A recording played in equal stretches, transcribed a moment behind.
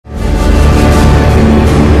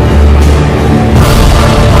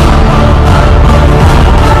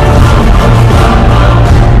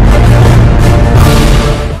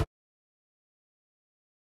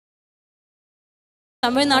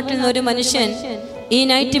തമിഴ്നാട്ടിൽ നിന്ന് ഒരു മനുഷ്യൻ ഈ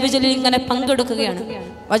നൈറ്റ് വിജിലിൽ ഇങ്ങനെ പങ്കെടുക്കുകയാണ്.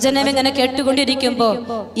 വചനം ഇങ്ങനെ കേട്ടുകൊണ്ടിരിക്കുമ്പോൾ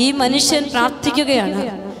ഈ മനുഷ്യൻ പ്രാർത്ഥിക്കുകയാണ്.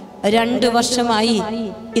 2 വർഷമായി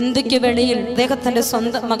ഇന്ത്യക്ക് വെളിയിൽ അദ്ദേഹത്തിന്റെ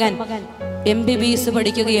സ്വന്തം മകൻ MBBS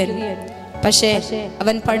പഠിക്കുകയായിരുന്നു. പക്ഷേ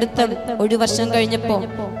അവൻ പഠിത്തം 1 വർഷം കഴിഞ്ഞപ്പോ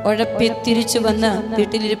ഉഴപ്പി തിരിച്ചു വന്ന്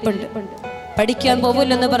വീട്ടിലിരിപ്പുണ്ട്. പഠിക്കാൻ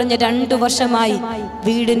പോവില്ലെന്ന് പറഞ്ഞ് 2 വർഷമായി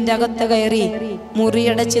വീടിന്റെ അകത്ത് കയറി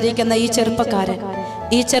മുറിയടച്ചിരിക്കുന്ന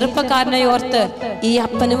ഈ ചെറുപ്പക്കാരനെ ഓർത്ത് ഈ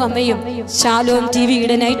അപ്പനും അമ്മയും ശാലോം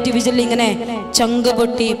ടിവിയുടെ നൈറ്റ് വിജിൽ ഇങ്ങനെ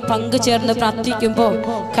ചങ്കുപൊട്ടി പങ്കുചേർന്ന് പ്രാർത്ഥിക്കുമ്പോൾ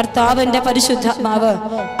കർത്താവിന്റെ പരിശുദ്ധാത്മാവ്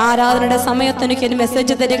ആരാധനയുടെ സമയത്ത് എനിക്ക്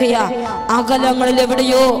മെസ്സേജ് തരികയാ. അകലങ്ങളിൽ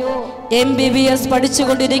എവിടെയോ MBBS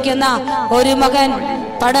പഠിച്ചുകൊണ്ടിരിക്കുന്ന ഒരു മകൻ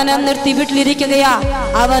പഠനം നിർത്തി വീട്ടിലിരിക്കുകയാ.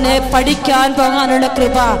 അവനെ പഠിക്കാൻ പോകാനുള്ള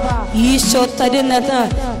കൃപ ഈശോ തരുന്നത്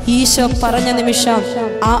ഈശോ പറഞ്ഞ നിമിഷം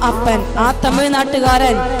ആ അപ്പൻ, ആ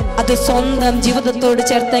തമിഴ്നാട്ടുകാരൻ അത് സ്വന്തം ജീവിതത്തോട്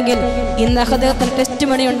ചേർത്തെങ്കിൽ ഇന്ന് അദ്ദേഹത്തിന് ടെസ്റ്റ്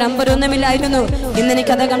മണിയുണ്ട്. നമ്പരൊന്നുമില്ലായിരുന്നു. ഇന്ന്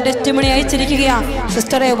എനിക്ക് അദ്ദേഹം ടെസ്റ്റ് മണി അയച്ചിരിക്കുകയാ.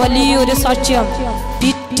 സിസ്റ്ററെ, വലിയൊരു സാക്ഷ്യം.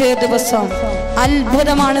 പിറ്റേ ദിവസം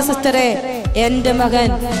അത്ഭുതമാണ് സിസ്റ്ററെ. എന്റെ മകൻ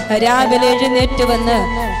രാവിലെ എഴുന്നേറ്റ് വന്ന്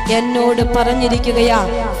എന്നോട് പറഞ്ഞിരിക്കുകയാ,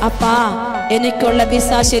 അപ്പാ എനിക്കുള്ള വിസ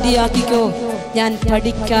ശരിയാക്കിക്കോ, ഞാൻ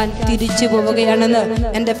പഠിക്കാൻ തിരിച്ചു പോവുകയാണെന്ന്.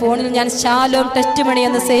 എൻ്റെ ഫോണിൽ ഞാൻ ശാലോം ടെസ്റ്റ് മണി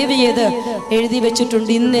എന്ന് സേവ് ചെയ്ത് എഴുതി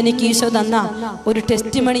വെച്ചിട്ടുണ്ട്. ഇന്ന് എനിക്ക് ഈശോ തന്ന ഒരു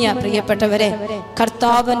ടെസ്റ്റ് മണിയാ. പ്രിയപ്പെട്ടവരെ,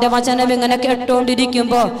 കർത്താവിന്റെ വചനം ഇങ്ങനെ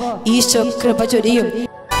കേട്ടോണ്ടിരിക്കുമ്പോ ഈശോ കൃപ ചൊരിയും.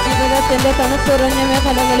 ജീവിതത്തിന്റെ തണുത്തുറഞ്ഞ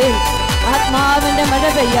മേഖലകളിൽ ആത്മാവിന്റെ മഴ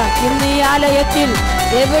പെയ്യാൻ ഇന്ന് ഈ ആലയത്തിൽ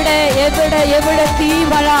എവിടെ എവിടെ എവിടെ തീ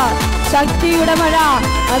മഴ, ശക്തിയുടെ മഴ,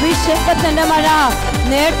 അഭിഷേകത്തിന്റെ മഴ,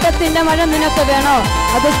 നേട്ടത്തിന്റെ മഴ നിനക്ക് വേണോ?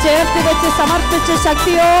 അത് ചേർത്ത് വെച്ച് സമർപ്പിച്ച്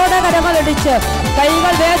ശക്തിയോടെ കരങ്ങളടിച്ച്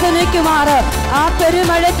കൈകൾ വേദനയ്ക്കുമാറ് ആ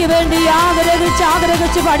പെരുമഴയ്ക്ക് വേണ്ടി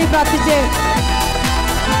ആഗ്രഹിച്ച് പാടി പ്രാർത്ഥിച്ച്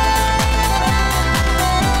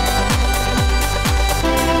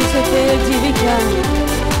ജീവിക്കാൻ,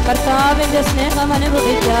 കർത്താവിന്റെ സ്നേഹം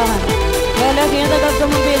അനുഭവിക്കാൻ, ബലഹീനതകൾക്ക്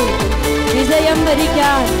മുമ്പിൽ വിജയം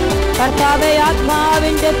വരിക്കാൻ കർത്താവേ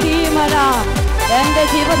ആത്മാവിന്റെ തീമഴ എന്റെ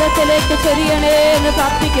ജീവിതത്തിലേക്ക് ചൊരിയണേ എന്ന്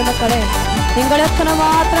പ്രാർത്ഥിക്കും. മക്കളെ, നിങ്ങൾ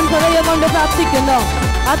എത്രമാത്രം ഹൃദയം കൊണ്ട് പ്രാർത്ഥിക്കുന്നു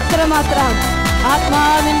അത്രമാത്രം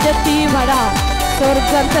ആത്മാവിന്റെ തീമഴ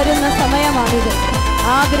സ്വർഗം തരുന്ന സമയമാണിത്.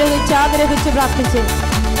 ആഗ്രഹിച്ച് പ്രാർത്ഥിച്ച്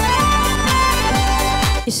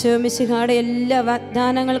ഈശോ മിശിഹായുടെ എല്ലാ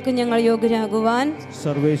വാഗ്ദാനങ്ങൾക്കും ഞങ്ങൾ യോഗ്യരാകുവാൻ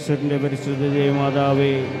സർവേശ്വരന്റെ പരിശുദ്ധ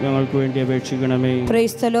മാതാവേ ഞങ്ങൾക്ക് വേണ്ടി അപേക്ഷിക്കണമേ.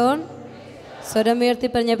 Praise the Lord. സ്വരമുയർത്തി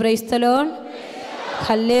പറഞ്ഞ praise the Lord.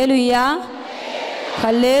 Hallelujah,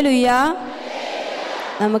 hallelujah.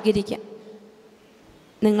 നമുക്കിരിക്കാം.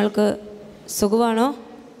 നിങ്ങൾക്ക് സുഖമാണോ?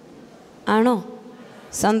 ആണോ?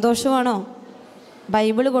 സന്തോഷമാണോ?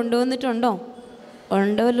 ബൈബിള് കൊണ്ടുവന്നിട്ടുണ്ടോ?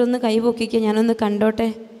 ഉണ്ടവരിലൊന്ന് കൈപൊക്കിക്കുക, ഞാനൊന്ന് കണ്ടോട്ടെ.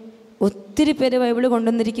 ഒത്തിരി പേര് ബൈബിള്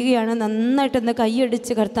കൊണ്ടുവന്നിരിക്കുകയാണ്. നന്നായിട്ടൊന്ന്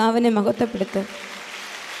കൈയടിച്ച് കർത്താവിനെ മഹത്വപ്പെടുത്തും.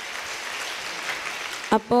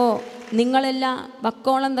 അപ്പോൾ നിങ്ങളെല്ലാം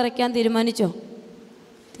വക്കോളം നിറയ്ക്കാൻ തീരുമാനിച്ചോ?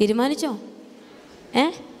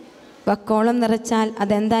 വക്കോളം നിറച്ചാൽ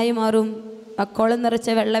അതെന്തായി മാറും? വക്കോളം നിറച്ച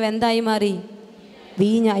വെള്ളം എന്തായി മാറി?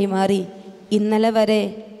 വീഞ്ഞായി മാറി. ഇന്നലെ വരെ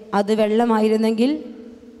അത് വെള്ളമായിരുന്നെങ്കിൽ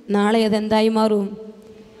നാളെ അതെന്തായി മാറും?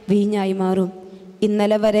 വീഞ്ഞായി മാറും.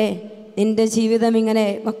 ഇന്നലെ വരെ നിന്റെ ജീവിതം ഇങ്ങനെ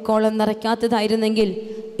വക്കോളം നിറയ്ക്കാത്തതായിരുന്നെങ്കിൽ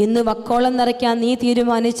ഇന്ന് വക്കോളം നിറയ്ക്കാൻ നീ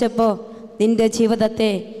തീരുമാനിച്ചപ്പോൾ നിന്റെ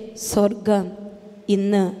ജീവിതത്തെ സ്വർഗം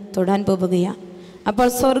ഇന്ന് തൊടാൻ പോവുകയാണ്. അപ്പോൾ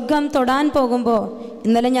സ്വർഗം തൊടാൻ പോകുമ്പോൾ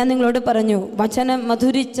ഇന്നലെ ഞാൻ നിങ്ങളോട് പറഞ്ഞു, വചനം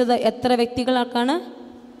മധുരിച്ചത് എത്ര വ്യക്തികൾക്കാണ്?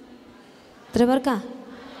 എത്ര പേർക്കാ?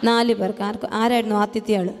 4 പേർക്ക്. ആരായിരുന്നു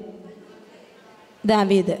ആദ്യത്തെ ആള്?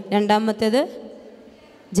 ദാവീദ്. രണ്ടാമത്തേത്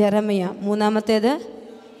ജെറമിയ. മൂന്നാമത്തേത്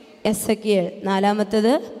എസെക്കിയേൽ.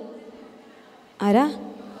 നാലാമത്തേത് ആരാ?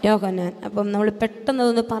 യോഹന്നാൻ. അപ്പം നമ്മൾ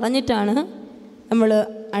പെട്ടെന്നതൊന്ന് പറഞ്ഞിട്ടാണ് നമ്മൾ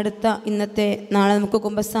അടുത്ത ഇന്നത്തെ നാളെ നമുക്ക്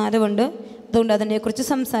കുമ്പസാരമുണ്ട്, അതുകൊണ്ട് അതിനെക്കുറിച്ച്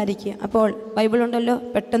സംസാരിക്കുക. അപ്പോൾ ബൈബിളുണ്ടല്ലോ,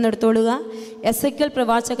 പെട്ടെന്ന് എടുത്തോളുക. എസെക്കിയേൽ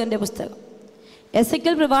പ്രവാചകൻ്റെ പുസ്തകം.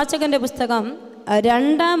 എസെക്കിയേൽ പ്രവാചകൻ്റെ പുസ്തകം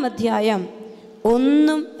 2-ാം അധ്യായം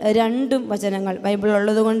 1-2 വചനങ്ങൾ ബൈബിൾ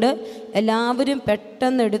ഉള്ളതുകൊണ്ട് എല്ലാവരും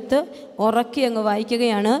പെട്ടെന്ന് എടുത്ത് ഉറക്കി അങ്ങ്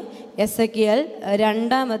വായിക്കുകയാണ്. എസെക്കിയേൽ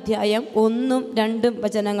 2-ാം അധ്യായം 1-2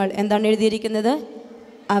 വചനങ്ങൾ. എന്താണ് എഴുതിയിരിക്കുന്നത്?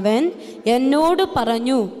 അവൻ എന്നോട്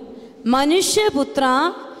പറഞ്ഞു, മനുഷ്യപുത്ര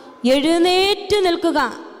എഴുന്നേറ്റ് നിൽക്കുക.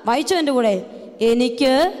 വായിച്ചോ എൻ്റെ കൂടെ.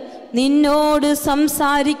 എനിക്ക് നിന്നോട്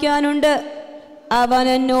സംസാരിക്കാനുണ്ട്. അവൻ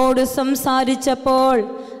എന്നോട് സംസാരിച്ചപ്പോൾ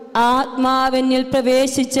ആത്മാവെന്നിൽ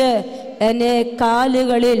പ്രവേശിച്ച് എന്നെ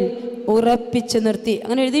കാലുകളിൽ ഉറപ്പിച്ചു നിർത്തി.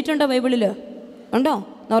 അങ്ങനെ എഴുതിയിട്ടുണ്ടോ ബൈബിളിൽ? ഉണ്ടോ?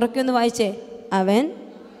 ഉറക്കൊന്ന് വായിച്ചേ. അവൻ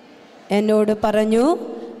എന്നോട് പറഞ്ഞു,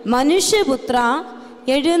 മനുഷ്യപുത്ര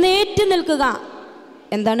എഴുന്നേറ്റ് നിൽക്കുക.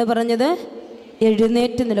 എന്താണ് പറഞ്ഞത്?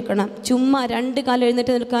 എഴുന്നേറ്റ് നിൽക്കണം. ചുമ്മാ 2 കാലം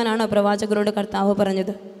എഴുന്നേറ്റ് നിൽക്കാനാണോ പ്രവാചകരോട് കർത്താവ്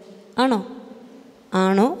പറഞ്ഞത്?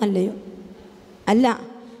 ആണോ അല്ലയോ? അല്ല.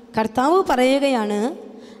 കർത്താവ് പറയുകയാണ്,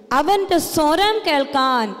 അവൻ്റെ സ്വരം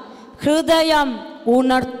കേൾക്കാൻ ഹൃദയം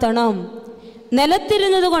ഉണർത്തണം.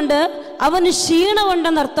 നിലത്തിരുന്നത് കൊണ്ട് അവന്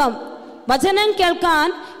ക്ഷീണമുണ്ടെന്നർത്ഥം. വചനം കേൾക്കാൻ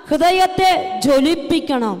ഹൃദയത്തെ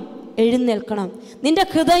ജ്വലിപ്പിക്കണം, എഴുന്നേൽക്കണം. നിന്റെ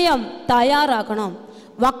ഹൃദയം തയ്യാറാക്കണം.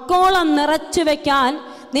 വക്കോളം നിറച്ചു വെക്കാൻ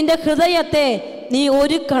നിന്റെ ഹൃദയത്തെ നീ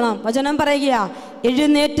ഒരുക്കണം. വചനം പറയുക,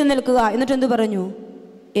 എഴുന്നേറ്റ് നിൽക്കുക. എന്നിട്ട് എന്ത് പറഞ്ഞു?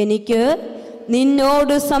 എനിക്ക്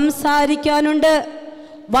നിന്നോട് സംസാരിക്കാനുണ്ട്.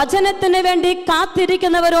 വചനത്തിന് വേണ്ടി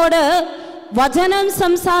കാത്തിരിക്കുന്നവരോട് വചനം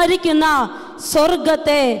സംസാരിക്കുന്ന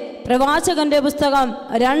സ്വർഗത്തെ പ്രവാചകന്റെ പുസ്തകം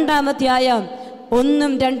 2-ാം അധ്യായം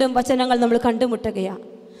 1-ഉം 2-ഉം വചനങ്ങൾ നമ്മൾ കണ്ടുമുട്ടുകയാണ്.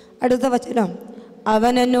 അടുത്ത വചനം,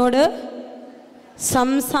 അവൻ എന്നോട്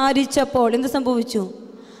സംസാരിച്ചപ്പോൾ എന്ത് സംഭവിച്ചു?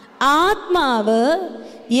 ആത്മാവ്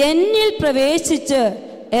എന്നിൽ പ്രവേശിച്ച്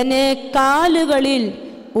എന്നെ കാലുകളിൽ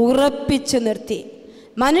ഉറപ്പിച്ചു നിർത്തി.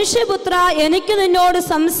 മനുഷ്യപുത്ര, എനിക്ക് നിന്നോട്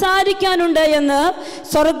സംസാരിക്കാനുണ്ട് എന്ന്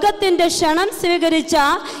സ്വർഗത്തിന്റെ ക്ഷണം സ്വീകരിച്ച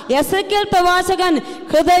എസെക്കിയേൽ പ്രവാചകൻ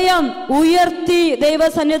ഹൃദയം ഉയർത്തി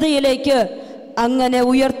ദൈവസന്നിധിയിലേക്ക്. അങ്ങനെ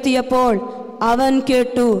ഉയർത്തിയപ്പോൾ അവൻ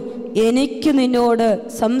കേട്ടു, എനിക്ക് നിന്നോട്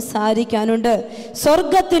സംസാരിക്കാനുണ്ട്.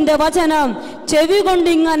 സ്വർഗത്തിന്റെ വചനം ചെവി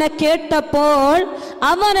കൊണ്ടിങ്ങനെ കേട്ടപ്പോൾ,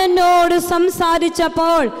 അവൻ എന്നോട്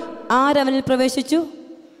സംസാരിച്ചപ്പോൾ ആരവനിൽ പ്രവേശിച്ചു?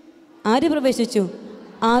 ആര് പ്രവേശിച്ചു?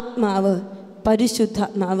 ആത്മാവ്,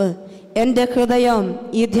 പരിശുദ്ധാത്മാവ്. എൻ്റെ ഹൃദയം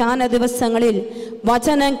ഈ ധ്യാന ദിവസങ്ങളിൽ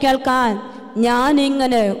വചനം കേൾക്കാൻ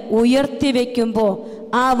ഞാനിങ്ങനെ ഉയർത്തി വയ്ക്കുമ്പോൾ,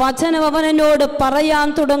 ആ വചനം അവൻ എന്നോട് പറയാൻ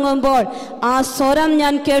തുടങ്ങുമ്പോൾ, ആ സ്വരം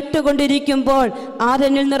ഞാൻ കേട്ടുകൊണ്ടിരിക്കുമ്പോൾ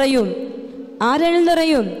ആരെന്നിൽ നിറയും? ആരെന്നിൽ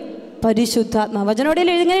നിറയും? പരിശുദ്ധാത്മാവ്. വചനോടെ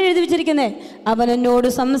ഇങ്ങനെ എഴുതി വെച്ചിരിക്കുന്നേ, അവൻ എന്നോട്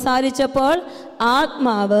സംസാരിച്ചപ്പോൾ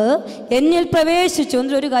ആത്മാവ് എന്നിൽ പ്രവേശിച്ചു.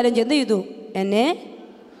 എന്നൊരു കാര്യം ചെയ്തു, എന്നെ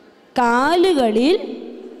കാലുകളിൽ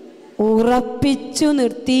ഉറപ്പിച്ചു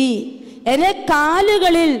നിർത്തി. എന്നെ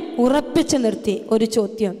കാലുകളിൽ ഉറപ്പിച്ചു നിർത്തി. ഒരു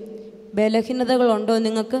ചോദ്യം, ബലഹീനതകളുണ്ടോ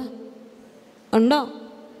നിങ്ങൾക്ക്? ഉണ്ടോ?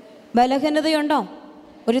 ബലഹീനതയുണ്ടോ?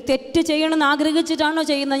 ഒരു തെറ്റ് ചെയ്യണമെന്ന് ആഗ്രഹിച്ചിട്ടാണോ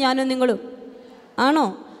ചെയ്യുന്നത് ഞാനും നിങ്ങളും? ആണോ?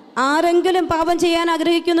 ആരെങ്കിലും പാപം ചെയ്യാൻ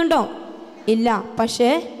ആഗ്രഹിക്കുന്നുണ്ടോ? ഇല്ല.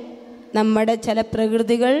 പക്ഷേ നമ്മുടെ ചില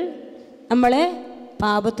പ്രകൃതികൾ നമ്മളെ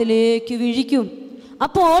പാപത്തിലേക്ക് വീഴിക്കും.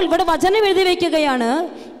 അപ്പോൾ ഇവിടെ വചനം എഴുതി വയ്ക്കുകയാണ്,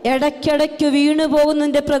 ഇടയ്ക്കിടയ്ക്ക് വീണു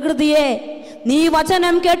പോകുന്നതിൻ്റെ പ്രകൃതിയെ നീ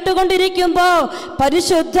വചനം കേട്ടുകൊണ്ടിരിക്കുമ്പോൾ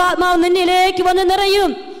പരിശുദ്ധാത്മാവ് നിന്നിലേക്ക് വന്ന്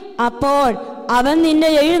നിറയും. അപ്പോൾ അവൻ നിന്നെ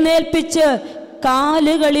എഴുന്നേൽപ്പിച്ച്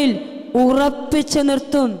കാലുകളിൽ ഉറപ്പിച്ചു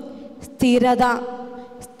നിർത്തും. സ്ഥിരത.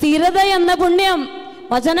 സ്ഥിരത എന്ന പുണ്യം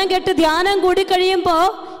വചനം കേട്ട് ധ്യാനം കൂടി കഴിയുമ്പോൾ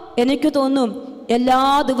എനിക്ക് തോന്നും, എല്ലാ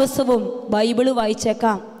ദിവസവും ബൈബിള്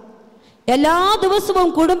വായിച്ചേക്കാം, എല്ലാ ദിവസവും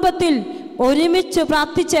കുടുംബത്തിൽ ഒരുമിച്ച്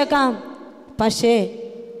പ്രാർത്ഥിച്ചേക്കാം. പക്ഷേ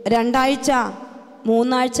 2 ആഴ്ച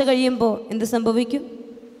 3 ആഴ്ച കഴിയുമ്പോൾ എന്ത് സംഭവിക്കും?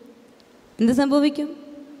 എന്ത് സംഭവിക്കും?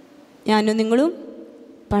 ഞാനും നിങ്ങളും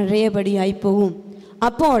പഴയപടിയായി പോകും.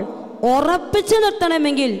 അപ്പോൾ ഉറപ്പിച്ചു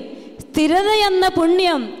നിർത്തണമെങ്കിൽ, സ്ഥിരത എന്ന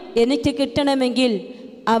പുണ്യം എനിക്ക് കിട്ടണമെങ്കിൽ,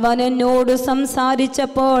 അവൻ എന്നോട്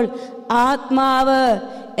സംസാരിച്ചപ്പോൾ ആത്മാവ്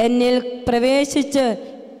എന്നിൽ പ്രവേശിച്ച്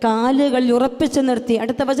കാലുകളിൽ ഉറപ്പിച്ചു നിർത്തി.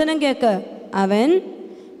 അടുത്ത വചനം കേൾക്ക്, അവൻ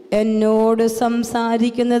എന്നോട്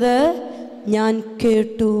സംസാരിക്കുന്നത് ഞാൻ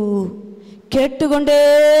കേട്ടു.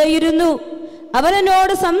 കേട്ടുകൊണ്ടേയിരുന്നു. അവൻ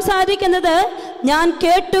എന്നോട് സംസാരിക്കുന്നത് ഞാൻ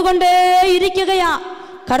കേട്ടുകൊണ്ടേയിരിക്കുകയാ.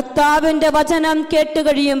 കർത്താവിൻ്റെ വചനം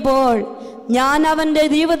കേട്ടുകഴിയുമ്പോൾ ഞാൻ അവൻ്റെ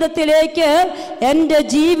ജീവിതത്തിലേക്ക് എൻ്റെ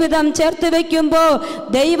ജീവിതം ചേർത്ത് വയ്ക്കുമ്പോൾ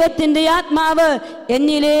ദൈവത്തിൻ്റെ ആത്മാവ്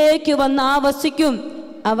എന്നിലേക്ക് വന്ന് ആവസിക്കും.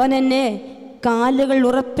 അവൻ എന്നെ കാലുകൾ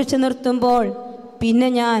ഉറപ്പിച്ചു നിർത്തുമ്പോൾ പിന്നെ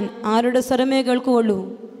ഞാൻ ആരുടെ സ്വരമേ കേൾക്കുകയുള്ളൂ?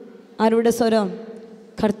 ആരുടെ സ്വരം?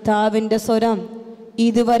 കർത്താവിൻ്റെ സ്വരം.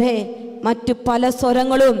 ഇതുവരെ മറ്റു പല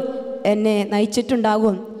സ്വരങ്ങളും എന്നെ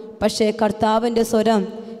നയിച്ചിട്ടുണ്ടാകും, പക്ഷേ കർത്താവിൻ്റെ സ്വരം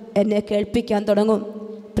എന്നെ കേൾപ്പിക്കാൻ തുടങ്ങും.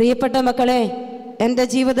 പ്രിയപ്പെട്ട മക്കളെ, എൻ്റെ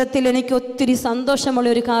ജീവിതത്തിൽ എനിക്ക് ഒത്തിരി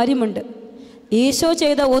സന്തോഷമുള്ളൊരു കാര്യമുണ്ട്. ഈശോ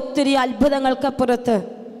ചെയ്ത ഒത്തിരി അത്ഭുതങ്ങൾക്കപ്പുറത്ത്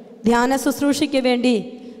ധ്യാന ശുശ്രൂഷയ്ക്ക് വേണ്ടി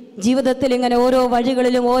ജീവിതത്തിൽ ഇങ്ങനെ ഓരോ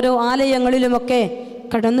വഴികളിലും ഓരോ ആലയങ്ങളിലുമൊക്കെ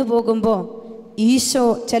കടന്നു പോകുമ്പോൾ ഈശോ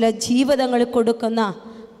ചില ജീവിതങ്ങളിൽ കൊടുക്കുന്ന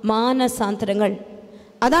മാനസാന്തരങ്ങൾ,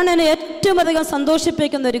 അതാണ് എന്നെ ഏറ്റവും അധികം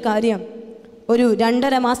സന്തോഷിപ്പിക്കുന്ന ഒരു കാര്യം. ഒരു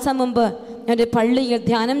 2.5 മാസം മുമ്പ് ഞാനൊരു പള്ളിയിൽ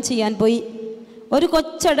ധ്യാനം ചെയ്യാൻ പോയി. ഒരു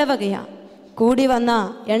കൊച്ചടവകയാണ്. കൂടി വന്ന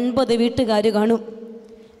 80 വീട്ടുകാർ കാണും.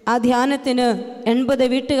 ആ ധ്യാനത്തിന് 80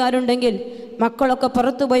 വീട്ടുകാരുണ്ടെങ്കിൽ മക്കളൊക്കെ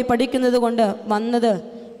പുറത്തു പോയി പഠിക്കുന്നത് കൊണ്ട് വന്നത്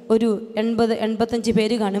ഒരു 80-85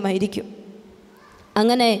 പേര് കാണുമായിരിക്കും.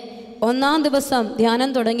 അങ്ങനെ 1-ാം ദിവസം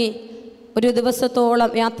ധ്യാനം തുടങ്ങി. ഒരു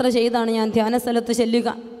ദിവസത്തോളം യാത്ര ചെയ്താണ് ഞാൻ ധ്യാന സ്ഥലത്ത് ചെല്ലുക.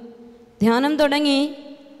 ധ്യാനം തുടങ്ങി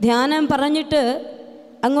ധ്യാനം പറഞ്ഞിട്ട്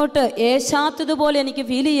അങ്ങോട്ട് ഏശാത്തതുപോലെ എനിക്ക്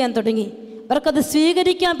ഫീൽ ചെയ്യാൻ തുടങ്ങി. അവർക്കത്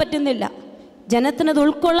സ്വീകരിക്കാൻ പറ്റുന്നില്ല, ജനത്തിനത്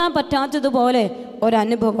ഉൾക്കൊള്ളാൻ പറ്റാത്തതുപോലെ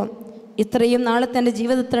ഒരനുഭവം. ഇത്രയും നാളത്തെ എൻ്റെ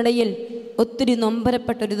ജീവിതത്തിനിടയിൽ ഒത്തിരി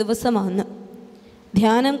നൊമ്പരപ്പെട്ടൊരു ദിവസമാണ്.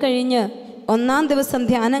 ധ്യാനം കഴിഞ്ഞ് 1-ാം ദിവസം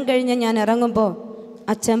ധ്യാനം കഴിഞ്ഞ് ഞാൻ ഇറങ്ങുമ്പോൾ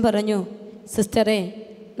അച്ഛൻ പറഞ്ഞു, സിസ്റ്ററെ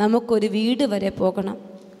നമുക്കൊരു വീട് വരെ പോകണം,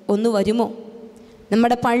 ഒന്ന് വരുമോ?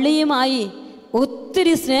 നമ്മുടെ പള്ളിയുമായി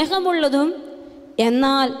ഒത്തിരി സ്നേഹമുള്ളതും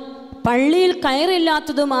എന്നാൽ പള്ളിയിൽ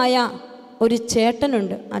കയറില്ലാത്തതുമായ ഒരു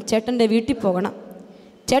ചേട്ടനുണ്ട്. ആ ചേട്ടൻ്റെ വീട്ടിൽ പോകണം.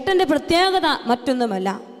 ചേട്ടൻ്റെ പ്രത്യേകത മറ്റൊന്നുമല്ല,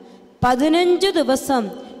 15 ദിവസം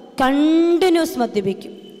കണ്ടിന്യൂസ്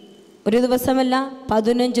മദ്യപിക്കും. ഒരു ദിവസമല്ല,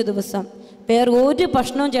 15 ദിവസം വേറെ ഒരു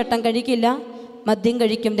ഭക്ഷണവും ചേട്ടൻ കഴിക്കില്ല. മദ്യം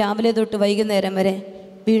കഴിക്കും രാവിലെ തൊട്ട് വൈകുന്നേരം വരെ.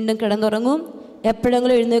 വീണ്ടും കിടന്നുറങ്ങും.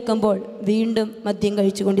 എപ്പോഴെങ്കിലും എഴുന്നേൽക്കുമ്പോൾ വീണ്ടും മദ്യം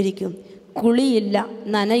കഴിച്ചു കൊണ്ടിരിക്കും. കുളിയില്ല,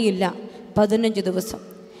 നനയില്ല. 15 ദിവസം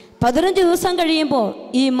 15 ദിവസം കഴിയുമ്പോൾ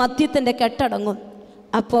ഈ മദ്യത്തിൻ്റെ കെട്ടടങ്ങും.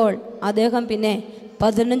 അപ്പോൾ അദ്ദേഹം പിന്നെ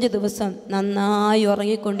 15 ദിവസം നന്നായി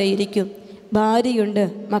ഉറങ്ങിക്കൊണ്ടേയിരിക്കും. ഭാര്യയുണ്ട്,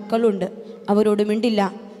 മക്കളുണ്ട്, അവരോട് മിണ്ടില്ല.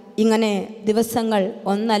 ഇങ്ങനെ ദിവസങ്ങൾ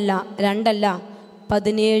 1 2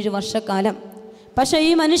 17 വർഷക്കാലം. പക്ഷേ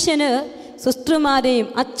ഈ മനുഷ്യന് സിസ്റ്റർമാരെയും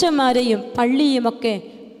അച്ഛന്മാരെയും പള്ളിയുമൊക്കെ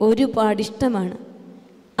ഒരുപാട് ഇഷ്ടമാണ്.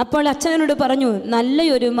 അപ്പോൾ അച്ഛനോട് പറഞ്ഞു,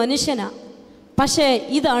 നല്ലൊരു മനുഷ്യനാ, പക്ഷേ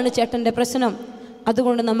ഇതാണ് ചേട്ടൻ്റെ പ്രശ്നം,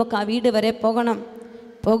 അതുകൊണ്ട് നമുക്ക് ആ വീട് വരെ പോകണം.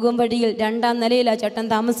 പോകും വഴിയിൽ 2-ാം നിലയിലാണ് ചേട്ടൻ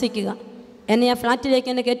താമസിക്കുക. എന്നെ ആ ഫ്ലാറ്റിലേക്ക്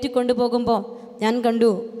എന്നെ കയറ്റിക്കൊണ്ട് പോകുമ്പോൾ ഞാൻ കണ്ടു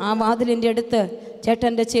ആ വാതിലിൻ്റെ അടുത്ത്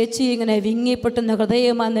ചേട്ടൻ്റെ ചേച്ചി ഇങ്ങനെ വിങ്ങിപ്പൊട്ടുന്ന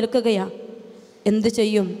ഹൃദയമായി നിൽക്കുകയാണ്. എന്തു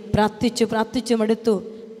ചെയ്യും? പ്രാർത്ഥിച്ചു മടുത്തു.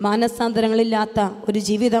 മാനസാന്തരങ്ങളില്ലാത്ത ഒരു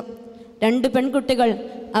ജീവിതം. 2 പെൺകുട്ടികൾ,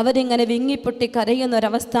 അവരിങ്ങനെ വിങ്ങിപ്പൊട്ടി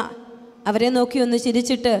കരയുന്നൊരവസ്ഥ. അവരെ നോക്കി ഒന്ന്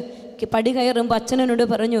ചിരിച്ചിട്ട് പടി കയറുമ്പോൾ അച്ഛനോട്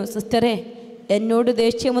പറഞ്ഞു, സിസ്റ്ററെ എന്നോട്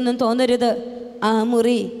ദേഷ്യമൊന്നും തോന്നരുത്, ആ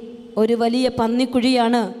മുറി ഒരു വലിയ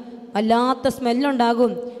പന്നിക്കുഴിയാണ്, വല്ലാത്ത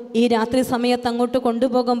സ്മെല്ലുണ്ടാകും, ഈ രാത്രി സമയത്ത് അങ്ങോട്ട്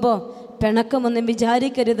കൊണ്ടുപോകുമ്പോൾ പിണക്കമൊന്നും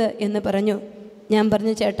വിചാരിക്കരുത് എന്ന് പറഞ്ഞു. ഞാൻ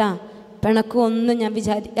പറഞ്ഞു, ചേട്ടാ പിണക്കമൊന്നും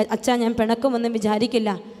ഞാൻ പിണക്കമൊന്നും വിചാരിക്കില്ല,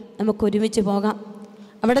 നമുക്ക് ഒരുമിച്ച് പോകാം.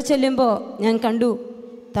 അവിടെ ചെല്ലുമ്പോൾ ഞാൻ കണ്ടു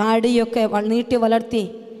താടിയൊക്കെ നീട്ടി വളർത്തി,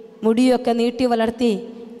 മുടിയൊക്കെ നീട്ടി വളർത്തി,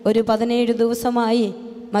 ഒരു 17 ദിവസമായി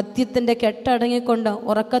മദ്യത്തിൻ്റെ കെട്ടടങ്ങിക്കൊണ്ട്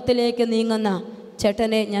ഉറക്കത്തിലേക്ക് നീങ്ങുന്ന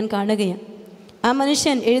ചേട്ടനെ ഞാൻ കാണുകയാണ്. ആ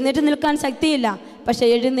മനുഷ്യൻ എഴുന്നേറ്റ് നിൽക്കാൻ ശക്തിയില്ല, പക്ഷെ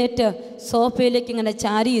എഴുന്നേറ്റ് സോഫയിലേക്ക് ഇങ്ങനെ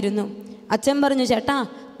ചാരിയിരുന്നു. അച്ഛൻ പറഞ്ഞു, ചേട്ടാ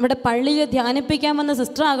നമ്മുടെ പള്ളിയിൽ ധ്യാനിപ്പിക്കാൻ വന്ന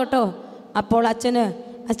സിസ്റ്റർ ആകട്ടോ. അപ്പോൾ ആ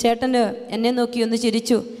ചേട്ടന് എന്നെ നോക്കി ഒന്ന്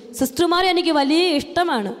ചിരിച്ചു. സിസ്റ്റർമാരെ എനിക്ക് വലിയ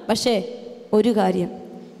ഇഷ്ടമാണ്, പക്ഷേ ഒരു കാര്യം,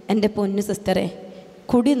 എൻ്റെ പൊന്നു സിസ്റ്ററെ,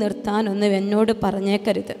 കുടി നിർത്താനൊന്നും എന്നോട്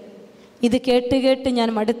പറഞ്ഞേക്കരുത്. ഇത് കേട്ട് ഞാൻ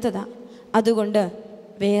മടുത്തതാ, അതുകൊണ്ട്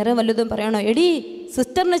വേറെ വല്ലതും പറയണോ? എടി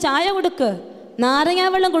സിസ്റ്ററിന് ചായ കൊടുക്ക്, നാരങ്ങാ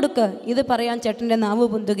വെള്ളം കൊടുക്ക്, ഇത് പറയാൻ ചേട്ടൻ്റെ നാവ്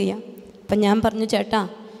പൊന്തുകയാണ്. അപ്പം ഞാൻ പറഞ്ഞു, ചേട്ടാ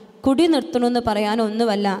കുടി നിർത്തണമെന്ന്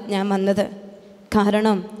പറയാനൊന്നുമല്ല ഞാൻ വന്നത്.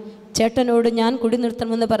 കാരണം ചേട്ടനോട് ഞാൻ കുടി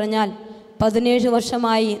നിർത്തണമെന്ന് പറഞ്ഞാൽ 17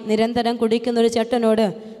 വർഷമായി നിരന്തരം കുടിക്കുന്നൊരു ചേട്ടനോട്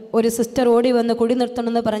ഒരു സിസ്റ്റർ ഓടി വന്ന് കുടി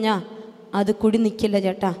നിർത്തണമെന്ന് പറഞ്ഞാൽ അത് കുടി നിൽക്കില്ല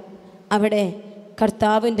ചേട്ടാ. അവിടെ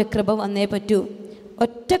കർത്താവിൻ്റെ കൃപ വന്നേ പറ്റൂ.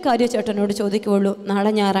 ഒറ്റ കാര്യം ചേട്ടനോട് ചോദിക്കുകയുള്ളൂ,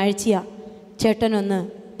 നാളെ ഞായറാഴ്ചയാണ്, ചേട്ടനൊന്ന്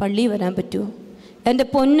പള്ളി വരാൻ പറ്റുമോ? എൻ്റെ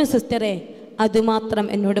പൊന്നു സിസ്റ്ററെ, അതുമാത്രം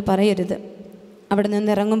എന്നോട് പറയരുത്. അവിടെ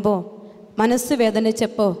നിന്നിറങ്ങുമ്പോൾ മനസ്സ്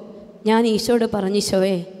വേദനിച്ചപ്പോൾ ഞാൻ ഈശോയോട് പറഞ്ഞു,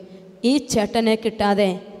 ഈശോയെ ഈ ചേട്ടനെ കിട്ടാതെ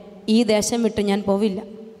ഈ ദേശം വിട്ട് ഞാൻ പോവില്ല,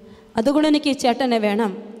 അതുകൊണ്ട് എനിക്ക് ഈ ചേട്ടനെ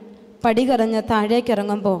വേണം. പടി കറഞ്ഞ് താഴേക്ക്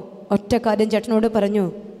ഇറങ്ങുമ്പോൾ ഒറ്റ കാര്യം ചേട്ടനോട് പറഞ്ഞു,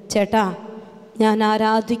 ചേട്ടാ ഞാൻ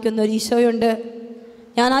ആരാധിക്കുന്ന ഒരു ഈശോയുണ്ട്,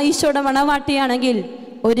 ഞാൻ ആ ഈശോയുടെ മണവാട്ടിയാണെങ്കിൽ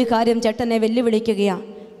ഒരു കാര്യം ചേട്ടനെ വെല്ലുവിളിക്കുകയാണ്,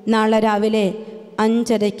 നാളെ രാവിലെ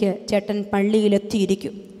 5:30 ചേട്ടൻ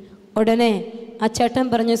പള്ളിയിലെത്തിയിരിക്കും. ഉടനെ ആ ചേട്ടൻ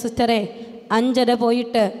പറഞ്ഞു, സിസ്റ്ററെ 5:30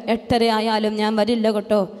 പോയിട്ട് 8:30 ആയാലും ഞാൻ വരില്ല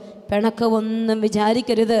കേട്ടോ, പിണക്കമൊന്നും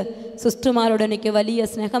വിചാരിക്കരുത്, സിസ്റ്റർമാരോട് എനിക്ക് വലിയ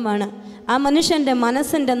സ്നേഹമാണ്. ആ മനുഷ്യൻ്റെ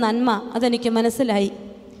മനസ്സിൻ്റെ നന്മ അതെനിക്ക് മനസ്സിലായി.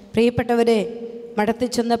 പ്രിയപ്പെട്ടവരെ, മടത്തി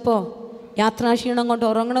ചെന്നപ്പോൾ യാത്രാക്ഷീണം കൊണ്ട്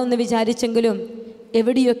ഉറങ്ങണമെന്ന് വിചാരിച്ചെങ്കിലും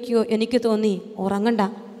എവിടെയൊക്കെയോ എനിക്ക് തോന്നി ഉറങ്ങണ്ട,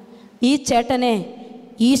 ഈ ചേട്ടനെ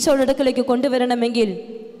ഈശോയുടെ അടുക്കലേക്ക് കൊണ്ടുവരണമെങ്കിൽ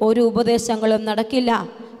ഒരു ഉപദേശങ്ങളും നടക്കില്ല.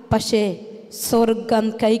 പക്ഷേ സ്വർഗം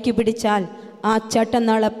കൈക്ക് പിടിച്ചാൽ ആ ചേട്ടൻ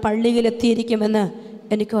നാളെ പള്ളിയിലെത്തിയിരിക്കുമെന്ന്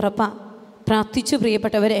എനിക്ക് ഉറപ്പാണ്. പ്രാർത്ഥിച്ചു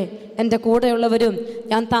പ്രിയപ്പെട്ടവരെ, എൻ്റെ കൂടെയുള്ളവരും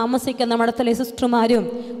ഞാൻ താമസിക്കുന്ന മഠത്തിലെ സിസ്റ്റർമാരും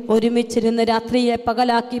ഒരുമിച്ചിരുന്ന് രാത്രിയെ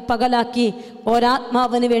പകലാക്കി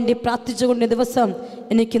ഒരാത്മാവിന് വേണ്ടി പ്രാർത്ഥിച്ചുകൊണ്ട ദിവസം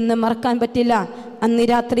എനിക്കിന്ന് മറക്കാൻ പറ്റില്ല. അന്ന്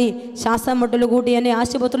രാത്രി ശ്വാസം മുട്ടൽ കൂടി എന്നെ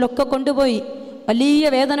ആശുപത്രിയിലൊക്കെ കൊണ്ടുപോയി, വലിയ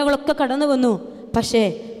വേദനകളൊക്കെ കടന്നു വന്നു. പക്ഷേ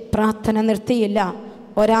പ്രാർത്ഥന നിർത്തിയില്ല.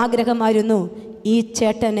 ഒരാഗ്രഹമായിരുന്നു, ഈ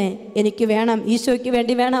ചേട്ടനെ എനിക്ക് വേണം, ഈശോയ്ക്ക്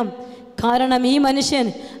വേണ്ടി വേണം. കാരണം ഈ മനുഷ്യൻ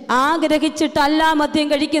ആഗ്രഹിച്ചിട്ടല്ല മദ്യം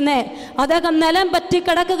കഴിക്കുന്നേ. അദ്ദേഹം നിലം പറ്റി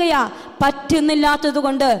കിടക്കുകയാ. പറ്റുന്നില്ലാത്തത്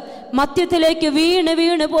കൊണ്ട് മദ്യത്തിലേക്ക് വീണ്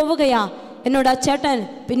വീണ് പോവുകയാ. എന്നോട് ആ ചേട്ടൻ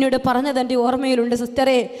പിന്നീട് പറഞ്ഞത് എൻ്റെ ഓർമ്മയിലുണ്ട്.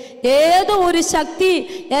 സിസ്റ്ററെ, ഏതോ ഒരു ശക്തി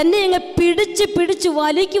എന്നെ ഇങ്ങ് പിടിച്ച്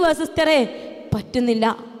വലിക്കുക സിസ്റ്ററെ, പറ്റുന്നില്ല.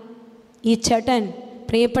 ഈ ചേട്ടൻ,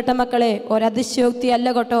 പ്രിയപ്പെട്ട മക്കളെ, ഒരതിശയോക്തി അല്ല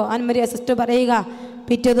കേട്ടോ. ആൻമരിയ സിസ്റ്റർ പറയുക,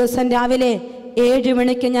 പിറ്റേ ദിവസം രാവിലെ 7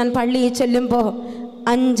 മണിക്ക് ഞാൻ പള്ളിയിൽ ചെല്ലുമ്പോൾ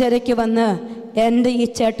 5:30 വന്ന് എൻ്റെ ഈ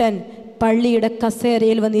ചേട്ടൻ പള്ളിയുടെ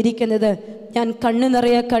കസേരയിൽ വന്നിരിക്കുന്നത് ഞാൻ കണ്ണു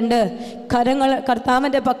നിറയെ കണ്ട്, കരങ്ങൾ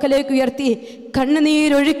കർത്താവിൻ്റെ പക്കലേക്ക് ഉയർത്തി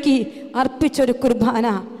കണ്ണുനീരൊഴുക്കി അർപ്പിച്ചൊരു കുർബാന.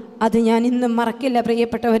 അത് ഞാൻ ഇന്നും മറക്കില്ല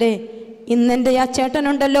പ്രിയപ്പെട്ടവരെ. ഇന്നെൻ്റെ ആ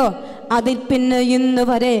ചേട്ടനുണ്ടല്ലോ, അതിൽ പിന്നെ ഇന്ന്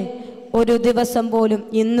വരെ ഒരു ദിവസം പോലും,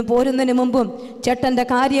 ഇന്ന് പോരുന്നതിന് മുമ്പും ചേട്ടൻ്റെ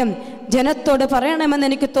കാര്യം ജനത്തോട് പറയണമെന്ന്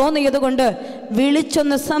എനിക്ക് തോന്നിയത് കൊണ്ട്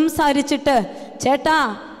വിളിച്ചൊന്ന് സംസാരിച്ചിട്ട്, ചേട്ടാ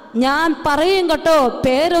ഞാൻ പറയും കേട്ടോ,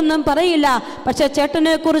 പേരൊന്നും പറയില്ല, പക്ഷെ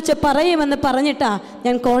ചേട്ടനെ കുറിച്ച് പറയുമെന്ന് പറഞ്ഞിട്ടാ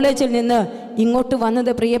ഞാൻ കോളേജിൽ നിന്ന് ഇങ്ങോട്ട്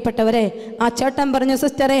വന്നത് പ്രിയപ്പെട്ടവരെ. ആ ചേട്ടൻ പറഞ്ഞു,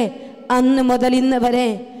 സിസ്റ്ററെ, അന്ന് മുതൽ ഇന്ന് വരെ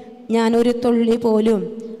ഞാൻ ഒരു തുള്ളി പോലും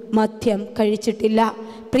മദ്യം കഴിച്ചിട്ടില്ല.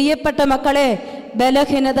 പ്രിയപ്പെട്ട മക്കളെ,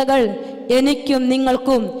 ബലഹീനതകൾ എനിക്കും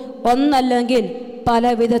നിങ്ങൾക്കും ഒന്നല്ലെങ്കിൽ പല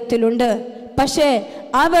വിധത്തിലുണ്ട്. പക്ഷേ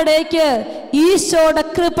അവിടേക്ക് ഈശോയുടെ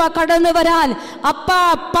കൃപ കടന്നു വരാൻ അപ്പാ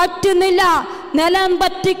പറ്റുന്നില്ല. നിലം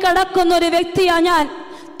പറ്റി കിടക്കുന്ന ഒരു വ്യക്തിയാ ഞാൻ.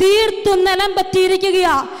 തീർത്തും നിലം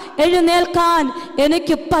പറ്റിയിരിക്കുകയാ. എഴുന്നേൽക്കാൻ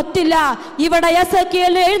എനിക്ക് പറ്റില്ല. ഇവിടെ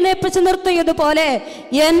എസെക്കിയേലിനെ എഴുന്നേൽപ്പിച്ച് നിർത്തിയതുപോലെ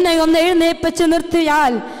എന്നെ ഒന്ന് എഴുന്നേൽപ്പിച്ച്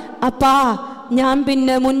നിർത്തിയാൽ അപ്പാ ഞാൻ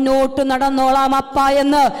പിന്നെ മുന്നോട്ട് നടന്നോളാം അപ്പാ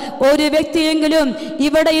എന്ന് ഒരു വ്യക്തിയെങ്കിലും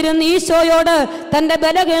ഇവിടെ ഇരുന്ന് ഈശോയോട് തൻ്റെ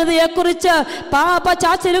ബലഹീനതയെക്കുറിച്ച്,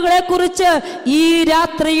 പാപചാച്ചലുകളെ കുറിച്ച് ഈ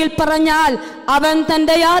രാത്രിയിൽ പറഞ്ഞാൽ അവൻ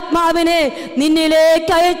തൻ്റെ ആത്മാവിനെ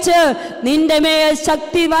നിന്നിലേക്ക് അയച്ച് നിന്റെ മേൽ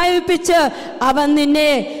ശക്തി വായിപ്പിച്ച് അവൻ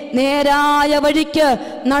നിന്നെ നേരായ വഴിക്ക്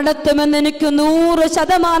നടത്തുമെന്ന് എനിക്ക്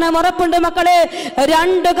 100% ഉറപ്പുണ്ട് മക്കളെ.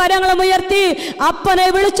 2 കരങ്ങളും ഉയർത്തി അപ്പനെ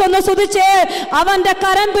വിളിച്ചൊന്ന് സ്തുതിച്ചേ. അവന്റെ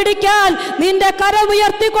കരം പിടിക്കാൻ നിന്റെ കരം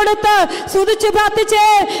ഉയർത്തി കൊടുത്ത് സ്തുതിച്ച് പ്രാർത്ഥിച്ചേ.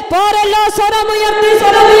 പോരല്ലോ, സ്വരമുയർത്തി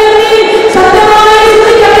ശബ്ദമായി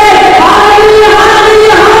സ്തുതിക്കട്ടെ. Hallelujah,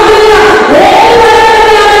 hallelujah, hallelujah.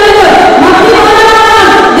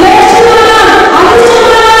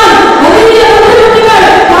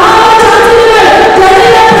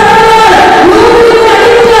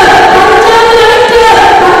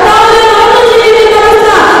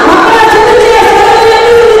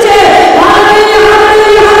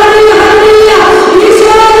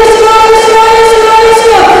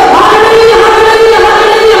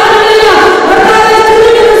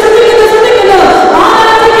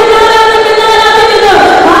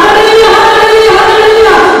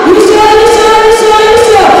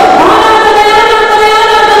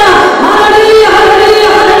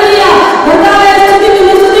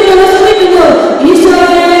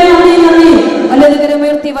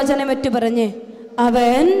 പറഞ്ഞ്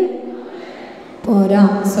അവൻ പോരാ.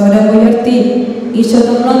 സ്വരം ഉയർത്തി ഈശോ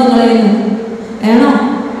തൊട്ടോ നിങ്ങളെ.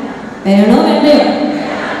 വേണോ വേണ്ടയോ?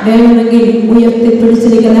 വേണമെങ്കിൽ ഉയർത്തി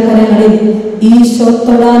പിടിച്ചിരിക്കുന്ന കരങ്ങളിൽ ഈശോ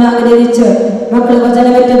തൊടാൻ ആഗ്രഹിച്ച് മക്കൾ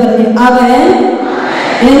വചനമേറ്റ് പറഞ്ഞ് അവൻ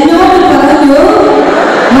എന്നോട് പറഞ്ഞു,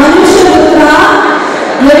 മനുഷ്യപുത്ര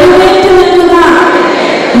എഴുന്നേറ്റ് നിൽക്കുക,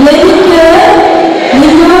 എനിക്ക്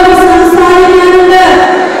നിന്നോട് സംസാരിക്കാനുണ്ട്.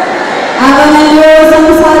 അവനല്ലോ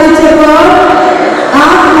സംസാരിച്ചപ്പോൾ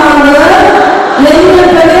ആത്മാവ് എന്നിൽ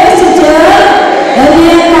പ്രവേശിച്ച്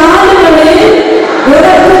എന്നെ കാലുകളിൽ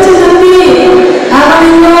ഉറപ്പിച്ചു നിർത്തി. അവൻ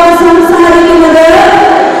എന്നോട് സംസാരിക്കുന്നത്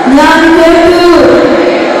ഞാൻ കേട്ടു.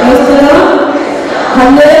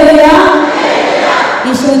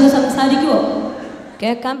 ഈശോ എന്ന് സംസാരിക്കുവോ?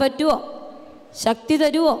 കേൾക്കാൻ പറ്റുമോ? ശക്തി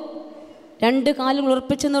തരുവോ? 2 കാലുകൾ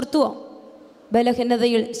ഉറപ്പിച്ച് നിർത്തുവോ?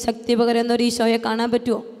 ബലഹീനതയിൽ ശക്തി പകരുന്നൊരു ഈശോയെ കാണാൻ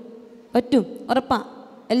പറ്റുമോ? പറ്റും, ഉറപ്പാ,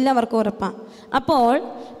 എല്ലാവർക്കും ഉറപ്പാ. അപ്പോൾ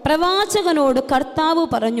പ്രവാചകനോട് കർത്താവ്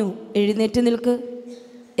പറഞ്ഞു, എഴുന്നേറ്റ് നിൽക്ക്,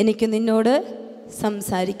 എനിക്ക് നിന്നോട്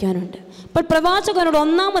സംസാരിക്കാനുണ്ട്. അപ്പോൾ പ്രവാചകനോട്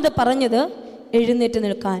ഒന്നാമത് പറഞ്ഞത് എഴുന്നേറ്റ്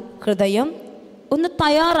നിൽക്കാൻ, ഹൃദയം ഒന്ന്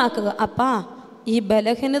തയ്യാറാക്കുക. അപ്പാ ഈ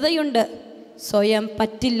ബലഹീനതയുണ്ട്, സ്വയം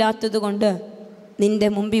പറ്റില്ലാത്തത് കൊണ്ട് നിൻ്റെ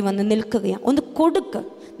മുമ്പിൽ വന്ന് നിൽക്കുകയാണ്. ഒന്ന് കൊടുക്ക്.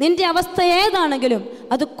 നിൻ്റെ അവസ്ഥ ഏതാണെങ്കിലും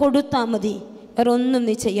അത് കൊടുത്താൽ മതി, വേറെ ഒന്നും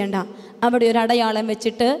നീ ചെയ്യണ്ട. അവിടെ ഒരു അടയാളം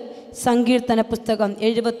വെച്ചിട്ട് സങ്കീർത്തന പുസ്തകം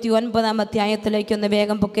 79-ാം അധ്യായത്തിലേക്കൊന്ന്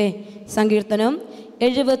വേഗം പൊക്കെ. സങ്കീർത്തനം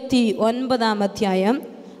 79-ാം അധ്യായം,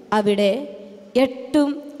 അവിടെ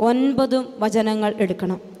 8-9 വചനങ്ങൾ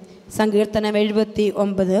എടുക്കണം. സങ്കീർത്തനം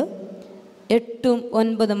 79,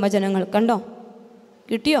 8-9 വചനങ്ങൾ കണ്ടോ?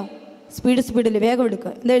 കിട്ടിയോ? സ്പീഡിൽ വേഗം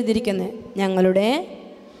എടുക്കുക. എന്തെഴുതിയിരിക്കുന്നത്? ഞങ്ങളുടെ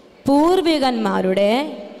പൂർവികന്മാരുടെ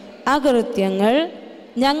അകൃത്യങ്ങൾ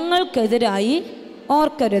ഞങ്ങൾക്കെതിരായി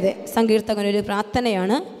ഓർക്കരുത്. സങ്കീർത്തകനൊരു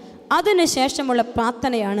പ്രാർത്ഥനയാണ്. അതിനുശേഷമുള്ള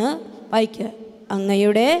പ്രാർത്ഥനയാണ് വായിക്കുക.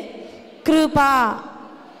 അങ്ങയുടെ കൃപ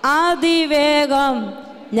അതിവേഗം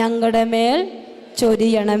ഞങ്ങളുടെ മേൽ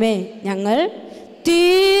ചൊരിയണമേ. ഞങ്ങൾ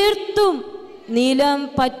തീർത്തും നിലം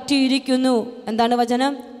പറ്റിയിരിക്കുന്നു. എന്താണ്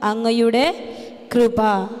വചനം? അങ്ങയുടെ കൃപ,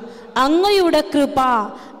 അങ്ങയുടെ കൃപ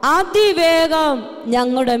അതിവേഗം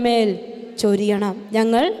ഞങ്ങളുടെ മേൽ ചൊരിയണം.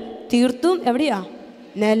 ഞങ്ങൾ തീർത്തും എവിടെയാ?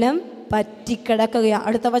 നിലം പറ്റിക്കിടക്കുകയാ.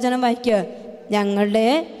 അടുത്ത വചനം വായിക്കുക. ഞങ്ങളുടെ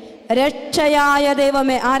രക്ഷയായ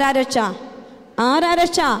ദൈവമേ. ആരാ രക്ഷ? ആരാ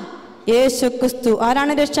രക്ഷ? യേശു ക്രിസ്തു.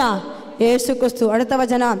 ആരാണ് രക്ഷ? യേശു ക്രിസ്തു. അടുത്ത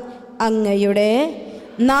വചനം. അങ്ങയുടെ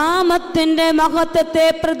നാമത്തിൻ്റെ മഹത്വത്തെ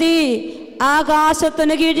പ്രതി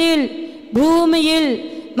ആകാശത്തിന് കീഴിൽ ഭൂമിയിൽ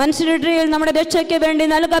മനുഷ്യരുടെ നമ്മുടെ രക്ഷയ്ക്ക് വേണ്ടി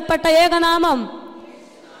നൽകപ്പെട്ട ഏകനാമം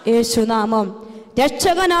യേശുനാമം.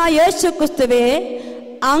 രക്ഷകനായ യേശു ക്രിസ്തുവേ,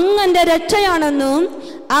 അങ്ങന്റെ രക്ഷയാണെന്നും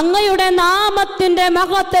അങ്ങയുടെ നാമത്തിൻ്റെ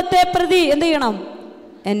മഹത്വത്തെ പ്രതി എന്ത് ചെയ്യണം?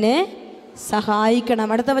 എന്നെ സഹായിക്കണം.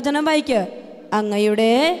 അടുത്ത വചനം വായിക്കുക.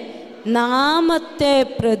 അങ്ങയുടെ നാമത്തെ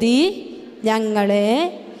പ്രതി ഞങ്ങളെ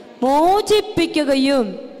മോചിപ്പിക്കുകയും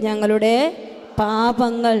ഞങ്ങളുടെ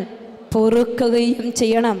പാപങ്ങൾ പൊറുക്കുകയും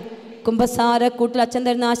ചെയ്യണം. കുമ്പസാരക്കൂട്ടിൽ അച്ഛൻ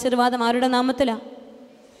തരുന്ന ആശീർവാദം ആരുടെ നാമത്തിലാ?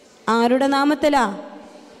 ആരുടെ നാമത്തിലാ?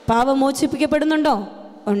 പാപം മോചിപ്പിക്കപ്പെടുന്നുണ്ടോ?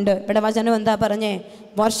 ഉണ്ട്. ഇവിടെ വചനം എന്താ പറഞ്ഞേ?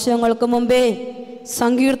 വർഷങ്ങൾക്ക് മുമ്പേ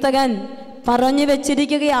സങ്കീർത്തകൻ പറഞ്ഞു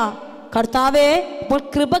വെച്ചിരിക്കുകയാ. കർത്താവേ, ഇപ്പോൾ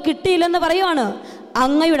കൃപ കിട്ടിയില്ലെന്ന് പറയുവാണ്.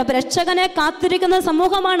 അങ്ങയുടെ രക്ഷകനെ കാത്തിരിക്കുന്ന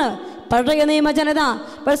സമൂഹമാണ് പഴയ നിയമജനത.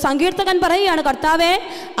 ഇപ്പോൾ സങ്കീർത്തകൻ പറയുകയാണ്, കർത്താവേ,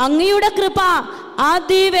 അങ്ങയുടെ കൃപ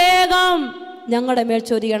അതിവേഗം ഞങ്ങളുടെ മേൽ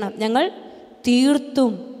ചൊരിയണം. ഞങ്ങൾ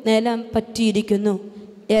തീർത്തും നിലം പറ്റിയിരിക്കുന്നു.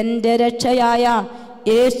 എൻ്റെ രക്ഷയായ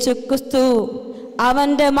യേശു ക്രിസ്തു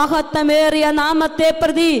അവൻ്റെ മഹത്വമേറിയ നാമത്തെ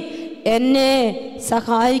പ്രതി എന്നെ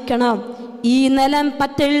സഹായിക്കണം. ഈ നിലം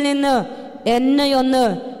പറ്റലിൽ നിന്ന് എന്നെ ഒന്ന്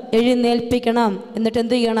എഴുന്നേൽപ്പിക്കണം. എന്നിട്ട്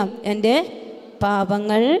എന്ത് ചെയ്യണം? എൻ്റെ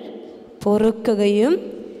പാപങ്ങൾ പൊറുക്കുകയും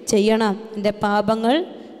ചെയ്യണം. എൻ്റെ പാപങ്ങൾ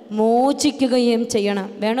മോചിക്കുകയും ചെയ്യണം.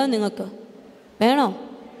 വേണോ നിങ്ങൾക്ക്? വേണോ?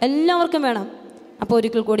 എല്ലാവർക്കും വേണം. അപ്പോൾ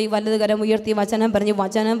ഒരിക്കൽ കൂടി വലത് കരം ഉയർത്തി വചനം പറഞ്ഞു.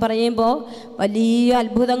 വചനം പറയുമ്പോൾ വലിയ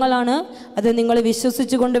അത്ഭുതങ്ങളാണ്. അത് നിങ്ങൾ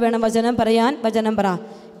വിശ്വസിച്ചു കൊണ്ട് വേണം വചനം പറയാൻ. വചനം പറ.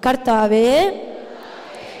 കർത്താവേ,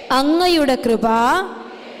 അങ്ങയുടെ കൃപ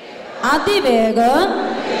അതിവേഗം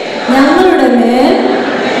ഞങ്ങളുടെ മേൽ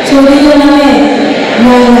ചൊരിയണമേ.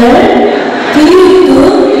 ഞങ്ങൾ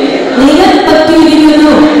തീർത്തും നിലം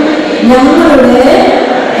പറ്റിയിരിക്കുന്നു. ഞങ്ങളുടെ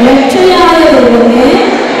രക്ഷയായ ദൈവമേ,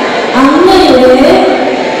 അങ്ങയുടെ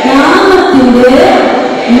നാമത്തിൻ്റെ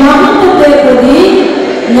മഹത്വത്തെ പ്രതി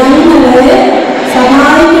ഞങ്ങളെ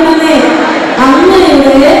സഹായിക്കണമേ.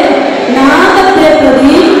 അങ്ങയുടെ നാമത്തെ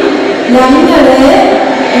പ്രതി ഞങ്ങളെ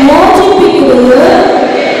മോചിപ്പിക്കുകയും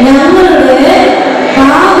ഞങ്ങളുടെ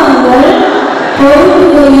പാപങ്ങൾ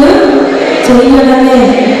പൊറുക്കുകയും ചെയ്യണമേ.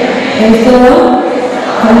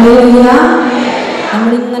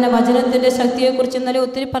 നമ്മളിങ്ങനെ വചനത്തിൻ്റെ ശക്തിയെക്കുറിച്ച് ഇന്നലെ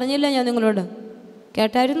ഒത്തിരി പറഞ്ഞില്ല ഞാൻ നിങ്ങളോട്?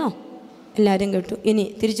 കേട്ടായിരുന്നോ? എല്ലാവരും കേട്ടു. ഇനി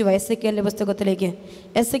തിരിച്ചു എസെക്കിയേലിൻ്റെ പുസ്തകത്തിലേക്ക്.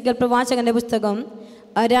 എസെക്കിയേൽ പ്രവാചകൻ്റെ പുസ്തകം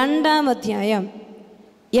 2-ാം അധ്യായം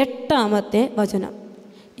 8-ാമത്തെ വചനം.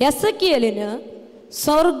 എസെക്കിയേലിന്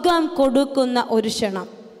സ്വർഗം കൊടുക്കുന്ന ഒരു ക്ഷണം.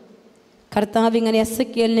 കർത്താവ് ഇങ്ങനെ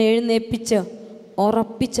എസെക്കിയേലിനെ എഴുന്നേൽപ്പിച്ച്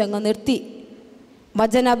ഉറപ്പിച്ചങ്ങ് നിർത്തി.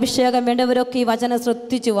 വചനാഭിഷേകം വേണ്ടവരൊക്കെ ഈ വചനം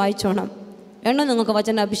ശ്രദ്ധിച്ച് വായിച്ചോണം. വേണോ നിങ്ങൾക്ക്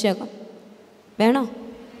വചനാഭിഷേകം? വേണോ?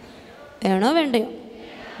 വേണോ വേണ്ടയോ?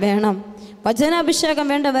 വേണം. വചനാഭിഷേകം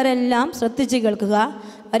വേണ്ടവരെല്ലാം ശ്രദ്ധിച്ച് കേൾക്കുക.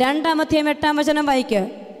 2-ാം അധ്യായം 8-ാം വചനം വായിക്കുക.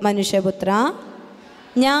 മനുഷ്യപുത്ര,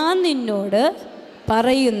 ഞാൻ നിന്നോട്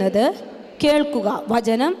പറയുന്നത് കേൾക്കുക.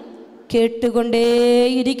 വചനം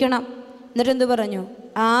കേട്ടുകൊണ്ടേയിരിക്കണം. എന്നിട്ടെന്ത് പറഞ്ഞു?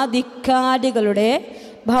 ആ ധിക്കാരികളുടെ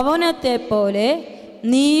ഭവനത്തെ പോലെ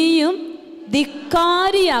നീയും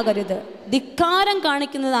ധിക്കാരിയാകരുത്. ധിക്കാരം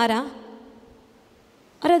കാണിക്കുന്നത് ആരാ?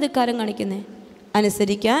 ആരാ ധിക്കാരം കാണിക്കുന്നത്?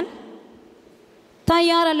 അനുസരിക്കാൻ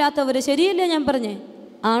തയ്യാറല്ലാത്തവർ. ശരിയല്ലേ ഞാൻ പറഞ്ഞേ?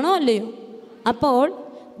 ആണോ അല്ലയോ? അപ്പോൾ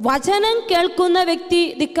വചനം കേൾക്കുന്ന വ്യക്തി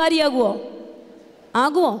ധിക്കാരിയാകുമോ?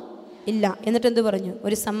 ആകുമോ? ഇല്ല. എന്നിട്ടെന്ത് പറഞ്ഞു?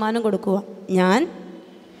 ഒരു സമ്മാനം കൊടുക്കുക. ഞാൻ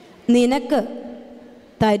നിനക്ക്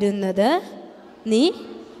തരുന്നത് നീ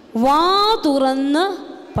വാ തുറന്ന്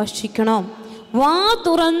ഭക്ഷിക്കണം. വാ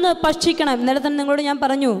തുറന്ന് ഭക്ഷിക്കണം. ഇന്നലെ തന്നെ നിങ്ങളോട് ഞാൻ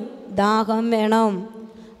പറഞ്ഞു, ദാഹം വേണം,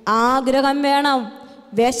 ആഗ്രഹം വേണം,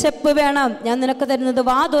 വിശപ്പ് വേണം. ഞാൻ നിനക്ക് തരുന്നത്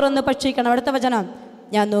വാ തുറന്ന് ഭക്ഷിക്കണം. അടുത്ത വചനം.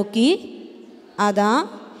 ഞാൻ നോക്കി, അതാ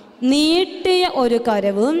നീട്ടിയ ഒരു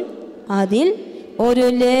കരവും അതിൽ ഒരു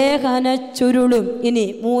ലേഖന ചുരുളും. ഇനി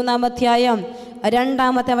 3-ാം അധ്യായം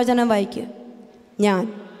 2-ാമത്തെ വചനം വായിക്കുക. ഞാൻ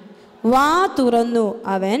വാ തുറന്നു,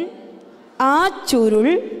 അവൻ ആ ചുരുൾ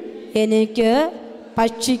എനിക്ക്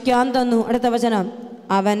ഭക്ഷിക്കാൻ തന്നു. അടുത്ത വചനം.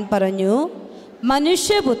 അവൻ പറഞ്ഞു,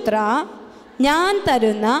 മനുഷ്യപുത്ര, ഞാൻ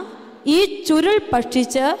തരുന്ന ഈ ചുരുൾ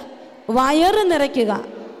ഭക്ഷിച്ച് വയറ് നിറയ്ക്കുക.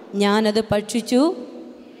 ഞാനത് ഭക്ഷിച്ചു,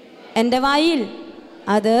 എൻ്റെ വായിൽ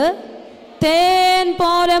അത് തേൻ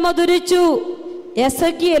പോലെ മധുരിച്ചു.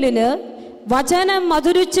 എസെക്കിയേലിന് വചനം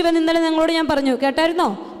മധുരിച്ചുവെന്ന് ഇന്നലെ നിങ്ങളോട് ഞാൻ പറഞ്ഞു, കേട്ടായിരുന്നോ?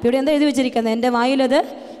 ഇവിടെ എന്താ എഴുതി വെച്ചിരിക്കുന്നത്? എൻ്റെ വായിലത്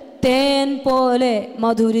തേൻ പോലെ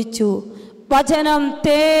മധുരിച്ചു. വചനം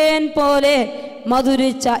തേൻ പോലെ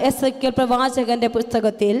മധുരിച്ച എസെക്കിയേൽ പ്രവാചകന്റെ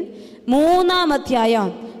പുസ്തകത്തിൽ 3-ാം അധ്യായം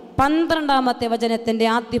 12-ാമത്തെ വചനത്തിൻ്റെ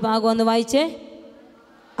ആദ്യ ഭാഗം ഒന്ന് വായിച്ചേ.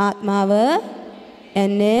 ആത്മാവ്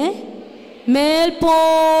എന്നെ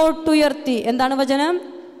മേൽപോട്ടുയർത്തി. എന്താണ് വചനം?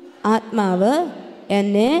 ആത്മാവ്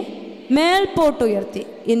എന്നെ മേൽപോട്ടുയർത്തി.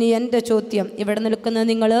 ഇനി എൻ്റെ ചോദ്യം, ഇവിടെ നിൽക്കുന്ന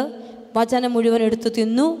നിങ്ങൾ വചനം മുഴുവൻ എടുത്തു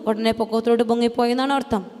തിന്നു, ഉടനെ പൊക്കത്തോട്ട് പൊങ്ങിപ്പോയെന്നാണ്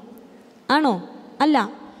അർത്ഥം? ആണോ? അല്ല.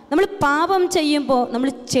 നമ്മൾ പാപം ചെയ്യുമ്പോൾ നമ്മൾ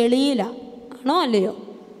ചെളിയിലാണ്. ആണോ അല്ലയോ?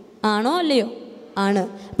 ആണോ അല്ലയോ? ആണ്.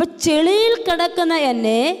 അപ്പം ചെളിയിൽ കിടക്കുന്ന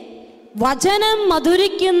എന്നെ, വചനം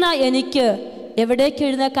മധുരിക്കുന്ന എനിക്ക് എവിടേക്ക്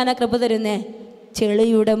എഴുന്നേക്കാനാ കൃപ തരുന്നേ?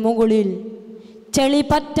 ചെളിയുടെ മുകളിൽ, ചെളി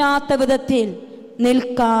പറ്റാത്ത വിധത്തിൽ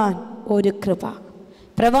നിൽക്കാൻ ഒരു കൃപ.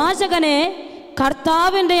 പ്രവാചകനെ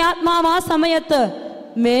കർത്താവിൻ്റെ ആത്മാവ് ആ സമയത്ത്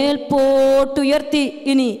മേൽപോട്ടുയർത്തി.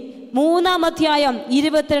 ഇനി 3-ാം അധ്യായം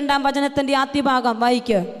 22-ാം വചനത്തിൻ്റെ ആദ്യ ഭാഗം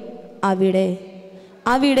വായിക്ക്.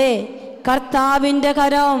 അവിടെ കർത്താവിൻ്റെ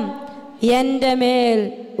കരം എൻ്റെ മേൽ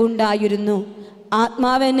ഉണ്ടായിരുന്നു.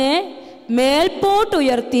 ആത്മാവിനെ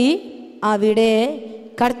മേൽപോട്ടുയർത്തി. അവിടെ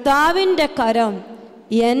കർത്താവിൻ്റെ കരം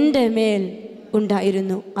എൻ്റെ മേൽ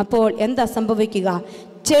ഉണ്ടായിരുന്നു. അപ്പോൾ എന്താ സംഭവിക്കുക?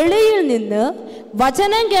 ചെളിയിൽ നിന്ന്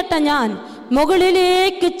വചനം കേട്ട ഞാൻ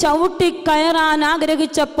മുകളിലേക്ക് ചവിട്ടി കയറാൻ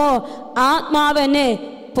ആഗ്രഹിച്ചപ്പോൾ ആത്മാവെന്നെ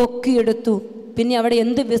പൊക്കിയെടുത്തു. പിന്നെ അവിടെ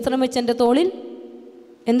എന്ത് വിശ്രമിച്ച എൻ്റെ തോളിൽ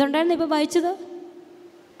എന്തുണ്ടായിരുന്നു? ഇപ്പോൾ വായിച്ചത്,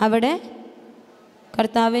 അവിടെ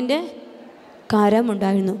കർത്താവിൻ്റെ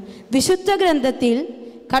കരമുണ്ടായിരുന്നു. വിശുദ്ധ ഗ്രന്ഥത്തിൽ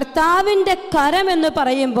കർത്താവിൻ്റെ കരം എന്ന്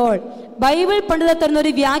പറയുമ്പോൾ ബൈബിൾ പണ്ഡിതർ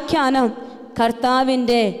തരുന്നൊരു വ്യാഖ്യാനം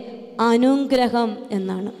കർത്താവിൻ്റെ അനുഗ്രഹം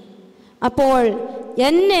എന്നാണ്. അപ്പോൾ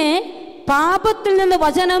എന്നെ പാപത്തിൽ നിന്ന്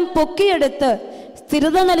വചനം പൊക്കിയെടുത്ത്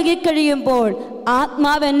സ്ഥിരത നൽകി കഴിയുമ്പോൾ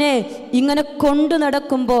ആത്മാവെന്നെ ഇങ്ങനെ കൊണ്ടു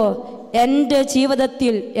നടക്കുമ്പോൾ എൻ്റെ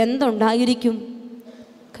ജീവിതത്തിൽ എന്തുണ്ടായിരിക്കും?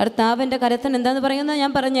 കർത്താവിൻ്റെ കരത്തിന് എന്താന്ന് പറയുന്നത്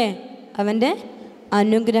ഞാൻ പറഞ്ഞേ? അവൻ്റെ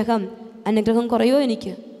അനുഗ്രഹം. അനുഗ്രഹം കുറയോ?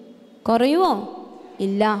 എനിക്ക് കുറയുമോ?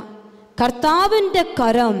 ഇല്ല. കർത്താവിൻ്റെ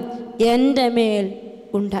കരം എൻ്റെ മേൽ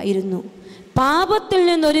ഉണ്ടായിരുന്നു. പാപത്തിൽ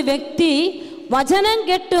നിന്നൊരു വ്യക്തി വചനം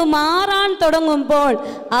കേട്ട് മാറാൻ തുടങ്ങുമ്പോൾ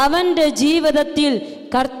അവൻ്റെ ജീവിതത്തിൽ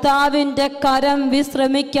കർത്താവിൻ്റെ കരം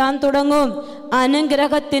വിശ്രമിക്കാൻ തുടങ്ങും.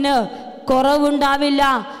 അനുഗ്രഹത്തിന് കുറവുണ്ടാവില്ല,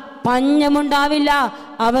 പഞ്ഞമുണ്ടാവില്ല.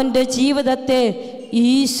 അവൻ്റെ ജീവിതത്തെ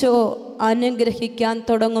ഈശോ അനുഗ്രഹിക്കാൻ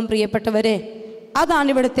തുടങ്ങും. പ്രിയപ്പെട്ടവരെ, അതാണ്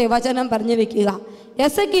ഇവിടുത്തെ വചനം പറഞ്ഞു വെക്കുക.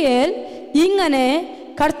 എസെക്കിയേൽ ഇങ്ങനെ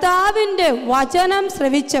കർത്താവിൻ്റെ വചനം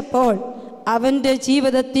ശ്രവിച്ചപ്പോൾ അവൻ്റെ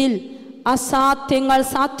ജീവിതത്തിൽ അസാധ്യങ്ങൾ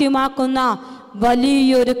സാധ്യമാക്കുന്ന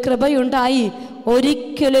വലിയൊരു കൃപയുണ്ടായി.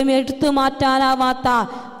 ഒരിക്കലും എടുത്തു മാറ്റാനാവാത്ത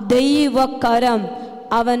ദൈവകരം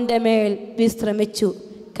അവൻ്റെ മേൽ വിശ്രമിച്ചു.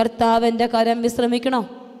 കർത്താവിൻ്റെ കരം വിശ്രമിക്കണോ?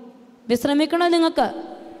 വിശ്രമിക്കണോ? നിങ്ങൾക്ക്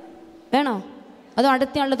വേണോ? അതോ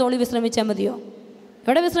അടുത്തയാളുടെ തോളിൽ വിശ്രമിച്ചാൽ മതിയോ?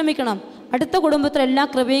 എവിടെ വിശ്രമിക്കണം? അടുത്ത കുടുംബത്തിൽ എല്ലാ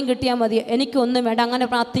കൃപയും കിട്ടിയാൽ മതി. എനിക്കൊന്നും വേണ്ട. അങ്ങനെ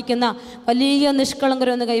പ്രാർത്ഥിക്കുന്ന വലിയ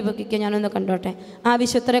നിഷ്കളങ്കരൊന്ന് കൈവയ്ക്കുക. ഞാനൊന്ന് കണ്ടോട്ടെ. ആ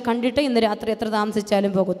വിശുദ്ധരെ കണ്ടിട്ട് ഇന്ന് രാത്രി എത്ര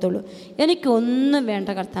താമസിച്ചാലും പോകത്തുള്ളൂ. എനിക്കൊന്നും വേണ്ട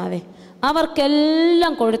കർത്താവേ,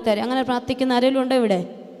 അവർക്കെല്ലാം കൊടുത്തേരെ. അങ്ങനെ പ്രാർത്ഥിക്കുന്ന ആരെങ്കിലും ഉണ്ടോ ഇവിടെ?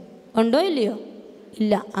 ഉണ്ടോ ഇല്ലയോ?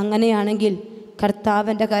 ഇല്ല. അങ്ങനെയാണെങ്കിൽ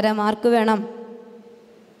കർത്താവിൻ്റെ കരം ആർക്ക് വേണം?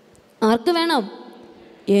 ആർക്ക് വേണം?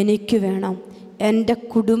 എനിക്ക് വേണം, എൻ്റെ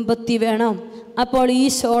കുടുംബത്തിൽ വേണം. അപ്പോൾ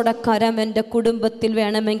ഈശോയുടെ കരം എൻ്റെ കുടുംബത്തിൽ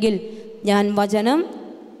വേണമെങ്കിൽ ഞാൻ വചനം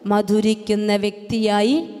മധുരിക്കുന്ന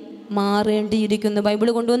വ്യക്തിയായി മാറേണ്ടിയിരിക്കുന്നു. ബൈബിൾ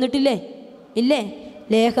കൊണ്ടുവന്നിട്ടില്ലേ? ഇല്ലേ?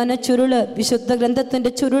 ലേഖന ചുരുള്, വിശുദ്ധ ഗ്രന്ഥത്തിൻ്റെ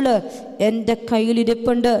ചുരുള് എൻ്റെ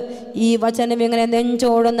കയ്യിലിരിപ്പുണ്ട്. ഈ വചനം ഇങ്ങനെ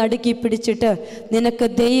നെഞ്ചോടെ നടുക്കി പിടിച്ചിട്ട് നിനക്ക്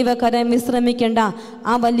ദൈവകരം വിശ്രമിക്കേണ്ട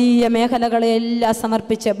ആ വലിയ മേഖലകളെല്ലാം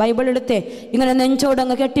സമർപ്പിച്ച് ബൈബിൾ എടുത്തേ ഇങ്ങനെ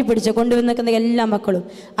നെഞ്ചോടങ്ങ് കെട്ടിപ്പിടിച്ച് കൊണ്ടുവന്നിരിക്കുന്ന എല്ലാ മക്കളും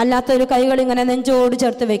അല്ലാത്തൊരു കൈകൾ ഇങ്ങനെ നെഞ്ചോട്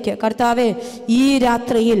ചേർത്ത് വയ്ക്കുക. കർത്താവേ, ഈ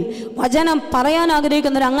രാത്രിയിൽ വചനം പറയാൻ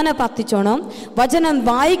ആഗ്രഹിക്കുന്നവർ അങ്ങനെ പ്രാർത്ഥിച്ചോണം, വചനം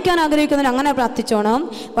വായിക്കാൻ ആഗ്രഹിക്കുന്നവർ അങ്ങനെ പ്രാർത്ഥിച്ചോണം,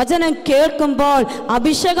 വചനം കേൾക്കുമ്പോൾ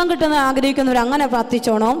അഭിഷേകം കിട്ടുന്ന ആഗ്രഹിക്കുന്നവർ അങ്ങനെ പ്രാർത്ഥിച്ചോണം,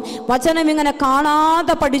 വചനം ഇങ്ങനെ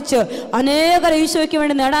കാണാതെ പഠിച്ച് അനേകർ ഈശോയ്ക്ക്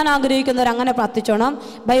വേണ്ടി നേടാൻ ആഗ്രഹിക്കുന്നവർ അങ്ങനെ പ്രാർത്ഥിച്ചോണം.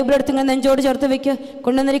 ബൈബിൾ എടുത്ത് ഇങ്ങനെ നെഞ്ചോട് ചേർത്ത് വെക്ക്.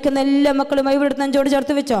 കൊണ്ടുവന്നിരിക്കുന്ന എല്ലാ മക്കളും ബൈബിൾ എടുത്ത് നെഞ്ചോട്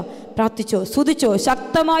ചേർത്ത് വെച്ചോ. പ്രാർത്ഥിച്ചോ, സ്തുതിച്ചോ,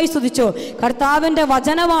 ശക്തമായി സ്തുതിച്ചോ. കർത്താവിൻ്റെ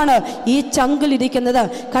വചനമാണ് ഈ ചങ്കിലിരിക്കുന്നത്.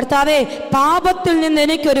 കർത്താവെ, പാപത്തിൽ നിന്ന്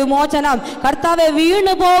എനിക്കൊരു മോചനം. കർത്താവെ,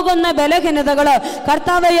 വീണു പോകുന്ന ബലഹീനതകൾ,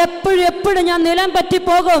 കർത്താവെ, എപ്പോഴും ഞാൻ നിലം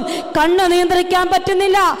പറ്റിപ്പോകും. കണ്ണ് നിയന്ത്രിക്കാൻ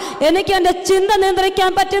പറ്റുന്നില്ല, എനിക്ക് എൻ്റെ ചിന്ത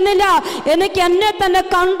നിയന്ത്രിക്കാൻ പറ്റുന്നില്ല, എനിക്ക് എന്നെ തന്നെ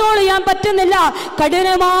കൺട്രോൾ ചെയ്യാൻ പറ്റുന്നില്ല.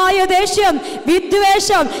 കഠിനമായ ദേഷ്യം,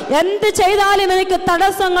 വിദ്വേഷം, എന്ത് ചെയ്താലും എനിക്ക്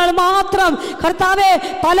തടസ്സങ്ങൾ മാത്രം. കർത്താവെ,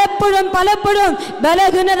 പലപ്പോഴും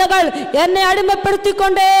ബലഹീനതകൾ എന്നെ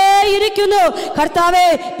അടിമപ്പെടുത്തിക്കൊണ്ടേയിരിക്കുന്നു. കർത്താവെ,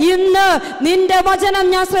 ഇന്ന് നിന്റെ വചനം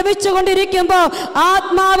ഞാൻ ശ്രവിച്ചുകൊണ്ടിരിക്കുമ്പോൾ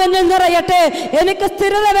ആത്മാവിനെ നിറയട്ടെ. എനിക്ക്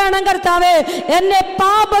സ്ഥിരത വേണം കർത്താവെ. എന്നെ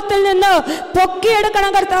പാപത്തിൽ നിന്ന്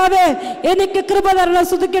പൊക്കിയെടുക്കണം കർത്താവെ. എനിക്ക് കൃപ തരണം.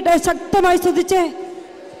 സ്തുതിക്കട്ടെ, ശക്തമായി സ്തുതിച്ചേ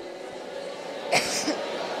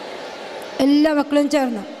എല്ലാ മക്കളും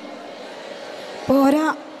ചേർന്ന്. പോരാ,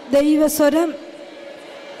 ദൈവസ്വരം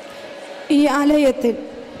ഈ ആലയത്തിൽ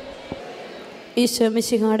ഈശോ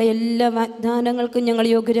മിശിഹായുടെ എല്ലാ വാഗ്ദാനങ്ങൾക്കും ഞങ്ങൾ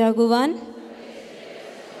യോഗ്യരാകുവാൻ.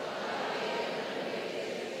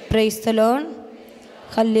 Praise the Lord,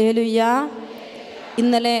 hallelujah.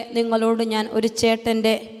 ഇന്നലെ നിങ്ങളോട് ഞാൻ ഒരു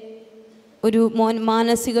ചേട്ടൻ്റെ ഒരു മോൻ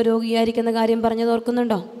മാനസിക രോഗിയായിരിക്കുന്ന കാര്യം പറഞ്ഞത്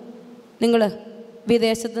ഓർക്കുന്നുണ്ടോ? നിങ്ങൾ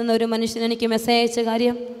വിദേശത്തു നിന്ന് ഒരു മനുഷ്യൻ എനിക്ക് മെസ്സേജ് അയച്ച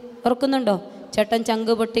കാര്യം ഓർക്കുന്നുണ്ടോ? ചേട്ടൻ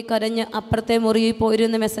ചങ്ക് പൊട്ടി കരഞ്ഞ് അപ്പുറത്തെ മുറിയിൽ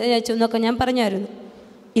പോയിരുന്ന് മെസ്സേജ് അയച്ചു എന്നൊക്കെ ഞാൻ പറഞ്ഞായിരുന്നു.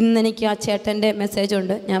 ഇന്നെനിക്ക് ആ ചേട്ടൻ്റെ മെസ്സേജ്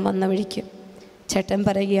ഉണ്ട്. ഞാൻ വന്ന വഴിക്ക് ചേട്ടൻ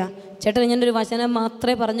പറയുക, ചേട്ടൻ ഞാനൊരു വചനം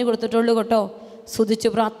മാത്രമേ പറഞ്ഞു കൊടുത്തിട്ടുള്ളൂ കേട്ടോ, സ്തുതിച്ച്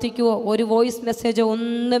പ്രാർത്ഥിക്കുവോ ഒരു വോയിസ് മെസ്സേജോ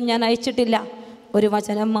ഒന്നും ഞാൻ അയച്ചിട്ടില്ല, ഒരു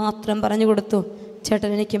വചനം മാത്രം പറഞ്ഞു കൊടുത്തു. ചേട്ടൻ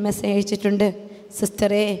എനിക്ക് മെസ്സേജ് അയച്ചിട്ടുണ്ട്.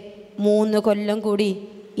 സിസ്റ്ററെ, 3 കൊല്ലം കൂടി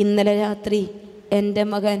ഇന്നലെ രാത്രി എൻ്റെ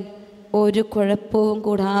മകൻ ഒരു കുഴപ്പവും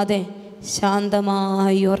കൂടാതെ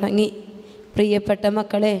ശാന്തമായി ഉറങ്ങി. പ്രിയപ്പെട്ട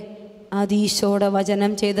മക്കളെ, അത് ഈശോയുടെ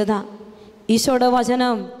വചനം ചെയ്തതാ. ഈശോയുടെ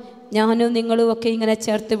വചനം ഞാനും നിങ്ങളുമൊക്കെ ഇങ്ങനെ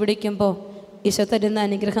ചേർത്ത് പിടിക്കുമ്പോൾ ഈശോ തരുന്ന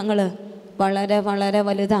അനുഗ്രഹങ്ങൾ വളരെ വളരെ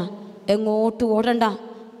വലുതാ. എങ്ങോട്ട് ഓടണ്ട.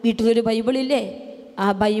 വീട്ടിലൊരു ബൈബിളില്ലേ? ആ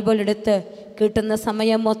ബൈബിൾ എടുത്ത് കിട്ടുന്ന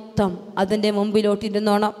സമയം മൊത്തം അതിൻ്റെ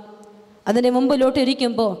മുമ്പിലോട്ടിരുന്നോണം. അതിൻ്റെ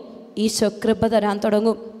മുമ്പിലോട്ടിരിക്കുമ്പോൾ ഈശോ കൃപ തരാൻ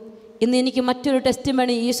തുടങ്ങും. ഇന്ന് എനിക്ക് മറ്റൊരു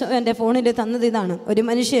ടെസ്റ്റിമണി ഈശോ എൻ്റെ ഫോണിൽ തന്നത് ഇതാണ്. ഒരു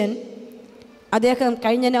മനുഷ്യൻ, അദ്ദേഹം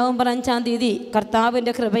കഴിഞ്ഞ നവംബർ 5-ാം തീയതി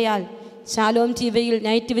കർത്താവിൻ്റെ കൃപയാൽ ശാലോം ടിവിയിൽ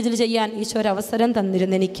നൈറ്റ് വിജിൽ ചെയ്യാൻ ഈശോ ഒരു അവസരം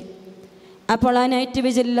തന്നിരുന്നു എനിക്ക്. അപ്പോൾ ആ നൈറ്റ്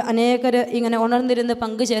വിജിലിൽ അനേകർ ഇങ്ങനെ ഉണർന്നിരുന്ന്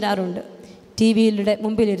പങ്കുചേരാറുണ്ട്, ടി വിയിലൂടെ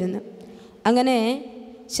മുമ്പിലിരുന്ന്. അങ്ങനെ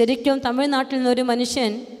ശരിക്കും തമിഴ്നാട്ടിൽ നിന്നൊരു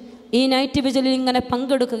മനുഷ്യൻ ഈ നൈറ്റ് വിജിലിൽ ഇങ്ങനെ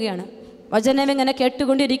പങ്കെടുക്കുകയാണ്. വചനം ഇങ്ങനെ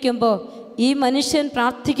കേട്ടുകൊണ്ടിരിക്കുമ്പോൾ ഈ മനുഷ്യൻ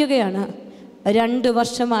പ്രാർത്ഥിക്കുകയാണ്. 2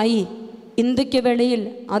 വർഷമായി ഇന്ത്യക്ക് വെളിയിൽ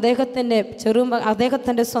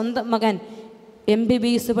അദ്ദേഹത്തിൻ്റെ സ്വന്തം മകൻ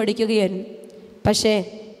MBBS പഠിക്കുകയായിരുന്നു. പക്ഷേ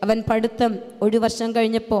അവൻ പഠിത്തം 1 വർഷം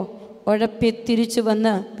കഴിഞ്ഞപ്പോൾ ഉഴപ്പി തിരിച്ചു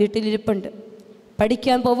വന്ന് വീട്ടിലിരിപ്പുണ്ട്.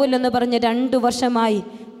 പഠിക്കാൻ പോവില്ലെന്ന് പറഞ്ഞ് 2 വർഷമായി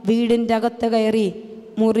വീടിൻ്റെ അകത്ത് കയറി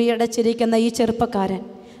മുറിയടച്ചിരിക്കുന്ന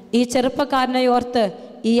ഈ ചെറുപ്പക്കാരനെ ഓർത്ത്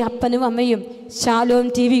ഈ അപ്പനും അമ്മയും ശാലോം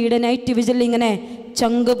ടിവിയുടെ നൈറ്റ് വിജിൽ ഇങ്ങനെ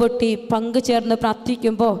ചങ്കുപൊട്ടി പങ്കുചേർന്ന്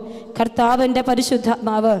പ്രാർത്ഥിക്കുമ്പോൾ കർത്താവിൻ്റെ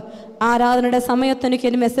പരിശുദ്ധാത്മാവ് ആരാധനയുടെ സമയത്ത്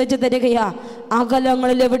എനിക്കൊരു മെസ്സേജ് തരികയാ.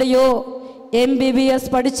 അകലങ്ങളിൽ എവിടെയോ MBBS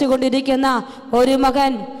പഠിച്ചുകൊണ്ടിരിക്കുന്ന ഒരു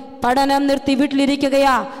മകൻ പഠനം നിർത്തി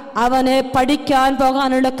വീട്ടിലിരിക്കുകയാ. അവനെ പഠിക്കാൻ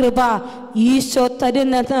പോകാനുള്ള കൃപ ഈശോ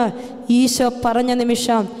തരുന്നത് ഈശോ പറഞ്ഞ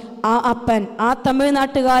നിമിഷം ആ അപ്പൻ, ആ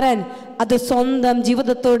തമിഴ്നാട്ടുകാരൻ അത് സ്വന്തം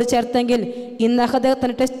ജീവിതത്തോട് ചേർത്തെങ്കിൽ ഇന്ന്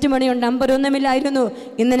അദ്ദേഹത്തിന് ടെസ്റ്റ് മണിയുണ്ട്. നമ്പരൊന്നുമില്ലായിരുന്നു.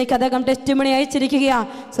 ഇന്ന് എനിക്ക് അദ്ദേഹം ടെസ്റ്റ് മണി അയച്ചിരിക്കുകയാ.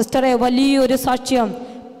 സിസ്റ്ററെ, വലിയൊരു സാക്ഷ്യം.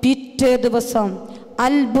 പിറ്റേ ദിവസം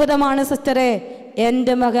അത്ഭുതമാണ് സിസ്റ്ററെ.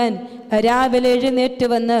 എൻ്റെ മകൻ രാവിലെ എഴുന്നേറ്റ്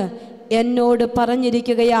വന്ന് എന്നോട്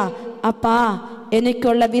പറഞ്ഞിരിക്കുകയാ, അപ്പാ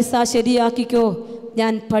എനിക്കുള്ള വിസ ശരിയാക്കിക്കോ,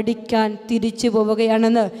 ഞാൻ പഠിക്കാൻ തിരിച്ചു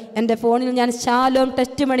പോവുകയാണെന്ന്. എൻ്റെ ഫോണിൽ ഞാൻ ശാലോം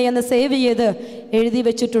ടെസ്റ്റ് മണി എന്ന് സേവ് ചെയ്ത് എഴുതി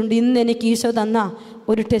വെച്ചിട്ടുണ്ട്. ഇന്ന് എനിക്ക് ഈശോ തന്ന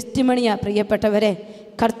ഒരു ടെസ്റ്റ് മണിയാ. പ്രിയപ്പെട്ടവരെ,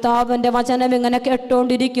 കർത്താവിൻ്റെ വചനം ഇങ്ങനെ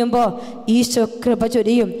കേട്ടോണ്ടിരിക്കുമ്പോൾ ഈശോ കൃപ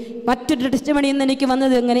ചൊരിയും. മറ്റൊരു ടെസ്റ്റ് മണി ഇന്ന് എനിക്ക്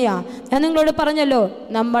വന്നത് എങ്ങനെയാ? ഞാൻ നിങ്ങളോട് പറഞ്ഞല്ലോ,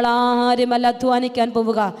 നമ്മളാരുമല്ല അധ്വാനിക്കാൻ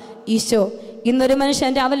പോവുക. ഈശോ ഇന്നൊരു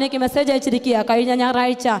മനുഷ്യൻ രാവിലെ എനിക്ക് മെസ്സേജ് അയച്ചിരിക്കുക. കഴിഞ്ഞ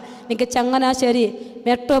ഞായറാഴ്ച എനിക്ക് ചങ്ങനാശ്ശേരി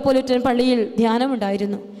മെട്രോപൊളിറ്റൻ പള്ളിയിൽ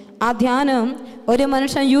ധ്യാനമുണ്ടായിരുന്നു. ആ ധ്യാനം ഒരു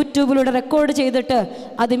മനുഷ്യൻ യൂട്യൂബിലൂടെ റെക്കോർഡ് ചെയ്തിട്ട്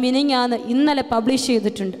അത് ഇന്നലെ പബ്ലിഷ്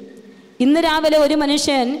ചെയ്തിട്ടുണ്ട്. ഇന്ന് രാവിലെ ഒരു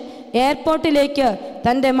മനുഷ്യൻ എയർപോർട്ടിലേക്ക്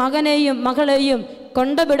തൻ്റെ മകനെയും മകളെയും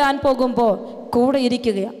കൊണ്ടുവിടാൻ പോകുമ്പോൾ കൂടെ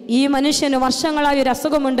ഇരിക്കുകയാണ്. ഈ മനുഷ്യന് വർഷങ്ങളായി ഒരു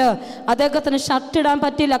അസുഖമുണ്ട്. അദ്ദേഹത്തിന് ഷർട്ടിടാൻ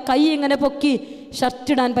പറ്റില്ല. കൈ ഇങ്ങനെ പൊക്കി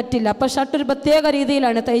ഷർട്ടിടാൻ പറ്റില്ല. അപ്പോൾ ഷർട്ട് ഒരു പ്രത്യേക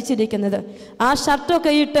രീതിയിലാണ് തയ്ച്ചിരിക്കുന്നത്. ആ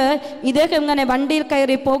ഷർട്ടൊക്കെ ഇട്ട് ഇദ്ദേഹം ഇങ്ങനെ വണ്ടിയിൽ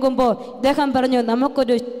കയറി പോകുമ്പോൾ ഇദ്ദേഹം പറഞ്ഞു,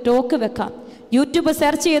 നമുക്കൊരു ടോക്ക് വെക്കാം. യൂട്യൂബ്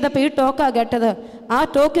സെർച്ച് ചെയ്തപ്പോൾ ഈ ടോക്കാണ് കേട്ടത്. ആ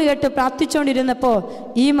ടോക്ക് കേട്ട് പ്രാർത്ഥിച്ചുകൊണ്ടിരുന്നപ്പോൾ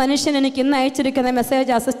ഈ മനുഷ്യൻ എനിക്ക് ഇന്ന് അയച്ചിരിക്കുന്ന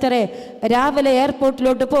മെസ്സേജ്, സിസ്റ്ററെ, രാവിലെ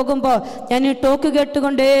എയർപോർട്ടിലോട്ട് പോകുമ്പോൾ ഞാൻ ഈ ടോക്ക്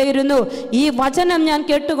കേട്ടുകൊണ്ടേയിരുന്നു, ഈ വചനം ഞാൻ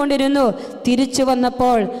കേട്ടുകൊണ്ടിരുന്നു. തിരിച്ചു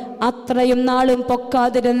വന്നപ്പോൾ അത്രയും നാളും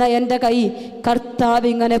പൊക്കാതിരുന്ന എൻ്റെ കൈ കർത്താവ്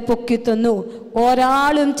ഇങ്ങനെ പൊക്കി തന്നു.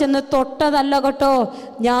 ഒരാളും ചെന്ന് തൊട്ടതല്ല കേട്ടോ.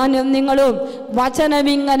 ഞാനും നിങ്ങളും വചനം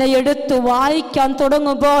ഇങ്ങനെ എടുത്തു വായിക്കാൻ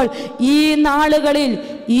തുടങ്ങുമ്പോൾ ഈ നാളുകളിൽ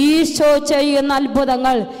ഈശോ ചെയ്യുന്ന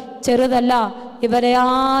അത്ഭുതങ്ങൾ ചെറുതല്ല. ഇവരെ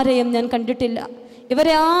ആരെയും ഞാൻ കണ്ടിട്ടില്ല,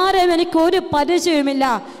 ഇവരെ ആരെയും എനിക്ക് ഒരു പരിചയവുമില്ല,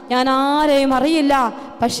 ഞാൻ ആരെയും അറിയില്ല.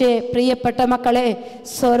 പക്ഷേ പ്രിയപ്പെട്ട മക്കളെ,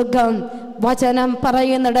 സ്വർഗം വചനം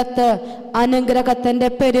പറയുന്നിടത്ത് അനുഗ്രഹത്തിൻ്റെ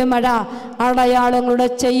പെരുമഴ അടയാളങ്ങളുടെ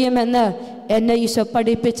ചെയ്യുമെന്ന് എന്നെ ഈശോ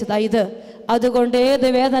പഠിപ്പിച്ചതാണ് ഇത്. അതുകൊണ്ട് ഏത്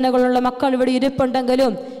വേദനകളുള്ള മക്കൾ ഇവിടെ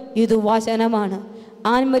ഇരിപ്പുണ്ടെങ്കിലും ഇത് വചനമാണ്.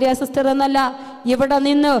 ആൻമരിയ സിസ്റ്റർ എന്നല്ല, ഇവിടെ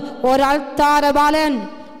നിന്ന് ഒരാൾത്താര ബാലൻ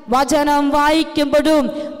വചനം വായിക്കുമ്പോഴും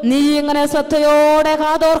നീ ഇങ്ങനെ ശ്രദ്ധയോടെ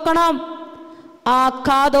കാതോർക്കണം. ആ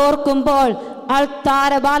കാതോർക്കുമ്പോൾ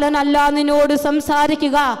ആൾത്താര ബാലനല്ല നിന്നോട്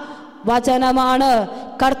സംസാരിക്കുക, വചനമാണ്,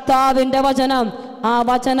 കർത്താവിൻ്റെ വചനം. ആ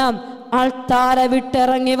വചനം ആൾത്താര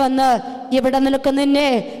വിട്ടിറങ്ങി വന്ന് ഇവിടെ നിൽക്കുന്നതിനെ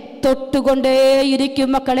തൊട്ടുകൊണ്ടേയിരിക്കും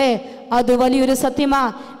മക്കളെ. അത് വലിയൊരു സത്യമാ.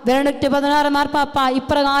 ബെനഡിക്ട് 16 മാർപ്പാപ്പ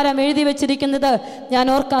ഇപ്രകാരം എഴുതി വെച്ചിരിക്കുന്നത് ഞാൻ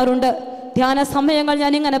ഓർക്കാറുണ്ട്. ധ്യാന സമയങ്ങൾ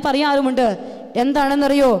ഞാൻ ഇങ്ങനെ പറയാറുമുണ്ട്.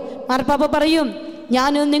 എന്താണെന്നറിയോ? മാർപ്പാപ്പ പറയും,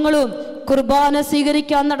 ഞാനും നിങ്ങളും കുർബാന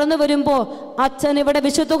സ്വീകരിക്കാൻ നടന്നു വരുമ്പോൾ അച്ഛൻ ഇവിടെ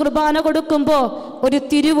വിശുദ്ധ കുർബാന കൊടുക്കുമ്പോൾ ഒരു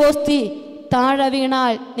തിരുവോസ്തി താഴെ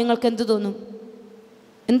വീണാൽ നിങ്ങൾക്ക് എന്തു തോന്നും?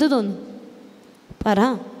 എന്തു തോന്നും? പറ.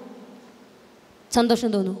 സന്തോഷം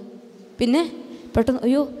തോന്നും. പിന്നെ പെട്ടെന്ന്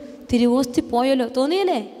അയ്യോ തിരുവോസ്തി പോയല്ലോ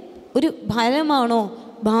തോന്നിയല്ലേ? ഒരു ഭയമാണോ,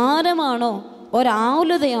 ഭാരമാണോ,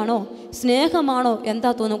 ഒരാകുലതയാണോ, സ്നേഹമാണോ, എന്താ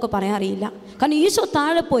തോന്നുന്നു നമുക്ക് പറയാൻ അറിയില്ല. കാരണം ഈശോ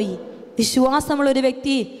താഴെ പോയി. വിശ്വാസമുള്ളൊരു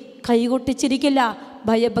വ്യക്തി കൈകൊട്ടിച്ചിരിക്കില്ല,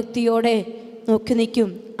 ഭയഭക്തിയോടെ നോക്കി നിൽക്കും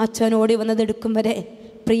അച്ഛനോടി വന്നതെടുക്കും വരെ.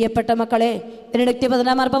 പ്രിയപ്പെട്ട മക്കളെ, ബെനഡിക്ട്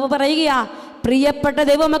 16 മാർപ്പാപ്പ പറയുകയാ, പ്രിയപ്പെട്ട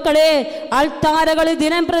ദൈവമക്കളെ, അൾത്താരകളിൽ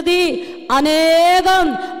ദിനം പ്രതി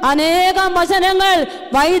അനേകം വചനങ്ങൾ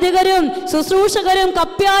വൈദികരും ശുശ്രൂഷകരും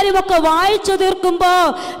കപ്പ്യാരും ഒക്കെ വായിച്ചു തീർക്കുമ്പോ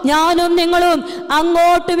ഞാനും നിങ്ങളും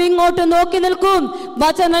അങ്ങോട്ടും ഇങ്ങോട്ടും നോക്കി നിൽക്കും.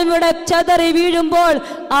 വചനം ഇവിടെ ചെതറി വീഴുമ്പോൾ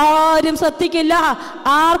ആരും ശ്രദ്ധിക്കില്ല,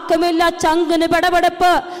 ആർക്കുമില്ല ചങ്കിന്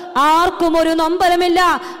പെടപെടപ്പ്, ആർക്കും ഒരു നൊമ്പരമില്ല,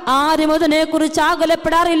 ആരും അതിനെ കുറിച്ച്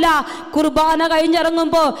ആകുലപ്പെടാറില്ല. കുർബാന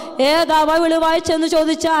കഴിഞ്ഞിറങ്ങുമ്പോ ഏതാ ബൈബിള് വായിച്ചെന്ന്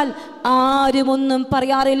ചോദിച്ചാൽ ആരും ഒന്നും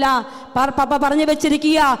പറയാറില്ല. പാപ്പ പറഞ്ഞു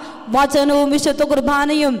വെച്ചിരിക്കുക, വചനവും വിശുദ്ധ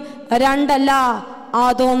കുർബാനയും രണ്ടല്ല,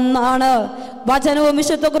 അതൊന്നാണ്. വചനവും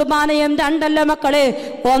വിശുദ്ധ കുർബാനയും രണ്ടല്ല മക്കളെ,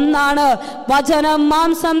 ഒന്നാണ്. വചനം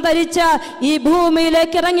മാംസം ധരിച്ച് ഈ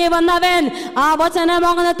ഭൂമിയിലേക്ക് ഇറങ്ങി വന്നവൻ, ആ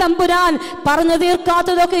വചനമാകുന്ന തമ്പുരാൻ പറഞ്ഞു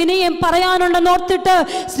തീർക്കാത്തതൊക്കെ ഇനിയും പറയാനുണ്ടെന്ന് ഓർത്തിട്ട്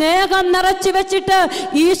സ്നേഹം നിറച്ചു വെച്ചിട്ട്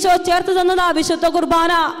ഈശോ ചേർത്ത് തന്നതാ വിശുദ്ധ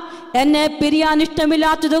കുർബാന. എന്നെ പിരിയാൻ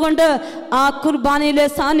ഇഷ്ടമില്ലാത്തത് കൊണ്ട് ആ കുർബാനയിലെ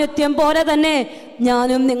സാന്നിധ്യം പോലെ തന്നെ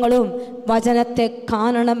ഞാനും നിങ്ങളും വചനത്തെ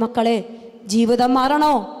കാണണം മക്കളെ. ജീവിതം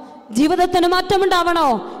മാറണോ? ജീവിതത്തിന് മാറ്റമുണ്ടാവണോ?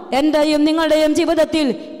 എൻ്റെയും നിങ്ങളുടെയും ജീവിതത്തിൽ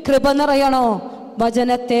കൃപ നിറയണോ?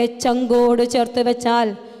 വചനത്തെ ചങ്കോട് ചേർത്ത് വെച്ചാൽ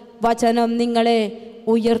വചനം നിങ്ങളെ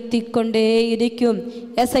ഉയർത്തിക്കൊണ്ടേയിരിക്കും.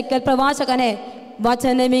 എസെക്കിയേൽ പ്രവാചകനെ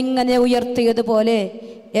വചനം ഇങ്ങനെ ഉയർത്തിയതുപോലെ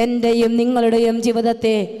എൻ്റെയും നിങ്ങളുടെയും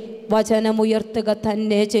ജീവിതത്തെ വചനം ഉയർത്തുക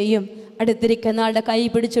തന്നെ ചെയ്യും. അടുത്തിരിക്കുന്ന ആളുടെ കൈ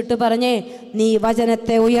പിടിച്ചിട്ട് പറഞ്ഞേ, നീ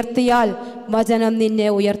വചനത്തെ ഉയർത്തിയാൽ വചനം നിന്നെ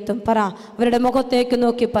ഉയർത്തും. പറ, അവരുടെ മുഖത്തേക്ക്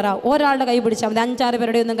നോക്കി പറ. ഒരാളുടെ കൈ പിടിച്ചാൽ മതി, 5-6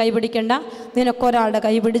 പേരുടെ ഒന്നും കൈ പിടിക്കണ്ട. നിനക്കൊരാളുടെ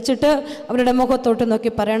കൈ പിടിച്ചിട്ട് അവരുടെ മുഖത്തോട്ട്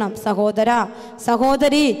നോക്കി പറയണം, സഹോദര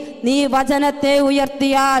സഹോദരി, നീ വചനത്തെ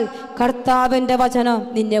ഉയർത്തിയാൽ കർത്താവിൻ്റെ വചനം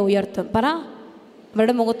നിന്നെ ഉയർത്തും. പറ,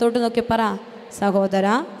 അവരുടെ മുഖത്തോട്ട് നോക്കി പറ, സഹോദര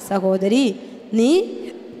സഹോദരി, നീ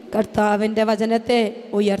കർത്താവിൻ്റെ വചനത്തെ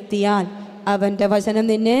ഉയർത്തിയാൽ അവൻ്റെ വചനം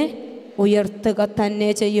നിന്നെ ഉയർത്തുക തന്നെ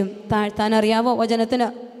ചെയ്യും. താഴ്ത്താൻ അറിയാവോ വചനത്തിന്?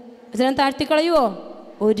 വചനം താഴ്ത്തിക്കളയുവോ?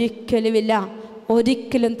 ഒരിക്കലുമില്ല.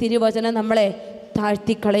 ഒരിക്കലും തിരുവചനം നമ്മളെ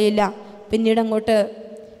താഴ്ത്തിക്കളയില്ല. പിന്നീട് അങ്ങോട്ട്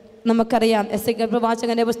നമുക്കറിയാം, എസെക്കിയേൽ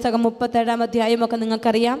പ്രവാചകൻ്റെ പുസ്തകം 37-ാം അധ്യായമൊക്കെ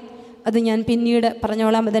നിങ്ങൾക്കറിയാം. അത് ഞാൻ പിന്നീട്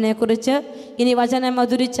പറഞ്ഞോളാം ഇതിനെക്കുറിച്ച്. ഇനി വചനം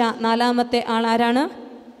മധുരിച്ച 4-ാമത്തെ ആളാരാണ്?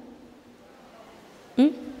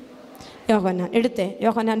 യോഹന്നാൻ. എടുത്തേ,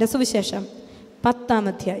 യോഹന്നാൻ്റെ സുവിശേഷം 10-ാം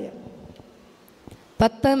അധ്യായം.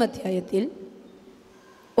 10-ാം അധ്യായത്തിൽ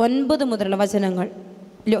 9 മുതലുള്ള വചനങ്ങൾ.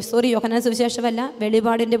 യോഹന്നാൻ സുവിശേഷമല്ല,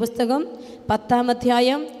 വെളിപാടിൻ്റെ പുസ്തകം 10-ാം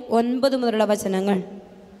അധ്യായം 9 മുതലുള്ള വചനങ്ങൾ.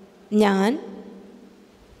 ഞാൻ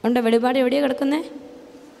ഉണ്ട്. വെളിപാട് എവിടെയാണ് കിടക്കുന്നത്?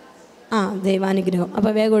 ദൈവാനുഗ്രഹം.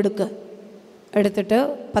 അപ്പോൾ വേഗം എടുത്തിട്ട്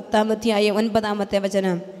 10-ാം അധ്യായം 9-ാമത്തെ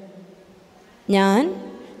വചനം. ഞാൻ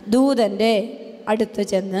ദൂതൻ്റെ അടുത്ത്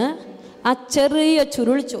ചെന്ന് ആ ചെറിയ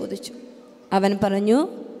ചുരുൾ ചോദിച്ചു. അവൻ പറഞ്ഞു,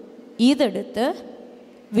 ഇതെടുത്ത്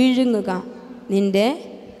വിഴുങ്ങുക, നിന്റെ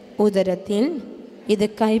ഉദരത്തിൽ ഇത്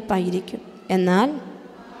കയ്പായിരിക്കും, എന്നാൽ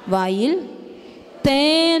വായിൽ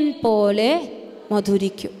തേൻ പോലെ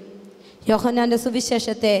മധുരിക്കും. യോഹന്നാൻ്റെ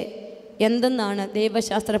സുവിശേഷത്തെ എന്തെന്നാണ്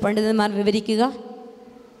ദൈവശാസ്ത്ര പണ്ഡിതന്മാർ വിവരിക്കുക?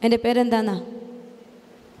 എൻ്റെ പേരെന്താന്നാ?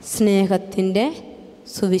 സ്നേഹത്തിൻ്റെ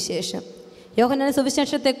സുവിശേഷം. യോഹന്നാൻ്റെ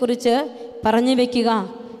സുവിശേഷത്തെക്കുറിച്ച് പറഞ്ഞു വയ്ക്കുക,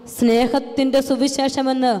 സ്നേഹത്തിൻ്റെ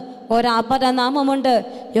സുവിശേഷമെന്ന് ഒരപരനാമമുണ്ട്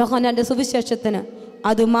യോഹന്നാൻ്റെ സുവിശേഷത്തിന്.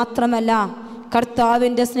 അതുമാത്രമല്ല,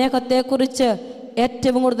 കർത്താവിൻ്റെ സ്നേഹത്തെക്കുറിച്ച്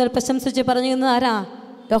ഏറ്റവും കൂടുതൽ പ്രശംസിച്ച് പറഞ്ഞിരുന്നത് ആരാ?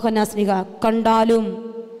 യോഹന്നാൻ ശ്ലീഹ.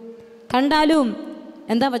 കണ്ടാലും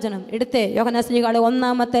എന്താ വചനം? എടുത്തേ, യോഹന്നാൻ ശ്ലീഹയുടെ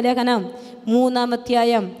 1-ാമത്തെ ലേഖനം 3-ാം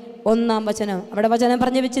അധ്യായം 1-ാം വചനം. അവിടെ വചനം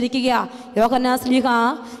പറഞ്ഞു വെച്ചിരിക്കുക, യോഹന്നാൻ ശ്ലീഹ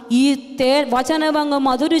ഈ വചനമങ്ങ്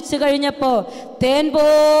മധുരിച്ചു കഴിഞ്ഞപ്പോൾ, തേൻ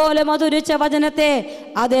പോലെ മധുരിച്ച വചനത്തെ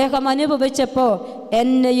അദ്ദേഹം അനുഭവിച്ചപ്പോൾ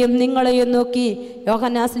എന്നെയും നിങ്ങളെയും നോക്കി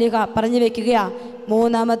യോഹന്നാൻ ശ്ലീഹ പറഞ്ഞു വെക്കുക,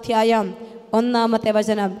 3-ാം അധ്യായം 1-ാമത്തെ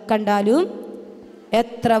വചനം, കണ്ടാലും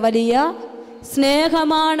എത്ര വലിയ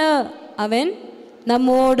സ്നേഹമാണ് അവൻ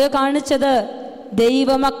നമ്മോട് കാണിച്ചത്,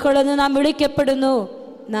 ദൈവമക്കളെന്ന് നാം വിളിക്കപ്പെടുന്നു,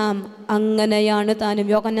 നാം അങ്ങനെയാണ് താനും.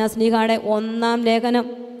 യോഹന്നാൻ ശ്ലീഹയുടെ 1-ാം ലേഖനം.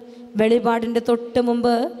 വെളിപാടിൻ്റെ തൊട്ട്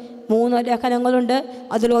മുമ്പ് 3 ലേഖനങ്ങളുണ്ട്.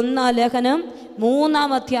 അതിൽ 1-ാം ലേഖനം 3-ാം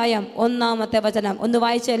അധ്യായം 1-ാമത്തെ വചനം ഒന്ന്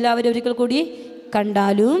വായിച്ച എല്ലാവരും ഒരിക്കൽ കൂടി.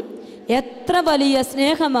 കണ്ടാലും എത്ര വലിയ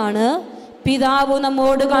സ്നേഹമാണ് പിതാവ്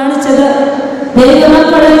നമ്മോട് കാണിച്ചത്,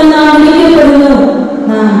 ദൈവമക്കളെന്ന് നാം വിളിക്കപ്പെടുന്നു,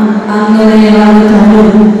 നാം അങ്ങനെയാണ് താനും.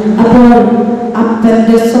 അപ്പോൾ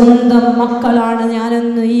അപ്പൻ്റെ സ്വന്തം മക്കളാണ്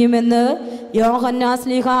ഞാനെന്ന് നീയുമെന്ന് യോഹന്നാൻ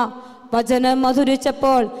ശ്ലീഹ വചനം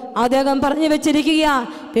മധുരിച്ചപ്പോൾ അദ്ദേഹം പറഞ്ഞു വെച്ചിരിക്കുക.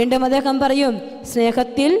 വീണ്ടും അദ്ദേഹം പറയും,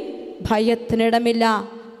 സ്നേഹത്തിൽ ഭയത്തിനിടമില്ല,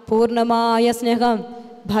 പൂർണ്ണമായ സ്നേഹം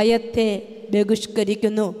ഭയത്തെ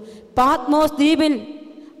ബഹിഷ്കരിക്കുന്നു. പാത്മോസ് ദ്വീപിൽ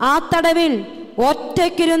ആ തടവിൽ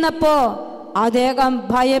ഒറ്റയ്ക്കിരുന്നപ്പോ അദ്ദേഹം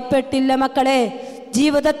ഭയപ്പെട്ടില്ല. മക്കളെ,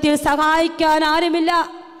 ജീവിതത്തിൽ സഹായിക്കാൻ ആരുമില്ല,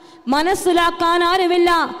 മനസ്സിലാക്കാൻ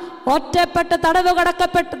ആരുമില്ല. ഒറ്റപ്പെട്ട് തടവ്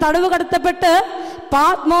കടത്തപ്പെട്ട്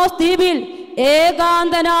പാത്മോസ് ദ്വീപിൽ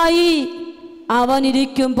ഏകാന്തനായി അവൻ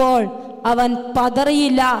ഇരിക്കുമ്പോൾ അവൻ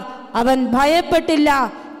പതറിയില്ല, അവൻ ഭയപ്പെട്ടില്ല.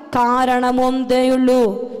 കാരണം ഒന്നേയുള്ളൂ,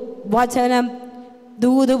 വചനം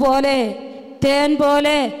ദൂത് പോലെ തേൻ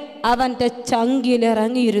പോലെ അവൻ്റെ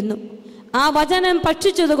ചങ്കിലിറങ്ങിയിരുന്നു. ആ വചനം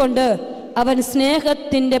ഭക്ഷിച്ചതുകൊണ്ട് അവൻ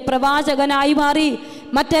സ്നേഹത്തിൻ്റെ പ്രവാചകനായി മാറി.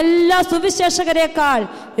 മറ്റെല്ലാ സുവിശേഷകരെക്കാൾ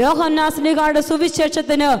യോഹന്നാൻ ശ്ലീഹയുടെ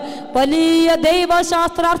സുവിശേഷത്തിന് വലിയ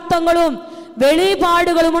ദൈവശാസ്ത്രാർത്ഥങ്ങളും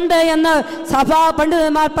വെളിപാടുകളുമുണ്ട് എന്ന് സഭാ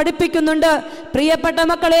പണ്ഡിതന്മാർ പഠിപ്പിക്കുന്നുണ്ട്. പ്രിയപ്പെട്ട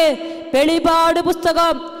മക്കളെ, വെളിപാട്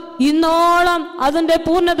പുസ്തകം ഇന്നോളം അതിൻ്റെ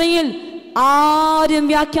പൂർണ്ണതയിൽ ആരും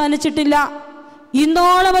വ്യാഖ്യാനിച്ചിട്ടില്ല.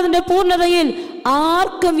 ഇന്നോളം അതിൻ്റെ പൂർണ്ണതയിൽ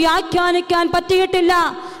ആർക്കും വ്യാഖ്യാനിക്കാൻ പറ്റിയിട്ടില്ല.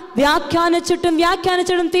 വ്യാഖ്യാനിച്ചിട്ടും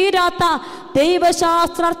തീരാത്ത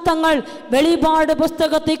ദൈവശാസ്ത്രാർത്ഥങ്ങൾ വെളിപാട്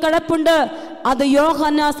പുസ്തകത്തിൽ കിടപ്പുണ്ട്. അത്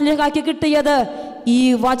യോഹന്നാൻ ശ്ലീഹായ്ക്ക് കിട്ടിയത് ഈ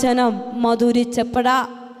വചനം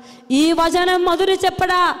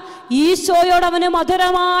മധുരിച്ചപ്പെടാ. ഈശോയോട് അവന്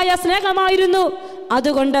മധുരമായ സ്നേഹമായിരുന്നു.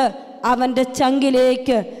 അതുകൊണ്ട് അവൻ്റെ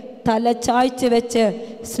ചങ്കിലേക്ക് തല ചായ്ച്ചു വെച്ച്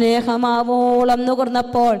സ്നേഹമാവോളം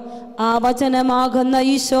നുകർന്നപ്പോൾ ആ വചനമാകുന്ന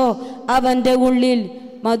ഈശോ അവൻ്റെ ഉള്ളിൽ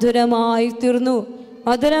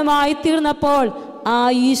മധുരമായി തീർന്നപ്പോൾ ആ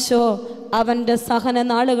ഈശോ അവൻ്റെ സഹന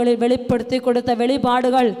നാളുകളിൽ വെളിപ്പെടുത്തി കൊടുത്ത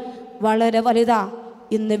വെളിപാടുകൾ വളരെ വലുതാ.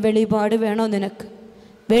 ഇന്ന് വെളിപാടുകൾ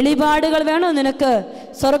വേണോ നിനക്ക്?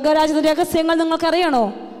 സ്വർഗരാജ്യത്തിൻ്റെ രഹസ്യങ്ങൾ നിങ്ങൾക്കറിയണോ?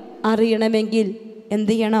 അറിയണമെങ്കിൽ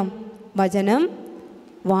എന്ത് ചെയ്യണം? വചനം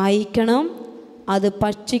വായിക്കണം, അത്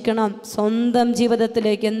ഭക്ഷിക്കണം സ്വന്തം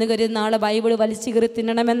ജീവിതത്തിലേക്ക്. എന്ന് കരുതി നാളെ ബൈബിൾ വലിച്ചു കയറി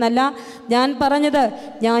തിന്നണമെന്നല്ല ഞാൻ പറഞ്ഞത്.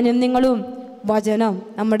 ഞാനും നിങ്ങളും വചനം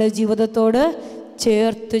നമ്മുടെ ജീവിതത്തോട്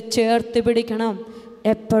ചേർത്ത് പിടിക്കണം.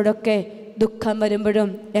 എപ്പോഴൊക്കെ ദുഃഖം വരുമ്പോഴും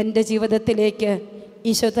എൻ്റെ ജീവിതത്തിലേക്ക്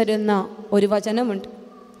ഈശോ തരുന്ന ഒരു വചനമുണ്ട്.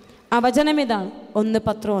 ആ വചനം ഇതാണ്, 1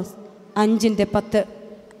 പത്രോസ് 5:10.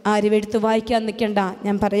 ആരും എടുത്ത് വായിക്കാൻ നിൽക്കണ്ട,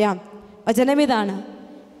 ഞാൻ പറയാം. വചനം ഇതാണ്,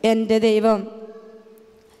 എൻ്റെ ദൈവം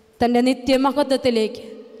തൻ്റെ നിത്യമഹത്വത്തിലേക്ക്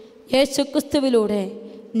യേശുക്രിസ്തുവിലൂടെ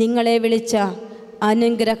നിങ്ങളെ വിളിച്ച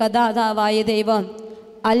അനുഗ്രഹദാതാവായ ദൈവം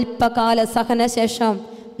അല്പകാല സഹനശേഷം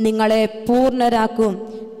നിങ്ങളെ പൂർണ്ണരാക്കും,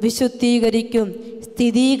 വിശുദ്ധീകരിക്കും,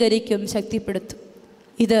 സ്ഥിരീകരിക്കും, ശക്തിപ്പെടുത്തും.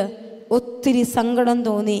 ഇത് ഒത്തിരി സങ്കടം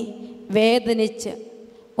തോന്നി,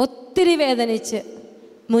 ഒത്തിരി വേദനിച്ച്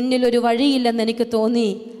മുന്നിലൊരു വഴിയില്ലെന്ന് എനിക്ക് തോന്നി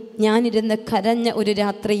ഞാനിരുന്ന് കരഞ്ഞ ഒരു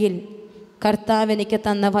രാത്രിയിൽ കർത്താവ് എനിക്ക്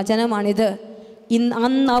തന്ന വചനമാണിത്.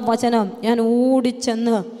 അന്ന് ആ വചനം ഞാൻ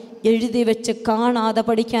ഓടിച്ചെന്ന് എഴുതി വെച്ച് കാണാതെ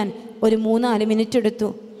പഠിക്കാൻ ഒരു 3-4 മിനിറ്റ് എടുത്തു.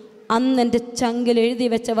 അന്ന് എൻ്റെ ചങ്കിൽ എഴുതി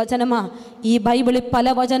വെച്ച വചനമാ. ഈ ബൈബിളിൽ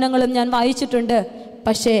പല വചനങ്ങളും ഞാൻ വായിച്ചിട്ടുണ്ട്,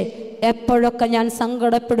 പക്ഷേ എപ്പോഴൊക്കെ ഞാൻ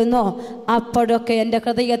സങ്കടപ്പെടുന്നോ അപ്പോഴൊക്കെ എൻ്റെ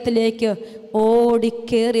ഹൃദയത്തിലേക്ക്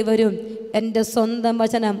ഓടിക്കേറി വരും എൻ്റെ സ്വന്തം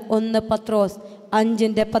വചനം. 1 പത്രോസ്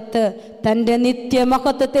 5:10 തൻ്റെ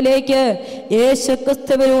നിത്യമഹത്വത്തിലേക്ക്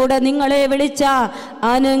യേശുക്രിസ്തുവിലൂടെ നിങ്ങളെ വിളിച്ച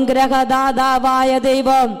അനുഗ്രഹദാതാവായ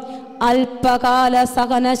ദൈവം അല്പകാല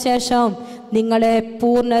സഹനശേഷം നിങ്ങളെ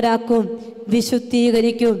പൂർണ്ണരാക്കും,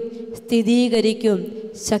 വിശുദ്ധീകരിക്കും, സ്ഥിരീകരിക്കും,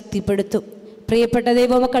 ശക്തിപ്പെടുത്തും. പ്രിയപ്പെട്ട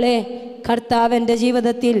ദൈവമക്കളെ, കർത്താവ് എൻ്റെ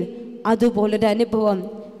ജീവിതത്തിൽ അതുപോലൊരു അനുഭവം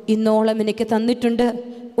ഇന്നോളം എനിക്ക് തന്നിട്ടുണ്ട്.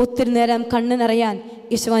 ഒത്തിരി നേരം കണ്ണ് നിറയാൻ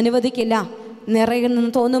ഈശോ അനുവദിക്കില്ല.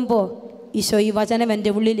 നിറയുന്നെന്ന് തോന്നുമ്പോൾ ഈശോ ഈ വചനം എൻ്റെ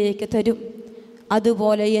ഉള്ളിലേക്ക് തരും.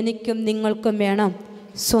 അതുപോലെ എനിക്കും നിങ്ങൾക്കും വേണം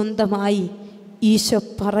സ്വന്തമായി ഈശോ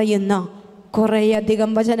പറയുന്ന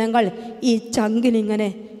കുറേയധികം വചനങ്ങൾ ഈ ചങ്കിലിങ്ങനെ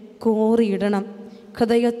കോറിയിടണം.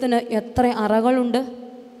 ഹൃദയത്തിന് എത്ര അറകളുണ്ട്?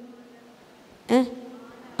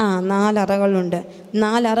 4 അറകളുണ്ട്.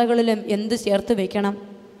 4 അറകളിലും എന്ത് ചേർത്ത് വയ്ക്കണം?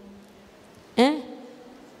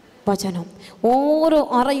 വചനം. ഓരോ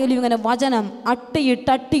അറയിലും ഇങ്ങനെ വചനം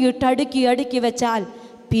അട്ടിയിട്ട് അടുക്കി വെച്ചാൽ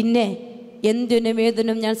പിന്നെ എന്തിനും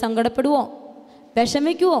ഏതിനും ഞാൻ സങ്കടപ്പെടുവോ?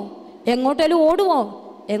 വിഷമിക്കുവോ? എങ്ങോട്ടേലും ഓടുവോ?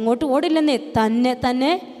 എങ്ങോട്ട് ഓടില്ലെന്നേ,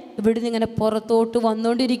 തന്നെ ഇവിടുന്ന് ഇങ്ങനെ പുറത്തോട്ട്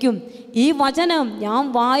വന്നുകൊണ്ടിരിക്കും. ഈ വചനം, ഞാൻ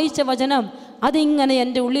വായിച്ച വചനം, അതിങ്ങനെ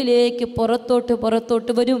എൻ്റെ ഉള്ളിലേക്ക്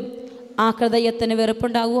പുറത്തോട്ട് വരും. ആ ഹൃദയത്തിന്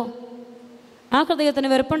വെറുപ്പുണ്ടാവുമോ? ആ ഹൃദയത്തിന്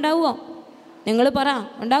വെറുപ്പുണ്ടാവുമോ? നിങ്ങൾ പറ,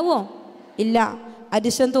 ഉണ്ടാവുമോ? ഇല്ല.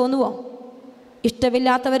 അരിശം തോന്നുവോ?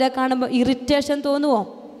 ഇഷ്ടമില്ലാത്തവരെ കാണുമ്പോൾ ഇറിറ്റേഷൻ തോന്നുവോ?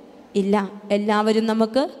 ഇല്ല. എല്ലാവരും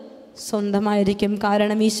നമുക്ക് സ്വന്തമായിരിക്കും.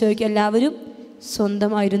 കാരണം ഈശോയ്ക്ക് എല്ലാവരും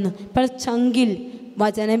സ്വന്തമായിരുന്നു. ഇപ്പോൾ ചങ്കിൽ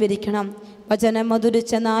വചനം ഇരിക്കണം. വചനം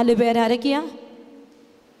മധുരിച്ച 4 പേരാരൊക്കെയാ?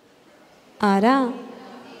 ആരാ?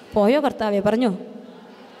 പോയോ കർത്താവേ? പറഞ്ഞു.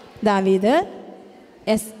 ദാവീദ്,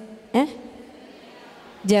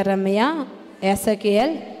 ജെറമ്യ, എസക്കിയേൽ,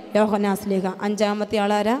 യോഹന്നാസ്ലീഹ. 5-ാമത്തെ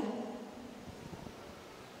ആളാരാ?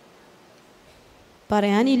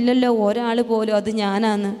 പറയാനില്ലല്ലോ ഒരാൾ പോലും. അത്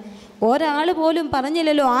ഞാനാന്ന്. ഒരാൾ പോലും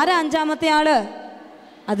പറഞ്ഞില്ലല്ലോ. ആരാ 5-ാമത്തെ ആള്?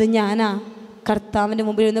 അത് ഞാനാ. കർത്താവിൻ്റെ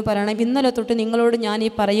മുമ്പിൽ നിന്ന് പറയണം. ഇന്നലെ തൊട്ട് നിങ്ങളോട് ഞാൻ ഈ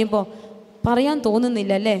പറയുമ്പോൾ പറയാൻ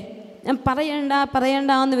തോന്നുന്നില്ലല്ലേ? ഞാൻ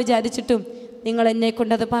പറയണ്ട എന്ന് വിചാരിച്ചിട്ടും നിങ്ങൾ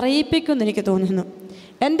എന്നെക്കൊണ്ടത് പറയിപ്പിക്കുമെന്ന് എനിക്ക് തോന്നുന്നു.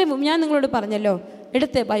 ഞാൻ നിങ്ങളോട് പറഞ്ഞല്ലോ,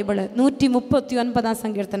 എടുത്തേ ബൈബിള് 139-ാം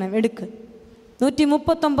സങ്കീർത്തനം എടുക്ക്.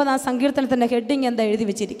 139-ാം സങ്കീർത്തനത്തിൻ്റെ ഹെഡിങ് എന്താ എഴുതി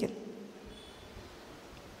വെച്ചിരിക്കുന്നത്?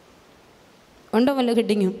 ഉണ്ടോ വല്ല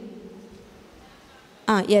ഹെഡിങ്ങും?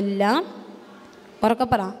 എല്ലാം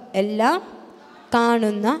ഉറക്കപ്പറ. എല്ലാം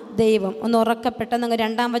കാണുന്ന ദൈവം. ഒന്ന് ഉറക്കപ്പെട്ടെന്ന്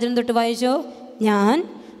 2-ാം വചനം തൊട്ട് വായിച്ചോ. ഞാൻ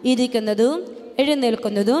ഇരിക്കുന്നതും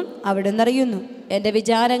എഴുന്നേൽക്കുന്നതും അവിടുന്ന് അറിയുന്നു. എൻ്റെ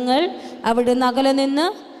വിചാരങ്ങൾ അവിടുന്ന് അകലെ നിന്ന്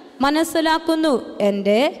മനസ്സിലാക്കുന്നു.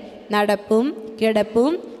 എൻ്റെ നടപ്പും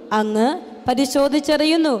കിടപ്പും അങ്ങ്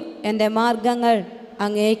പരിശോധിച്ചറിയുന്നു. എൻ്റെ മാർഗങ്ങൾ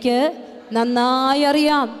അങ്ങേക്ക് നന്നായി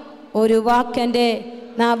അറിയാം. ഒരു വാക്കെൻ്റെ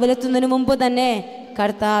നാവിലെത്തുന്നതിന് മുമ്പ് തന്നെ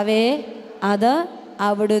കർത്താവേ അത്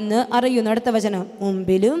അവിടുന്ന് അറിയുന്നു. അടുത്ത വചനം.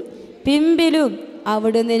 മുമ്പിലും പിമ്പിലും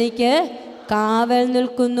അവിടുന്ന് എനിക്ക് കാവൽ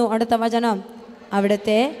നിൽക്കുന്നു. അടുത്ത വചനം.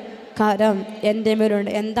 അവിടുത്തെ കരം എൻ്റെ മേലുണ്ട്.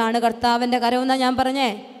 എന്താണ് കർത്താവിൻ്റെ കരം എന്നാ ഞാൻ പറഞ്ഞേ?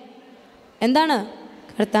 എന്താണ്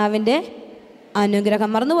കർത്താവിൻ്റെ അനുഗ്രഹം?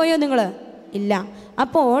 മറന്നുപോയോ നിങ്ങൾ? ഇല്ല.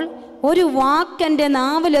 അപ്പോൾ ഒരു വാക്കെൻ്റെ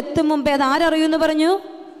നാവിലെത്തും മുമ്പേ അത് ആരറിയുമെന്ന് പറഞ്ഞു?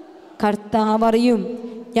 കർത്താവ് അറിയും.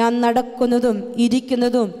 ഞാൻ നടക്കുന്നതും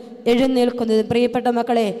ഇരിക്കുന്നതും എഴുന്നേൽക്കുന്നതും. പ്രിയപ്പെട്ട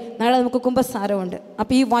മക്കളെ, നാളെ നമുക്ക് കുമ്പസാരമുണ്ട്.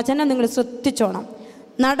 അപ്പോൾ ഈ വചനം നിങ്ങൾ ശ്രദ്ധിച്ചോണം.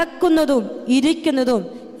 നടക്കുന്നതും ഇരിക്കുന്നതും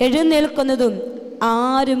എഴുന്നേൽക്കുന്നതും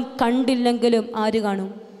ആരും കണ്ടില്ലെങ്കിലും ആര് കാണും?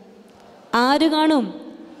 ആര് കാണും?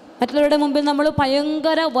 മറ്റുള്ളവരുടെ മുമ്പിൽ നമ്മൾ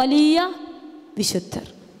ഭയങ്കര വലിയ വിശുദ്ധർ,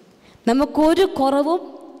 നമുക്കൊരു കുറവും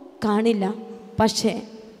കാണില്ല. പക്ഷേ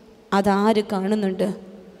അതാര് കാണുന്നുണ്ട്?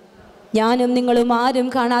 ഞാനും നിങ്ങളും ആരും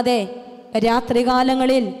കാണാതെ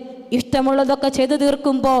രാത്രികാലങ്ങളിൽ ഇഷ്ടമുള്ളതൊക്കെ ചെയ്തു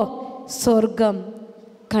തീർക്കുമ്പോൾ സ്വർഗം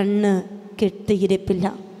കണ്ണ് കെട്ടിയിരിപ്പില്ല.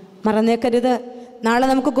 മറന്നേക്കരുത്. നാളെ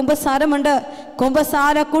നമുക്ക് കുമ്പസാരമുണ്ട്.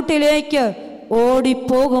 കുമ്പസാരക്കൂട്ടിലേക്ക്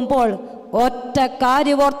ഓടിപ്പോകുമ്പോൾ ഒറ്റ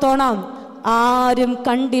കാര്യം ഓർത്തോണം. ആരും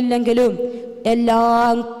കണ്ടില്ലെങ്കിലും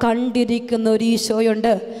എല്ലാം കണ്ടിരിക്കുന്ന ഒരു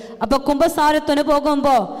ഈശോയുണ്ട്. അപ്പോൾ കുമ്പസാരത്തിന്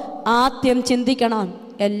പോകുമ്പോൾ ആദ്യം ചിന്തിക്കണം,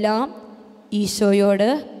 എല്ലാം ഈശോയോട്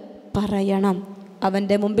പറയണം.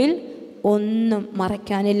 അവൻ്റെ മുമ്പിൽ ഒന്നും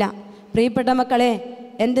മറയ്ക്കാനില്ല. പ്രിയപ്പെട്ട മക്കളെ,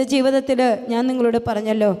 എൻ്റെ ജീവിതത്തിൽ ഞാൻ നിങ്ങളോട്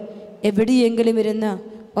പറഞ്ഞല്ലോ, എവിടെയെങ്കിലും ഇരുന്ന്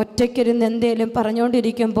ഒറ്റയ്ക്കിരുന്ന് എന്തേലും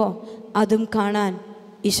പറഞ്ഞുകൊണ്ടിരിക്കുമ്പോൾ അതും കാണാൻ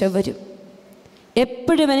ഈശോ വരും.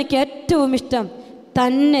 എപ്പോഴും എനിക്ക് ഏറ്റവും ഇഷ്ടം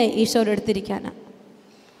തന്നെ ഈശോയുടെ അടുത്തിരിക്കാനാണ്.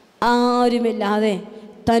 ആരുമില്ലാതെ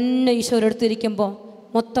തന്നെ ഈശോയുടെ അടുത്തിരിക്കുമ്പോൾ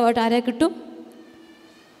മൊത്തമായിട്ട് ആരെ കിട്ടും?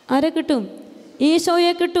 ആരെ കിട്ടും?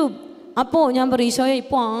 ഈശോയെ കിട്ടും. അപ്പോൾ ഞാൻ പറയും, ഈശോയെ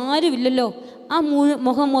ഇപ്പോൾ ആരുമില്ലല്ലോ, ആ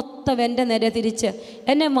മുഖം മൊത്തം എൻ്റെ നേരെ തിരിച്ച്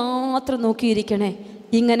എന്നെ മാത്രം നോക്കിയിരിക്കണേ.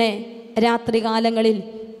 ഇങ്ങനെ രാത്രി കാലങ്ങളിൽ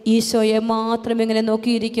ഈശോയെ മാത്രം ഇങ്ങനെ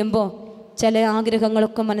നോക്കിയിരിക്കുമ്പോൾ ചില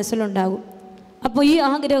ആഗ്രഹങ്ങളൊക്കെ മനസ്സിലുണ്ടാകും. അപ്പോൾ ഈ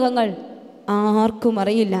ആഗ്രഹങ്ങൾ ആർക്കും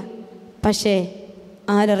അറിയില്ല. പക്ഷേ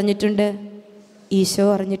ആരറിഞ്ഞിട്ടുണ്ട്? ഈശോ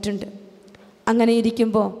അറിഞ്ഞിട്ടുണ്ട്. അങ്ങനെ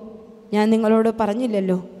ഇരിക്കുമ്പോൾ ഞാൻ നിങ്ങളോട്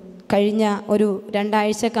പറഞ്ഞില്ലല്ലോ, കഴിഞ്ഞ ഒരു 2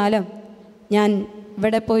 ആഴ്ച കാലം ഞാൻ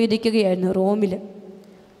ഇവിടെ പോയിരിക്കുകയായിരുന്നു,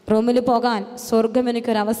 റോമിൽ പോകാൻ സ്വർഗം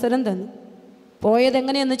എനിക്കൊരവസരം തന്നു.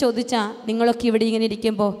 പോയതെങ്ങനെയെന്ന് ചോദിച്ചാൽ നിങ്ങളൊക്കെ ഇവിടെ ഇങ്ങനെ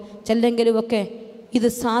ഇരിക്കുമ്പോൾ ചിലെങ്കിലുമൊക്കെ ഇത്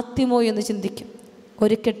സാധ്യമോ എന്ന് ചിന്തിക്കും.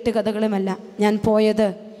 ഒരു കെട്ടുകഥകളുമല്ല. ഞാൻ പോയത്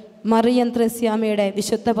മറിയം ത്രേസ്യാമ്മയുടെ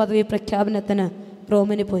വിശുദ്ധ പദവി പ്രഖ്യാപനത്തിന്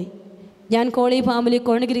റോമിന് പോയി. ഞാൻ കോളി ഫാമിലി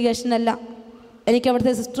കോൺഗ്രിഗേഷനല്ല. എനിക്ക്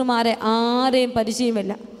അവിടുത്തെ സിസ്റ്റർമാരെ ആരെയും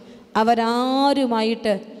പരിചയമില്ല.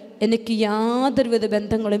 അവരാരുമായിട്ട് എനിക്ക് യാതൊരുവിധ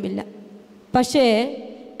ബന്ധങ്ങളുമില്ല. പക്ഷേ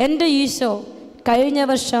എൻ്റെ ഈശോ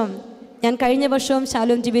കഴിഞ്ഞ വർഷവും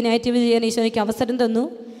ശാലോം ജിബി നൈറ്റ് വിസിറ്റ് ചെയ്യാൻ ഈശോ എനിക്ക് അവസരം തന്നു.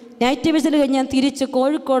 നൈറ്റ് വിസിറ്റ് കഴിഞ്ഞ് ഞാൻ തിരിച്ച്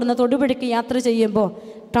കോഴിക്കോട് നിന്ന് തൊടുപുഴയ്ക്ക് യാത്ര ചെയ്യുമ്പോൾ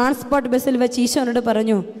ട്രാൻസ്പോർട്ട് ബസ്സിൽ വെച്ച് ഈശോനോട്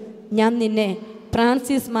പറഞ്ഞു, ഞാൻ നിന്നെ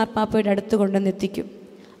ഫ്രാൻസിസ് മാർപ്പാപ്പയുടെ അടുത്ത് കൊണ്ടുവന്നെത്തിക്കും.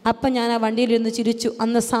 അപ്പം ഞാൻ ആ വണ്ടിയിലിരുന്ന് ചിരിച്ചു.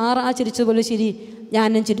 അന്ന് സാറാ ചിരിച്ചതുപോലെ ചിരി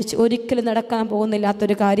ഞാനും ചിരിച്ചു. ഒരിക്കലും നടക്കാൻ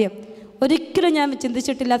പോകുന്നില്ലാത്തൊരു കാര്യം, ഒരിക്കലും ഞാൻ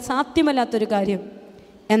ചിന്തിച്ചിട്ടില്ല, സാധ്യമല്ലാത്തൊരു കാര്യം.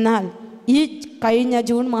 എന്നാൽ ഈ കഴിഞ്ഞ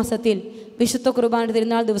ജൂൺ മാസത്തിൽ വിശുദ്ധ കുർബാന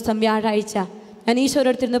തിരുനാൾ ദിവസം വ്യാഴാഴ്ച ഞാൻ ഈശോയുടെ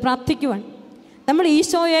അടുത്തിരുന്ന് പ്രാർത്ഥിക്കുവാൻ. നമ്മൾ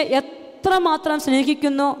ഈശോയെ എത്രമാത്രം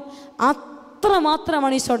സ്നേഹിക്കുന്നോ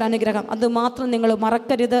അത്രമാത്രമാണ് ഈശോയുടെ അനുഗ്രഹം. അതുമാത്രം നിങ്ങൾ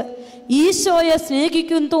മറക്കരുത്. ഈശോയെ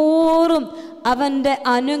സ്നേഹിക്കും തോറും അവൻ്റെ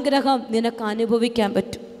അനുഗ്രഹം നിനക്ക് അനുഭവിക്കാൻ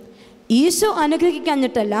പറ്റും. ഈശോ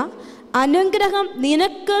അനുഗ്രഹിക്കാഞ്ഞിട്ടല്ല, അനുഗ്രഹം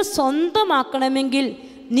നിനക്ക് സ്വന്തമാക്കണമെങ്കിൽ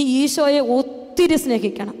നീ ഈശോയെ ഒത്തിരി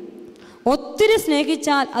സ്നേഹിക്കണം. ഒത്തിരി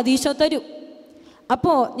സ്നേഹിച്ചാൽ അത് ഈശോ തരും.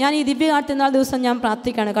 അപ്പോൾ ഞാൻ ഈ ദിവ്യകാഴ്ചനാൾ ദിവസം ഞാൻ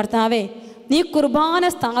പ്രാർത്ഥിക്കുകയാണ്, കർത്താവേ, നീ കുർബാന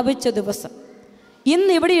സ്ഥാപിച്ച ദിവസം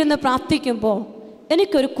ഇന്ന് ഇവിടെ ഇരുന്ന് പ്രാർത്ഥിക്കുമ്പോൾ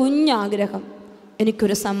എനിക്കൊരു കുഞ്ഞാഗ്രഹം,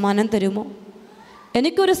 എനിക്കൊരു സമ്മാനം തരുമോ?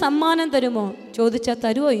 എനിക്കൊരു സമ്മാനം തരുമോ ചോദിച്ചാൽ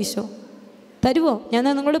തരുമോ ഈശോ? തരുമോ? ഞാൻ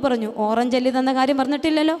നിങ്ങളോട് പറഞ്ഞു, ഓറഞ്ച് അല്ലി തന്ന കാര്യം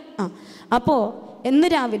പറഞ്ഞിട്ടില്ലല്ലോ. അപ്പോൾ ഇന്ന്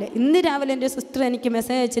രാവിലെ എൻ്റെ സിസ്റ്റർ എനിക്ക്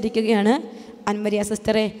മെസ്സേജ് അയച്ചിരിക്കുകയാണ്, അൻമരിയ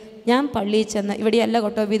സിസ്റ്ററെ, ഞാൻ പള്ളിയിൽ ചെന്ന്, ഇവിടെയല്ല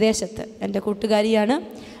കേട്ടോ, വിദേശത്ത്, എൻ്റെ കൂട്ടുകാരിയാണ്.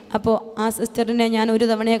 അപ്പോൾ ആ സിസ്റ്ററിനെ ഞാൻ ഒരു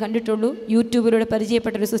തവണയെ കണ്ടിട്ടുള്ളൂ, യൂട്യൂബിലൂടെ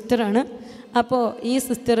പരിചയപ്പെട്ടൊരു സിസ്റ്ററാണ്. അപ്പോൾ ഈ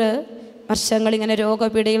സിസ്റ്റർ വർഷങ്ങളിങ്ങനെ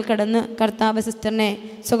രോഗപീഠയിൽ കിടന്ന് കർത്താവ് സിസ്റ്ററിനെ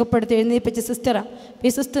സുഖപ്പെടുത്തി എഴുന്നേൽപ്പിച്ച സിസ്റ്ററാണ്. ഈ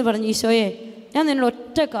സിസ്റ്റർ പറഞ്ഞു, ഈശോയെ, ഞാൻ നിന്നോട്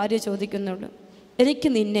ഒറ്റ കാര്യം ചോദിക്കുന്നുള്ളൂ, എനിക്ക്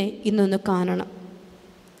നിന്നെ ഇന്നൊന്ന് കാണണം.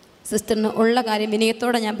 സിസ്റ്ററിന് ഉള്ള കാര്യം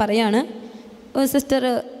വിനയത്തോടെ ഞാൻ പറയാണ്. സിസ്റ്റർ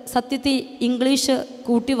സത്യത്തിൽ ഇംഗ്ലീഷ്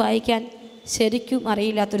കൂട്ടി വായിക്കാൻ ശരിക്കും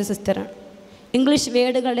അറിയില്ലാത്തൊരു സിസ്റ്ററാണ്. ഇംഗ്ലീഷ്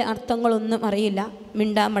വേർഡുകളുടെ അർത്ഥങ്ങളൊന്നും അറിയില്ല.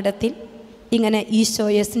 മിണ്ടാമഠത്തിൽ ഇങ്ങനെ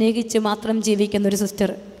ഈശോയെ സ്നേഹിച്ച് മാത്രം ജീവിക്കുന്നൊരു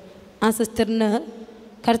സിസ്റ്റർ. ആ സിസ്റ്ററിന്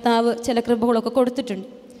കർത്താവ് ചില കൃപകളൊക്കെ കൊടുത്തിട്ടുണ്ട്.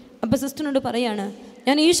 അപ്പോൾ സിസ്റ്ററിനോട് പറയാണ്,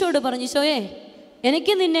 ഞാൻ ഈശോയോട് പറഞ്ഞു, ഈശോയെ,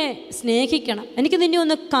 എനിക്ക് നിന്നെ സ്നേഹിക്കണം, എനിക്ക് നിന്നെ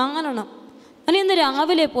ഒന്ന് കാണണം. ഞാൻ ഇന്ന്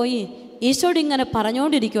രാവിലെ പോയി ഈശോയോട് ഇങ്ങനെ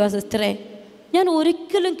പറഞ്ഞുകൊണ്ടിരിക്കുക, സിസ്റ്ററെ, ഞാൻ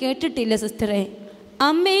ഒരിക്കലും കേട്ടിട്ടില്ല സിസ്റ്ററെ,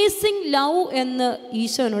 അമേസിങ് ലവ് എന്ന്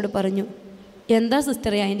ഈശോനോട് പറഞ്ഞു. എന്താ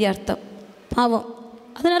സിസ്റ്ററെ അതിൻ്റെ അർത്ഥം? പാവം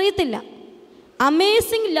അതിനറിയത്തില്ല.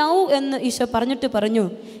 അമേസിങ് ലവ് എന്ന് ഈശോ പറഞ്ഞിട്ട് പറഞ്ഞു,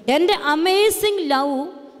 എൻ്റെ അമേസിങ് ലവ്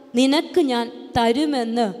നിനക്ക് ഞാൻ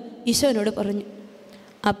തരുമെന്ന് ഈശോനോട് പറഞ്ഞു.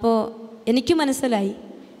 അപ്പോൾ എനിക്ക് മനസ്സിലായി,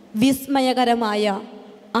 വിസ്മയകരമായ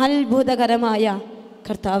അത്ഭുതകരമായ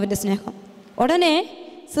കർത്താവിൻ്റെ സ്നേഹം. ഉടനെ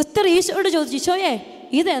സിസ്റ്റർ ഈശോയോട് ചോദിച്ചു, ഈശോയെ,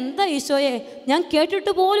 ഇതെന്താ ഈശോയെ, ഞാൻ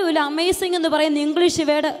കേട്ടിട്ട് പോലുമില്ല അമേസിങ് എന്ന് പറയുന്ന ഇംഗ്ലീഷ്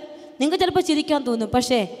വേർഡ്. നിങ്ങൾക്ക് ചിലപ്പോൾ ചിരിക്കാൻ തോന്നും,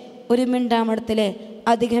 പക്ഷേ ഒരു മിണ്ടാമഠത്തിലെ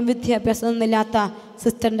അധികം വിദ്യാഭ്യാസമൊന്നുമില്ലാത്ത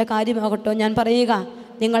സിസ്റ്ററിൻ്റെ കാര്യമാകട്ടോ ഞാൻ പറയുക,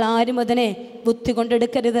 നിങ്ങൾ ആരും അതിനെ ബുദ്ധി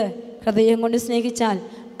കൊണ്ടെടുക്കരുത്. ഹൃദയം കൊണ്ട് സ്നേഹിച്ചാൽ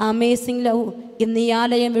അമേസിങ് ലവ് ഇന്ന് ഈ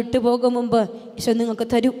ആലയം വിട്ടുപോകും മുമ്പ് ഈശോ നിങ്ങൾക്ക്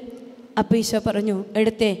തരും. അപ്പോൾ ഈശോ പറഞ്ഞു,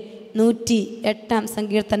 എടുത്തേ 108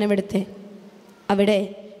 സങ്കീർത്തനം എടുത്തേ. അവിടെ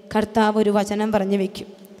കർത്താവ് ഒരു വചനം പറഞ്ഞു വയ്ക്കും.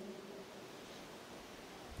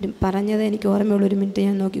 പറഞ്ഞത് എനിക്ക് ഓർമ്മയുള്ള, ഒരു മിനിറ്റ്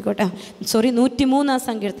ഞാൻ നോക്കിക്കോട്ടെ. 103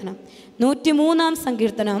 സങ്കീർത്തനം. 103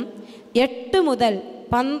 സങ്കീർത്തനം 8 മുതൽ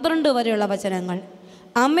 12 വരെയുള്ള വചനങ്ങൾ.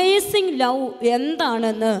 അമേസിങ് ലവ്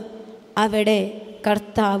എന്താണെന്ന് അവിടെ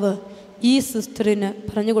കർത്താവ് ഈ സിസ്റ്ററിന്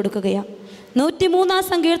പറഞ്ഞു കൊടുക്കുകയാണ്. 103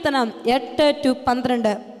 സങ്കീർത്തനം 8 to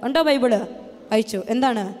 12 ഉണ്ടോ ബൈബിള്? വായിച്ചു.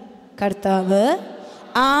 എന്താണ്? കർത്താവ്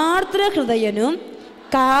ആർദ്രഹൃദയനും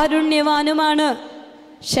കാരുണ്യവാനുമാണ്,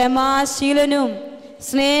 ക്ഷമാശീലനും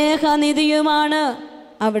സ്നേഹനിധിയുമാണ്.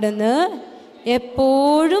 അവിടുന്ന്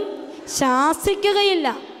എപ്പോഴും ശാസിക്കുകയില്ല,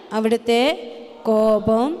 അവിടുത്തെ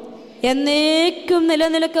കോപം എന്നേക്കും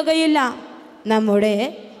നിലനിൽക്കുകയില്ല. നമ്മുടെ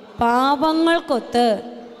പാപങ്ങൾക്കൊത്ത്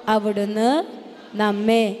അവിടുന്ന്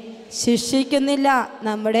നമ്മെ ശിക്ഷിക്കുന്നില്ല,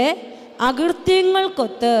 നമ്മുടെ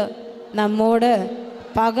അകൃത്യങ്ങൾക്കൊത്ത് നമ്മോട്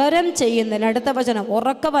പകരം ചെയ്യുന്നതിന്. അടുത്ത വചനം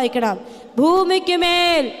ഉറക്കെ വായിക്കണം. ഭൂമിക്ക്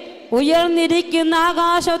മേൽ ഉയർന്നിരിക്കുന്ന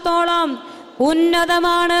ആകാശത്തോളം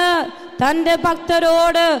ഉന്നതമാണ് തൻ്റെ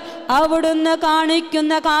ഭക്തരോട് അവിടുന്ന്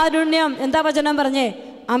കാണിക്കുന്ന കാരുണ്യം. എന്താ വചനം പറഞ്ഞേ?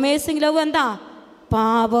 അമേസിംഗ് ലവ് എന്താ?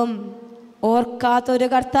 പാപം ഓർക്കാത്തൊരു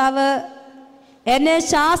കർത്താവ്, എന്നെ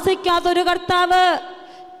ശാസിക്കാത്തൊരു കർത്താവ്,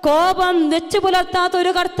 കോപം വെച്ചു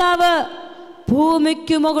പുലർത്താത്തൊരു കർത്താവ്,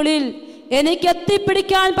 ഭൂമിക്കു മുകളിൽ എനിക്ക്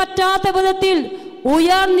എത്തിപ്പിടിക്കാൻ പറ്റാത്ത വിധത്തിൽ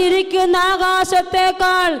ഉയർന്നിരിക്കുന്ന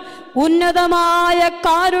ആകാശത്തേക്കാൾ ഉന്നതമായ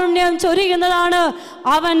കാരുണ്യം ചൊരിയുന്നതാണ്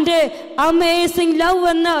അവൻ്റെ അമേസിംഗ് ലവ്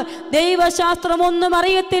എന്ന് ദൈവശാസ്ത്രമൊന്നും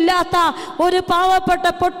അറിയത്തില്ലാത്ത ഒരു പാവപ്പെട്ട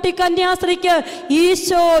പൊട്ടിക്കന്യാസ്ത്രീക്ക്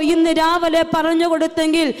ഈശോ ഇന്ന് രാവിലെ പറഞ്ഞു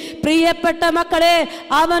കൊടുത്തെങ്കിൽ, പ്രിയപ്പെട്ട മക്കളെ,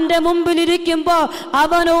 അവൻ്റെ മുമ്പിലിരിക്കുമ്പോൾ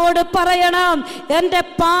അവനോട് പറയണം, എൻ്റെ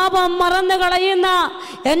പാപം മറന്നു കളയുന്ന,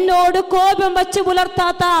 എന്നോട് കോപം വച്ച്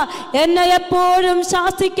പുലർത്താത്ത, എന്നെ എപ്പോഴും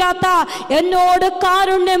ശാസിക്കാത്ത, എന്നോട്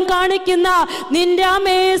കാരുണ്യം കാണിക്കുന്ന നിന്റെ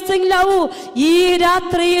അമേസിംഗ് ലവ് ഈ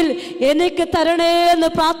രാത്രിയിൽ എനിക്ക് തരണേ എന്ന്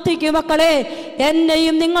പ്രാർത്ഥിക്കും. മക്കളെ,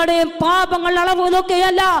 എന്നെയും നിങ്ങളുടെയും പാപങ്ങൾ അളവ്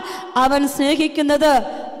നോക്കുകയല്ല അവൻ സ്നേഹിക്കുന്നത്.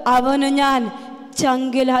 അവന്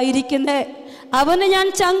ഞാൻ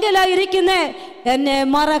ചങ്കിലായിരിക്കുന്നേ, എന്നെ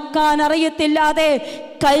മറക്കാൻ അറിയത്തില്ലാതെ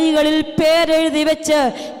കൈകളിൽ പേരെഴുതി വെച്ച്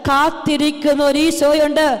കാത്തിരിക്കുന്ന ഒരു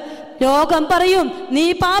ഈശോയുണ്ട്. ലോകം പറയും, നീ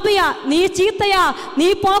പാപിയാ, നീ ചീത്തയാ, നീ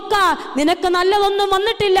പോക്കാ, നിനക്ക് നല്ലതൊന്നും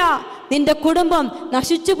വന്നിട്ടില്ല, നിന്റെ കുടുംബം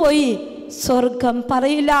നശിച്ചു പോയി. സ്വർഗം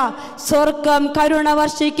പറയില്ല. സ്വർഗം കരുണ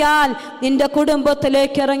വർഷിക്കാൻ നിന്റെ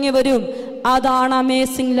കുടുംബത്തിലേക്ക് ഇറങ്ങി വരും. അതാണ്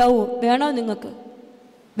അമേസിംഗ് ലവ്. വേണോ നിങ്ങൾക്ക്?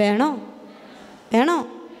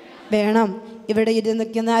 വേണം. ഇവിടെ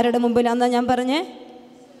ഇരുന്നിരിക്കുന്ന ആരുടെ മുമ്പിലാന്നാ ഞാൻ പറഞ്ഞേ?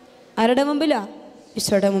 ആരുടെ മുമ്പിലാ?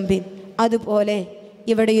 ഈശോയുടെ മുമ്പിൽ. അതുപോലെ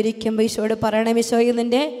ഇവിടെ ഇരിക്കുമ്പോൾ ഈശോയോട് പറയണം, ഈശോയെ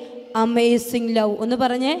നിന്റെ അമേസിംഗ് ലവ് ഒന്ന്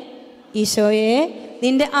പറഞ്ഞേ. ഈശോയെ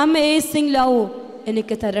നിന്റെ അമേസിംഗ് ലവ്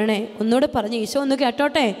എനിക്ക് തരണേ. ഒന്നുകൂടെ പറഞ്ഞ് ഈശോ ഒന്ന്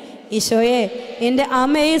കേട്ടോട്ടെ. ഈശോയെ നിന്റെ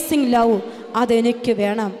അമേസിംഗ് ലവ് അതെനിക്ക്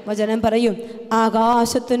വേണം. വചനം പറയും,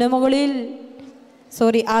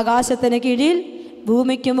 ആകാശത്തിന് കീഴിൽ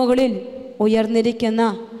ഭൂമിക്ക് മുകളിൽ ഉയർന്നിരിക്കുന്ന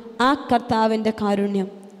ആ കർത്താവിൻ്റെ കാരുണ്യം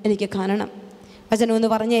എനിക്ക് കാണണം. വചനം ഒന്ന്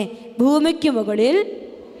പറഞ്ഞേ. ഭൂമിക്ക് മുകളിൽ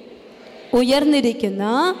ഉയർന്നിരിക്കുന്ന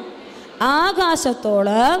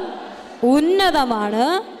ആകാശത്തോളം ഉന്നതമാണ്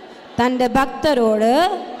തൻ്റെ ഭക്തരോട്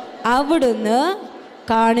അവിടുന്ന്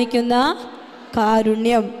കാണിക്കുന്ന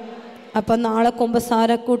കാരുണ്യം. അപ്പം നാളെ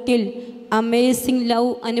കുമ്പസാരക്കൂട്ടിൽ അമേസിംഗ് ലവ്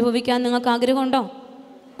അനുഭവിക്കാൻ നിങ്ങൾക്ക് ആഗ്രഹമുണ്ടോ?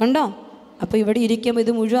 അപ്പോൾ ഇവിടെ ഇരിക്കുമ്പോൾ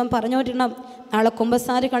ഇത് മുഴുവൻ പറഞ്ഞോട്ടിരണം. നാളെ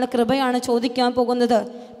കുമ്പസാരിക്കുള്ള കൃപയാണ് ചോദിക്കാൻ പോകുന്നത്.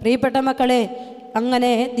 പ്രിയപ്പെട്ട മക്കളെ,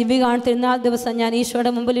 അങ്ങനെ ദിവ്യകാണ തിരുനാൾ ദിവസം ഞാൻ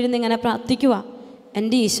ഈശോയുടെ മുമ്പിലിരുന്ന് ഇങ്ങനെ പ്രാർത്ഥിക്കുക,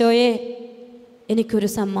 എൻ്റെ ഈശോയെ എനിക്കൊരു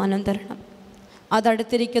സമ്മാനം തരണം.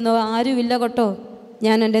 അതടുത്തിരിക്കുന്ന ആരുമില്ല കേട്ടോ.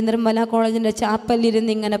 ഞാൻ എൻ്റെ നിർമ്മല കോളേജിൻ്റെ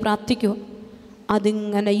ചാപ്പലിരുന്ന് ഇങ്ങനെ പ്രാർത്ഥിക്കൂ.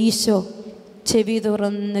 അതിങ്ങനെ ഈശോ ചെവി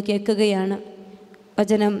തുറന്ന് കേൾക്കുകയാണ്.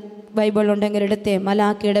 വചനം ബൈബിളുണ്ടെങ്കിൽ എടുത്തേ.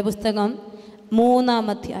 മലാക്കിയുടെ പുസ്തകം 3-ാം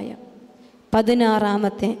അധ്യായം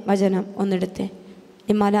 16-ാമത്തെ വചനം ഒന്നെടുത്തേ.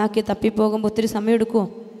 ഈ മലാക്കി തപ്പിപ്പോകുമ്പോൾ ഒത്തിരി സമയം എടുക്കുമോ?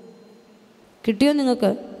 കിട്ടിയോ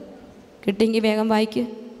നിങ്ങൾക്ക്? കിട്ടിയെങ്കിൽ വേഗം വായിക്ക്.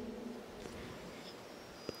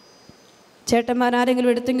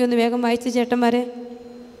 ചേട്ടന്മാരാരെങ്കിലും എടുത്തെങ്കിൽ ഒന്ന് വേഗം വായിച്ച് ചേട്ടന്മാരെ.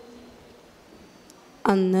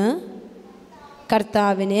 അന്ന്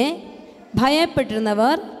കർത്താവിനെ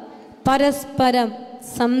ഭയപ്പെട്ടിരുന്നവർ പരസ്പരം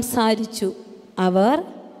സംസാരിച്ചു. അവർ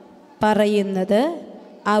പറയുന്നത്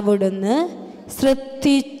അവിടുന്ന്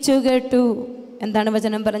ശ്രദ്ധിച്ചു കേട്ടു. എന്താണ്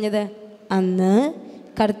വചനം പറഞ്ഞത്? അന്ന്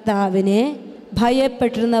കർത്താവിനെ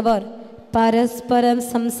ഭയപ്പെട്ടിരുന്നവർ പരസ്പരം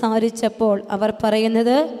സംസാരിച്ചപ്പോൾ അവർ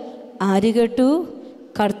പറയുന്നത് ആര് കേട്ടു?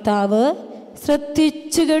 കർത്താവ്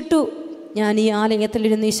ശ്രദ്ധിച്ചു കേട്ടു. ഞാൻ ഈ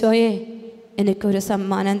ആലയത്തിലിരുന്ന് ഈശോയെ എനിക്കൊരു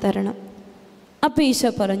സമ്മാനം തരണം. അപ്പോൾ ഈശോ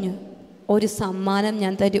പറഞ്ഞു, ഒരു സമ്മാനം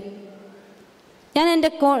ഞാൻ തരും. ഞാൻ എൻ്റെ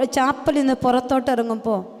ചാപ്പലിൽ നിന്ന് പുറത്തോട്ട്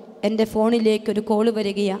ഇറങ്ങുമ്പോൾ എൻ്റെ ഫോണിലേക്കൊരു കോള്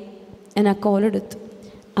വരികയാണ്. ഞാൻ ആ കോളെടുത്തു.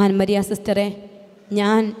 ആൻമരിയ സിസ്റ്ററെ,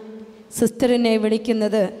 ഞാൻ സിസ്റ്ററിനെ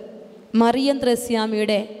വിളിക്കുന്നത് മറിയം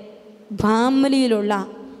ത്രേസ്യാമിയുടെ ഫാമിലിയിലുള്ള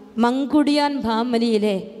മങ്കുടിയാൻ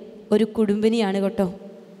ഫാമിലിയിലെ ഒരു കുടുംബിനിയാണ് കേട്ടോ.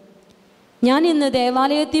 ഞാൻ ഇന്ന്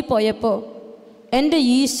ദേവാലയത്തിൽ പോയപ്പോൾ എൻ്റെ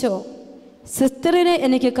ഈശോ സിസ്റ്ററിനെ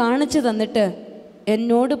എനിക്ക് കാണിച്ചു തന്നിട്ട്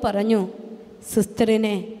എന്നോട് പറഞ്ഞു,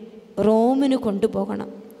 സിസ്റ്ററിനെ റോമിന് കൊണ്ടുപോകണം.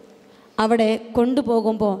 അവിടെ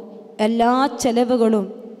കൊണ്ടുപോകുമ്പോൾ എല്ലാ ചെലവുകളും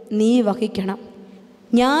നീ വഹിക്കണം.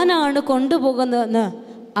 ഞാനാണ് കൊണ്ടുപോകുന്നതെന്ന്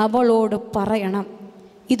അവളോട് പറയണം.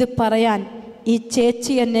 ഇത് പറയാൻ ഈ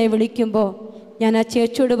ചേച്ചി എന്നെ വിളിക്കുമ്പോൾ ഞാൻ ആ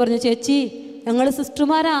ചേച്ചിയോട് പറഞ്ഞു, ചേച്ചി ഞങ്ങൾ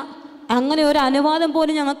സിസ്റ്റർമാരാ, അങ്ങനെ ഒരു അനുവാദം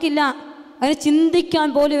പോലും ഞങ്ങൾക്കില്ല, അങ്ങനെ ചിന്തിക്കാൻ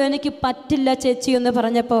പോലും എനിക്ക് പറ്റില്ല ചേച്ചി എന്ന്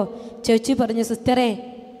പറഞ്ഞപ്പോൾ ചേച്ചി പറഞ്ഞു, സിസ്റ്ററെ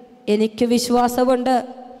എനിക്ക് വിശ്വാസമുണ്ട്.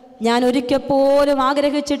 ഞാൻ ഒരിക്കൽ പോലും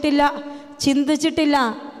ആഗ്രഹിച്ചിട്ടില്ല, ചിന്തിച്ചിട്ടില്ല,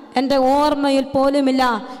 എൻ്റെ ഓർമ്മയിൽ പോലുമില്ല.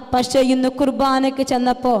 പക്ഷേ ഇന്ന് കുർബാനയ്ക്ക്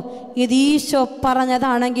ചെന്നപ്പോൾ ഇത് ഈശോ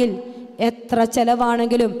പറഞ്ഞതാണെങ്കിൽ എത്ര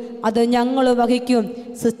ചിലവാണെങ്കിലും അത് ഞങ്ങൾ വഹിക്കും.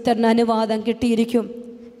 സിസ്റ്ററിന് അനുവാദം കിട്ടിയിരിക്കും.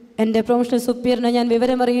 എൻ്റെ പ്രൊഫഷണൽ സുപ്പീരിയറിനെ ഞാൻ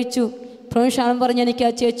വിവരമറിയിച്ചു. പ്രൊഫഷണൽ പറഞ്ഞ് എനിക്ക്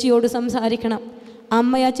ആ ചേച്ചിയോട് സംസാരിക്കണം.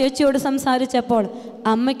 അമ്മ ആ ചേച്ചിയോട് സംസാരിച്ചപ്പോൾ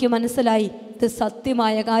അമ്മയ്ക്ക് മനസ്സിലായി ഇത്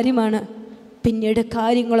സത്യമായ കാര്യമാണ്. പിന്നീട്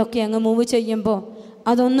കാര്യങ്ങളൊക്കെ അങ്ങ് മൂവ് ചെയ്യുമ്പോൾ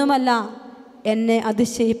അതൊന്നുമല്ല, എന്നെ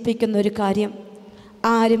അതിശയിപ്പിക്കുന്ന ഒരു കാര്യം.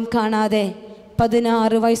 ആരും കാണാതെ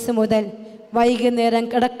 16 വയസ്സ് മുതൽ വൈകുന്നേരം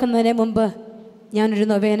കിടക്കുന്നതിന് മുമ്പ് ഞാനൊരു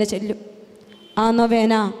നൊവേന ചൊല്ലും. ആ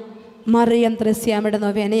നൊവേന മറിയം ത്രേസ്യാമ്മയുടെ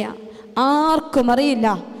നൊവേനയാണ്. ആർക്കും അറിയില്ല.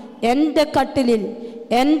 എൻ്റെ കട്ടിലിൽ,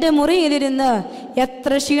 എൻ്റെ മുറിയിലിരുന്ന്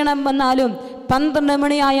എത്ര ക്ഷീണം വന്നാലും 12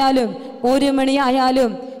 മണിയായാലും 1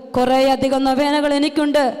 മണിയായാലും കുറേയധികം നൊവേനകൾ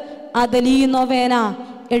എനിക്കുണ്ട്. അതിൽ ഈ നൊവേന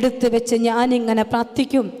എടുത്തു വെച്ച് ഞാനിങ്ങനെ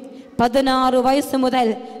പ്രാർത്ഥിക്കും. 16 വയസ്സ് മുതൽ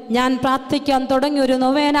ഞാൻ പ്രാർത്ഥിക്കാൻ തുടങ്ങിയൊരു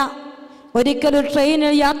നൊവേന. ഒരിക്കലും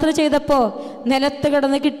ട്രെയിനിൽ യാത്ര ചെയ്തപ്പോൾ നിലത്ത്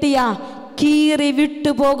കിടന്ന് കിട്ടിയ കീറി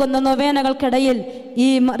വിട്ടുപോകുന്ന നൊവേനകൾക്കിടയിൽ ഈ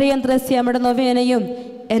മറിയം ത്രേസ്യാമ്മയുടെ നൊവേനയും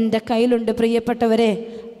എൻ്റെ കയ്യിലുണ്ട്. പ്രിയപ്പെട്ടവരെ,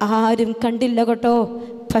 ആരും കണ്ടില്ല കേട്ടോ.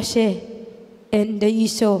 പക്ഷേ എൻ്റെ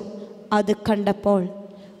ഈശോ അത് കണ്ടപ്പോൾ,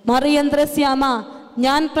 മറിയം ത്രേസ്യാമ്മ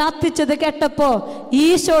ഞാൻ പ്രാർത്ഥിച്ചത് കേട്ടപ്പോൾ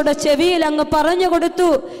ഈശോയുടെ ചെവിയിൽ അങ്ങ് പറഞ്ഞു കൊടുത്തു,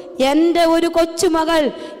 എൻ്റെ ഒരു കൊച്ചുമകൾ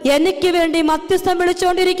എനിക്ക് വേണ്ടി മധ്യസ്ഥം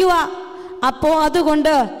വിളിച്ചുകൊണ്ടിരിക്കുക. അപ്പോൾ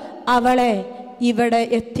അതുകൊണ്ട് അവളെ ഇവിടെ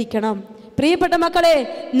എത്തിക്കണം. പ്രിയപ്പെട്ട മക്കളെ,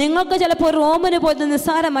 നിങ്ങൾക്ക് ചിലപ്പോൾ റോമിന് പോയത്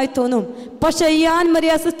നിസ്സാരമായി തോന്നും. പക്ഷെ ഈ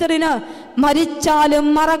ആൻമരിയ സിസ്റ്ററിന് മരിച്ചാലും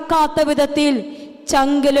മറക്കാത്ത വിധത്തിൽ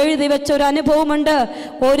ചങ്കിൽ എഴുതി വെച്ചൊരു അനുഭവമുണ്ട്.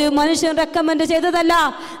 ഒരു മനുഷ്യൻ റെക്കമെൻഡ് ചെയ്തതല്ല.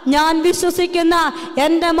 ഞാൻ വിശ്വസിക്കുന്ന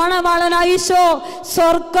എൻ്റെ മണവാളനായ ഈശോ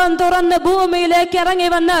സ്വർഗം തുറന്ന് ഭൂമിയിലേക്ക് ഇറങ്ങി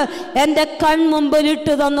വന്ന് എൻ്റെ കൺമുമ്പിൽ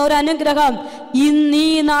ഇട്ടു തന്ന ഒരു അനുഗ്രഹം. ഇന്നീ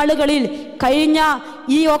നാളുകളിൽ കഴിഞ്ഞ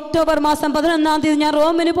ഈ ഒക്ടോബർ മാസം 11-ാം തീയതി ഞാൻ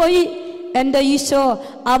റോമിന് പോയി. എൻ്റെ ഈശോ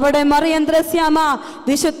അവിടെ മറിയം ത്രേസ്യാമ്മ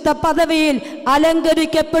വിശുദ്ധ പദവിയിൽ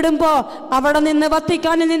അലങ്കരിക്കപ്പെടുമ്പോൾ അവിടെ നിന്ന്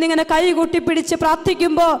വത്തിക്കാനിൽ നിന്ന് ഇങ്ങനെ കൈകൂട്ടി പിടിച്ച്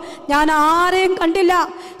പ്രാർത്ഥിക്കുമ്പോൾ ഞാൻ ആരെയും കണ്ടില്ല.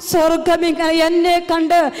 സ്വർഗം ഇങ്ങനെ എന്നെ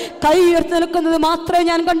കണ്ട് കൈ ഉയർത്തി നിൽക്കുന്നത് മാത്രമേ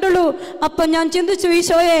ഞാൻ കണ്ടുള്ളൂ. അപ്പം ഞാൻ ചിന്തിച്ചു,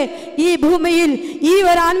 ഈശോയെ, ഈ ഭൂമിയിൽ ഈ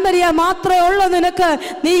ഒരു ആൻമരിയ മാത്രമേ ഉള്ളൂ നിനക്ക്,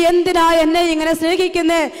 നീ എന്തിനാ എന്നെ ഇങ്ങനെ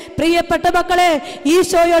സ്നേഹിക്കുന്നേ? പ്രിയപ്പെട്ട മക്കളെ,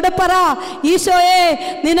 ഈശോയോട് പറ, ഈശോയെ,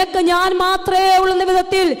 നിനക്ക് ഞാൻ മാത്രമേ ഉള്ള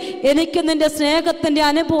വിധത്തിൽ എനിക്ക് നിന്റെ സ്നേഹത്തിന്റെ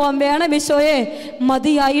അനുഭവം വേണം ഈശോയെ.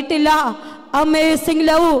 മതിയായിട്ടില്ല. Amazing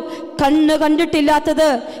love. കണ്ണ് കണ്ടിട്ടില്ലാത്തത്,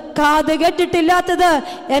 കാത് കേട്ടിട്ടില്ലാത്തത്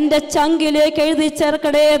എൻ്റെ ചങ്കിലേക്ക് എഴുതി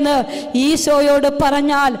ചേർക്കണേ എന്ന് ഈശോയോട്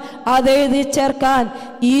പറഞ്ഞാൽ അത് എഴുതി ചേർക്കാൻ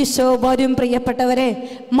ഈശോ വരും. പ്രിയപ്പെട്ടവരെ,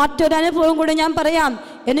 മറ്റൊരനുഭവം കൂടി ഞാൻ പറയാം.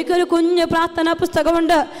 എനിക്കൊരു കുഞ്ഞു പ്രാർത്ഥനാ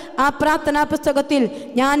പുസ്തകമുണ്ട്. ആ പ്രാർത്ഥനാ പുസ്തകത്തിൽ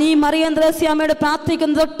ഞാൻ ഈ മറിയം ത്രേസ്യാമ്മയോട്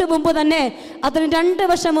പ്രാർത്ഥിക്കുന്ന തൊട്ട് മുമ്പ് തന്നെ, അതിന്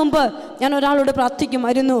 2 വർഷം മുമ്പ് ഞാൻ ഒരാളോട്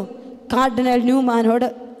പ്രാർത്ഥിക്കുമായിരുന്നു, കാർഡിനൽ ന്യൂമാനോട്.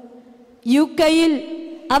 UK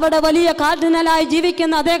അവിടെ വലിയ കാർഡിനലായി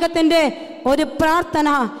ജീവിക്കുന്ന അദ്ദേഹത്തിൻ്റെ ഒരു പ്രാർത്ഥന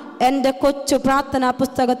എൻ്റെ കൊച്ചു പ്രാർത്ഥനാ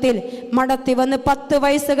പുസ്തകത്തിൽ മടത്തി വന്ന് 15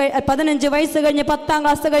 വയസ്സ് കഴിഞ്ഞ് 10ാം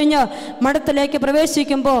ക്ലാസ് കഴിഞ്ഞ് മഠത്തിലേക്ക്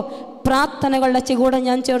പ്രവേശിക്കുമ്പോൾ പ്രാർത്ഥനകളുടെ ചുവട്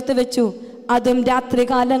ഞാൻ ചേർത്ത് വെച്ചു. അതും രാത്രി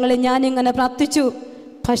കാലങ്ങളിൽ ഞാനിങ്ങനെ പ്രാർത്ഥിച്ചു.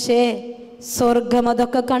 പക്ഷേ സ്വർഗം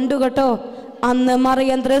അതൊക്കെ കണ്ടു കേട്ടോ. അന്ന്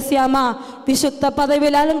മറിയം ത്രേസ്യാമ്മ വിശുദ്ധ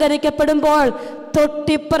പദവിയിൽ അലങ്കരിക്കപ്പെടുമ്പോൾ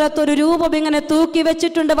തൊട്ടിപ്പുറത്തൊരു രൂപം ഇങ്ങനെ തൂക്കി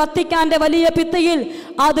വെച്ചിട്ടുണ്ട് വത്തിക്കാന്റെ വലിയ ഭിത്തിയിൽ.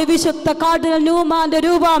 അത് വിശുദ്ധ കാർഡിനൽ ന്യൂമാന്റെ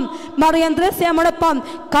രൂപം. മറിയം ത്രേസ്യാമ്മയോടൊപ്പം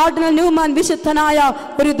കാർഡിനൽ ന്യൂമാൻ വിശുദ്ധനായ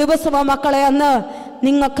ഒരു ദിവസമാണ് മക്കളെ അന്ന്.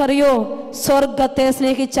 നിങ്ങൾക്കറിയോ, സ്വർഗത്തെ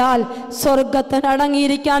സ്നേഹിച്ചാൽ സ്വർഗത്തിന്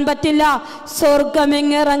അടങ്ങിയിരിക്കാൻ പറ്റില്ല. സ്വർഗം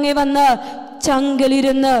ഇങ്ങിറങ്ങി വന്ന്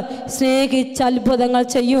ചങ്കിലിരുന്ന് സ്നേഹിച്ച് അത്ഭുതങ്ങൾ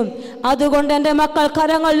ചെയ്യും. അതുകൊണ്ട് എൻ്റെ മക്കൾ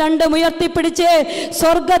കരങ്ങൾ 2 ഉയർത്തിപ്പിടിച്ച്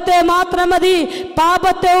സ്വർഗത്തെ മാത്രം മതി,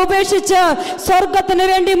 പാപത്തെ ഉപേക്ഷിച്ച് സ്വർഗത്തിന്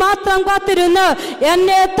വേണ്ടി മാത്രം കാത്തിരുന്ന്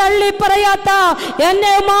എന്നെ തള്ളി പറയാത്ത,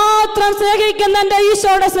 എന്നെ മാത്രം സ്നേഹിക്കുന്ന എൻ്റെ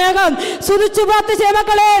ഈശോയുടെ സ്നേഹം സ്തുതിച്ചു പ്രാർത്ഥിച്ചേ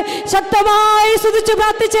മക്കളെ, ശക്തമായി സ്തുതിച്ചു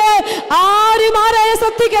പ്രാർത്ഥിച്ചേ. ആരും ആരെയും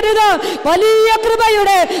ശ്രദ്ധിക്കരുത്. വലിയ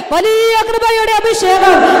കൃപയുടെ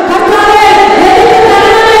അഭിഷേകം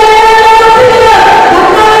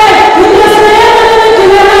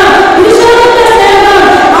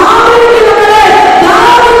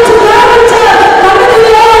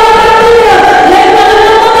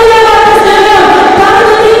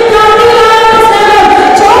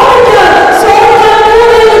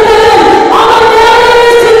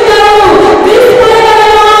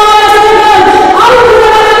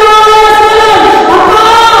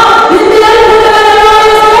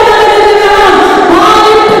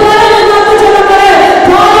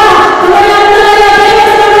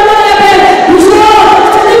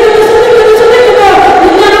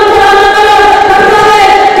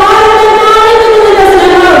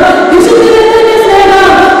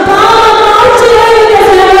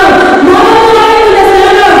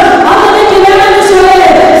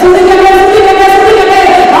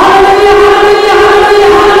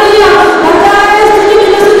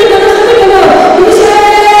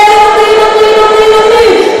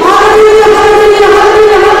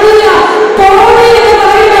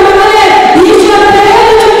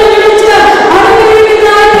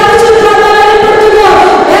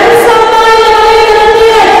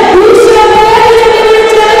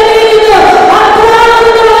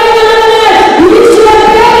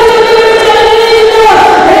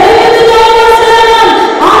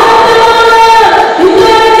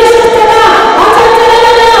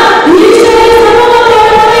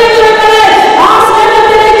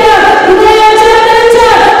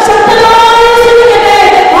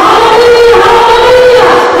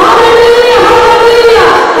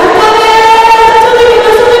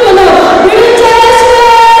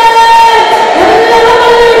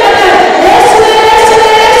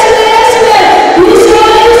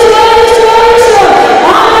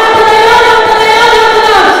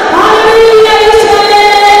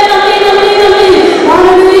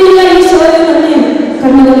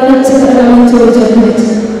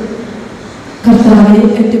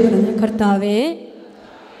കർത്താവേ,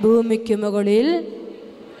 ഭൂമിക്ക് മുകളിൽ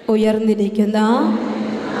ഉയർന്നിരിക്കുന്ന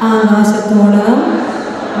ആകാശത്തോളം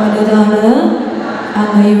വലുതാണ്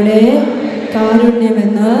അങ്ങയുടെ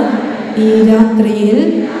കാരുണ്യമെന്ന് ഈ രാത്രിയിൽ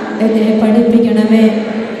എന്നെ പഠിപ്പിക്കണമേ.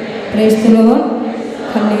 Praise the Lord.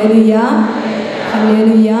 Hallelujah,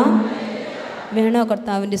 hallelujah. വേണോ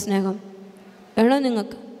കർത്താവിൻ്റെ സ്നേഹം? വേണോ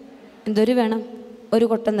നിങ്ങൾക്ക്? എന്തൊരു വേണം? ഒരു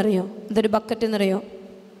കൊട്ട നിറയോ? എന്തൊരു ബക്കറ്റ് നിറയോ?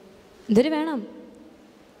 എന്തൊരു വേണം?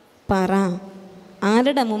 പറ.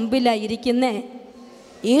 ആരുടെ മുമ്പിലാണ് ഇരിക്കുന്നേ?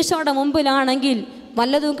 ഈശോയുടെ മുമ്പിലാണെങ്കിൽ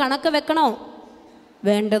വല്ലതും കണക്ക് വെക്കണോ?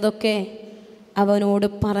 വേണ്ടതൊക്കെ അവനോട്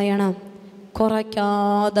പറയണം,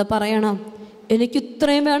 കുറയ്ക്കാതെ പറയണം.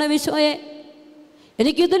 എനിക്കിത്രയും വേണം ഈശോയെ,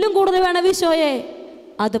 എനിക്കിതിലും കൂടുതൽ വേണം ഈശോയെ.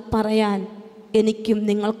 അത് പറയാൻ എനിക്കും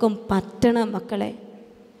നിങ്ങൾക്കും പറ്റണം മക്കളെ.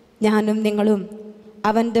 ഞാനും നിങ്ങളും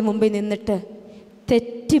അവൻ്റെ മുമ്പിൽ നിന്നിട്ട്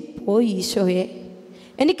തെറ്റിപ്പോയി ഈശോയെ,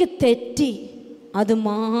 എനിക്ക് തെറ്റി, അത്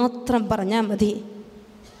മാത്രം പറഞ്ഞാൽ മതി.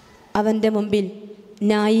 അവൻ്റെ മുമ്പിൽ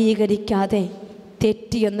ന്യായീകരിക്കാതെ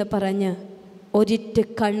തെറ്റിയെന്ന് പറഞ്ഞ് ഒരിറ്റ്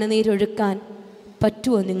കണ്ണുനീരൊഴുക്കാൻ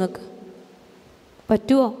പറ്റുമോ നിങ്ങൾക്ക്?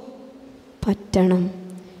 പറ്റുമോ? പറ്റണം.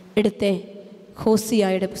 എടുത്തേ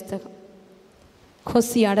ഹോസിയായുടെ പുസ്തകം,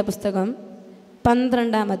 ഹോസിയായുടെ പുസ്തകം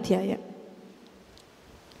 12-ാം അധ്യായം.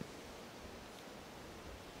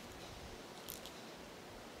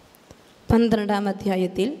 12-ാം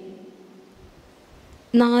അധ്യായത്തിൽ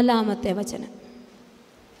 4-ാമത്തെ വചനം.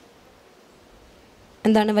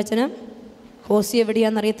 എന്താണ് വചനം? ഹോസി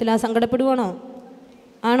എവിടെയാണെന്നറിയത്തില്ല, സങ്കടപ്പെടുവാണോ?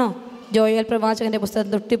 ആണോ? ജോയൽ പ്രവാചകൻ്റെ പുസ്തകം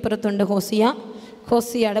തൊട്ടിപ്പുറത്തുണ്ട്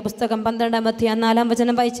ഹോസിയയുടെ പുസ്തകം 12-ാം അധ്യായം 4-ാം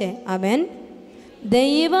വചനം വായിച്ചേ. അവൻ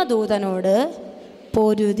ദൈവദൂതനോട്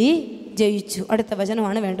പൊരുതി ജയിച്ചു. അടുത്ത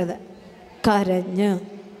വചനമാണ് വേണ്ടത്. കരഞ്ഞ്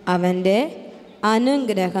അവൻ്റെ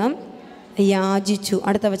അനുഗ്രഹം യാചിച്ചു.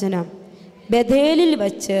 അടുത്ത വചനം. ബഥേലിൽ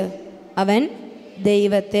വച്ച് അവൻ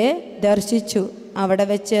ദൈവത്തെ ദർശിച്ചു. അവിടെ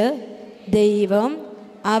വെച്ച് ദൈവം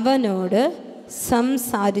അവനോട്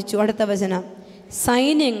സംസാരിച്ചു. അടുത്ത വചനം.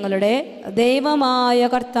 സൈന്യങ്ങളുടെ ദൈവമായ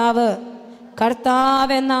കർത്താവ്,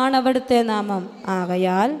 കർത്താവ് എന്നാണ് അവിടുത്തെ നാമം.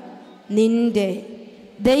 ആകയാൽ നിന്റെ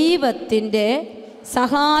ദൈവത്തിൻ്റെ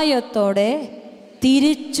സഹായത്തോടെ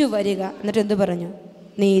തിരിച്ചു വരിക. എന്നിട്ട് എന്തു പറഞ്ഞു?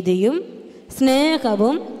 നീതിയും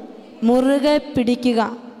സ്നേഹവും മുറുകെ പിടിക്കുക,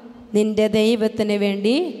 നിന്റെ ദൈവത്തിന്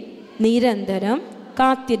വേണ്ടി നിരന്തരം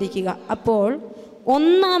കാത്തിരിക്കുക. അപ്പോൾ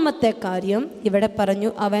ഒന്നാമത്തെ കാര്യം ഇവിടെ പറഞ്ഞു,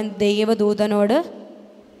 അവൻ ദൈവദൂതനോട്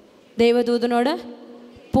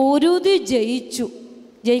പൊരുതി ജയിച്ചു.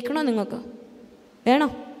 ജയിക്കണോ നിങ്ങൾക്ക്? വേണോ?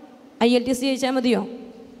 IELTS ജയിച്ചാൽ മതിയോ?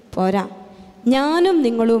 പോരാ. ഞാനും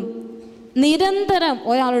നിങ്ങളും നിരന്തരം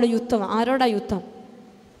ഒരാളുടെ യുദ്ധം. ആരോടാ യുദ്ധം?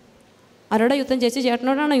 ആരോടാ യുദ്ധം? ചേച്ചി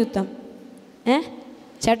ചേട്ടനോടാണോ യുദ്ധം?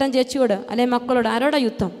 ചേട്ടൻ ചേച്ചിയോട്, അല്ലെ മക്കളോട്? ആരോടാ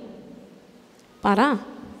യുദ്ധം? പറ.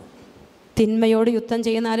 തിന്മയോട് യുദ്ധം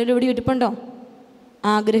ചെയ്യുന്ന ആരെങ്കിലും ഇവിടെ ഇരിപ്പുണ്ടോ?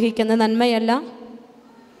 ആഗ്രഹിക്കുന്ന നന്മയല്ല,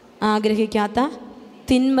 ആഗ്രഹിക്കാത്ത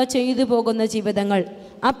തിന്മ ചെയ്തു പോകുന്ന ജീവിതങ്ങൾ.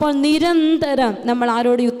 അപ്പോൾ നിരന്തരം നമ്മൾ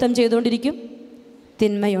ആരോട് യുദ്ധം ചെയ്തുകൊണ്ടിരിക്കും?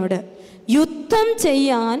 തിന്മയോട്. യുദ്ധം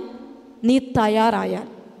ചെയ്യാൻ നീ തയ്യാറായാൽ,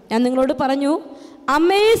 ഞാൻ നിങ്ങളോട് പറഞ്ഞു,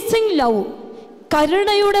 അമേസിംഗ് ലവ്,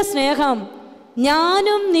 കരുണയുടെ സ്നേഹം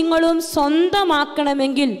ഞാനും നിങ്ങളും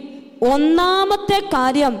സ്വന്തമാക്കണമെങ്കിൽ ഒന്നാമത്തെ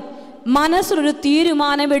കാര്യം, മനസ്സിലൊരു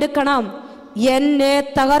തീരുമാനമെടുക്കണം. എന്നെ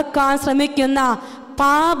തകർക്കാൻ ശ്രമിക്കുന്ന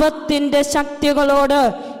പാപത്തിൻ്റെ ശക്തികളോട്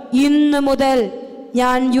ഇന്ന് മുതൽ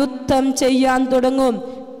ഞാൻ യുദ്ധം ചെയ്യാൻ തുടങ്ങും.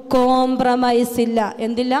 കോംപ്രമൈസ് ഇല്ല.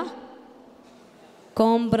 എന്തില്ല?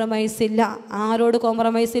 കോംപ്രമൈസ് ഇല്ല. ആരോട്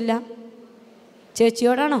കോംപ്രമൈസ് ഇല്ല?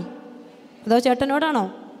 ചേച്ചിയോടാണോ? അതോ ചേട്ടനോടാണോ?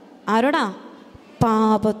 ആരോടാ?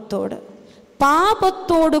 പാപത്തോട്.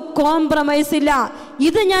 പാപത്തോട് കോംപ്രമൈസ് ഇല്ല.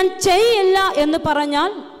 ഇത് ഞാൻ ചെയ്യില്ല എന്ന്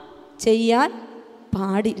പറഞ്ഞാൽ ചെയ്യാൻ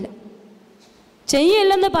പാടില്ല.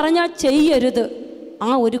 ചെയ്യില്ലെന്ന് പറഞ്ഞാൽ ചെയ്യരുത്.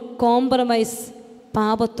 ആ ഒരു കോംപ്രമൈസ്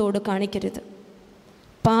പാപത്തോട് കാണിക്കരുത്.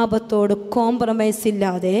 പാപത്തോട് കോംപ്രമൈസ്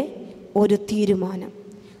ഇല്ലാതെ ഒരു തീരുമാനം,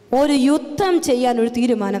 ഒരു യുദ്ധം ചെയ്യാൻ ഒരു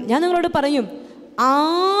തീരുമാനം. ഞാൻ നിങ്ങളോട് പറയും,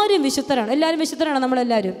 ആരും വിശുദ്ധരാണ്? എല്ലാവരും വിശുദ്ധരാണ്?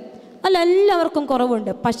 നമ്മളെല്ലാവരും അല്ല, എല്ലാവർക്കും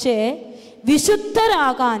കുറവുണ്ട്. പക്ഷേ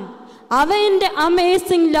വിശുദ്ധരാകാൻ, അവൻ്റെ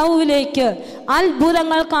അമേസിംഗ് ലവിലേക്ക്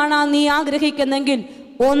അത്ഭുതങ്ങൾ കാണാൻ നീ ആഗ്രഹിക്കുന്നെങ്കിൽ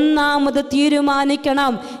ഒന്നാമത്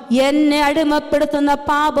തീരുമാനിക്കണം, എന്നെ അടിമപ്പെടുത്തുന്ന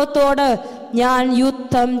പാപത്തോട് ഞാൻ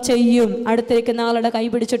യുദ്ധം ചെയ്യും. അടുത്തിരിക്കുന്ന ആളുടെ കൈ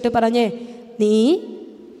പിടിച്ചിട്ട് പറഞ്ഞേ, നീ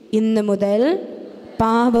ഇന്ന് മുതൽ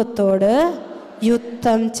പാപത്തോട്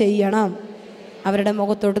യുദ്ധം ചെയ്യണം. അവരുടെ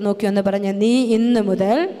മുഖത്തോട്ട് നോക്കി ഒന്ന് പറഞ്ഞേ, നീ ഇന്ന്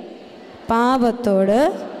മുതൽ പാപത്തോട്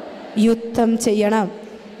യുദ്ധം ചെയ്യണം.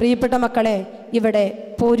 പ്രിയപ്പെട്ട മക്കളെ, ഇവിടെ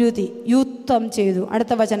പൊരുതി യുദ്ധം ചെയ്തു.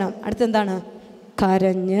 അടുത്ത വചനം, അടുത്തെന്താണ്?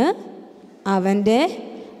 കരഞ്ഞ് അവൻ്റെ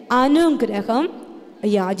അനുഗ്രഹം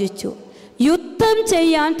യാചിച്ചു. യുദ്ധം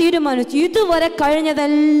ചെയ്യാൻ തീരുമാനിച്ചു. ഇതുവരെ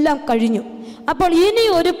കഴിഞ്ഞതെല്ലാം കഴിഞ്ഞു. അപ്പോൾ ഇനി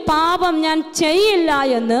ഒരു പാപം ഞാൻ ചെയ്യില്ല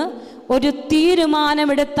എന്ന് ഒരു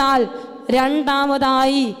തീരുമാനമെടുത്താൽ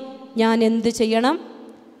രണ്ടാമതായി ഞാൻ എന്ത് ചെയ്യണം?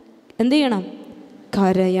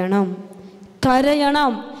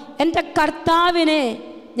 കരയണം. എൻ്റെ കർത്താവിനെ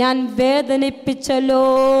ഞാൻ വേദനിപ്പിച്ചല്ലോ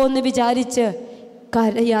എന്ന് വിചാരിച്ച്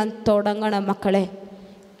കരയാൻ തുടങ്ങണം മക്കളെ.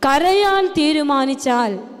 കരയാൻ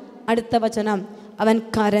തീരുമാനിച്ചാൽ അടുത്ത വചനം, അവൻ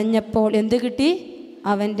കരഞ്ഞപ്പോൾ എന്ത് കിട്ടി?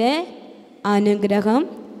 അവൻ്റെ അനുഗ്രഹം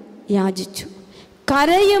യാചിച്ചു.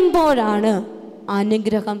 കരയുമ്പോഴാണ്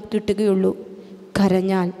അനുഗ്രഹം കിട്ടുകയുള്ളൂ.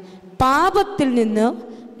 കരഞ്ഞാൽ പാപത്തിൽ നിന്ന്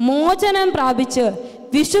മോചനം പ്രാപിച്ച്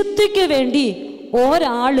വിശുദ്ധിക്ക് വേണ്ടി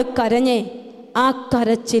ഒരാൾ കരഞ്ഞേ ആ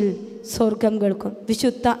കരച്ചിൽ സ്വർഗം കേൾക്കും.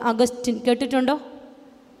 വിശുദ്ധ അഗസ്റ്റിൻ കേട്ടിട്ടുണ്ടോ?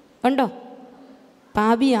 ഉണ്ടോ?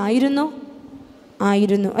 പാപിയായിരുന്നു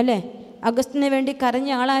അല്ലേ? അഗസ്റ്റിന് വേണ്ടി കരഞ്ഞ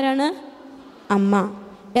ആളാരാണ്? അമ്മ.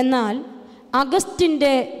 എന്നാൽ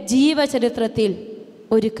അഗസ്റ്റിൻ്റെ ജീവചരിത്രത്തിൽ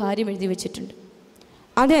ഒരു കാര്യം എഴുതി വച്ചിട്ടുണ്ട്.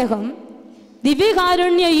 അദ്ദേഹം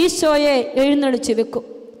ദിവ്യകാരുണ്യ ഈശോയെ എഴുന്നള്ളിച്ച് വെക്കും.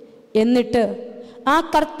 എന്നിട്ട് ആ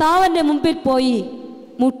കർത്താവിൻ്റെ മുമ്പിൽ പോയി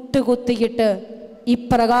മുട്ടുകുത്തിയിട്ട്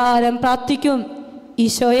ഇപ്രകാരം പ്രാർത്ഥിക്കും,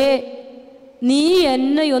 ഈശോയെ നീ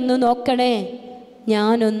എന്നെ ഒന്ന് നോക്കണേ,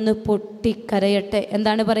 ഞാനൊന്ന് പൊട്ടിക്കരയട്ടെ.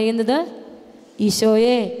 എന്താണ് പറയുന്നത്?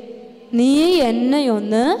 ഈശോയെ നീ എന്നെ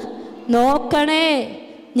ഒന്ന് നോക്കണേ,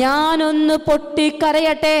 ഞാനൊന്ന്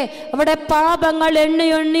പൊട്ടിക്കരയട്ടെ. അവിടെ പാപങ്ങൾ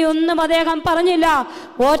എണ്ണി ഒന്നും അദ്ദേഹം പറഞ്ഞില്ല.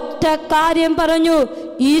 ഒറ്റ കാര്യം പറഞ്ഞു,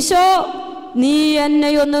 ഈശോ നീ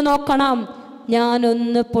എന്നെ ഒന്ന് നോക്കണം,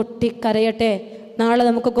 ഞാനൊന്ന് പൊട്ടിക്കരയട്ടെ. നാളെ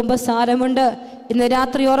നമുക്ക് കുമ്പസാരമുണ്ട്. ഇന്ന്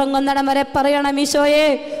രാത്രി ഉറങ്ങുന്നിടം വരെ പറയണം, ഈശോയെ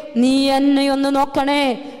നീ എന്നെ ഒന്ന് നോക്കണേ.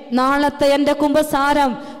 നാളത്തെ എൻ്റെ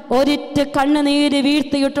കുമ്പസാരം ഒരിറ്റ് കണ്ണുനീര്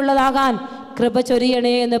വീഴ്ത്തിയിട്ടുള്ളതാകാൻ കൃപ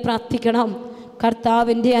ചൊരിയണേ എന്ന് പ്രാർത്ഥിക്കണം.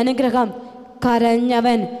 കർത്താവിൻ്റെ അനുഗ്രഹം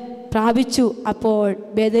കരഞ്ഞവൻ പ്രാപിച്ചു. അപ്പോൾ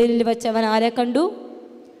ബേഥേലിൽ വെച്ചവൻ ആരെ കണ്ടു?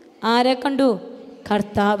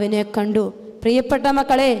 കർത്താവിനെ കണ്ടു. പ്രിയപ്പെട്ട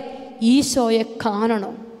മക്കളെ, ഈശോയെ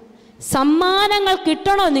കാണണോ? സമ്മാനങ്ങൾ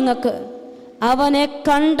കിട്ടണോ നിങ്ങൾക്ക്? അവനെ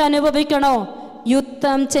കണ്ടനുഭവിക്കണോ?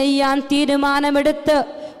 യുദ്ധം ചെയ്യാൻ തീരുമാനമെടുത്ത്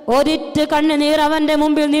ഒരിറ്റ് കണ്ണുനീർ അവൻ്റെ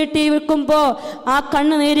മുമ്പിൽ നീട്ടി വെക്കുമ്പോൾ ആ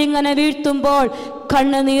കണ്ണുനീരിങ്ങനെ വീഴ്ത്തുമ്പോൾ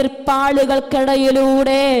കണ്ണുനീർ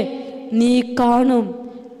പാളുകൾക്കിടയിലൂടെ നീ കാണും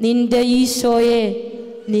നിന്റെ ഈശോയെ.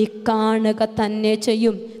 നീ കാണുക തന്നെ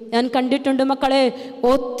ചെയ്യും. ഞാൻ കണ്ടിട്ടുണ്ട് മക്കളെ,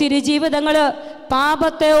 ഒത്തിരി ജീവിതങ്ങൾ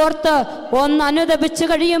പാപത്തെ ഓർത്ത് ഒന്ന് അനുതപിച്ച്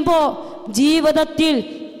കഴിയുമ്പോൾ ജീവിതത്തിൽ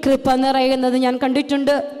കൃപ നിറയുന്നത് ഞാൻ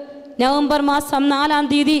കണ്ടിട്ടുണ്ട്. നവംബർ മാസം 4-ാം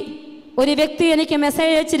തീയതി ഒരു വ്യക്തി എനിക്ക്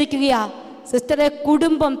മെസ്സേജ് അയച്ചിരിക്കുകയാ, സിസ്റ്ററെ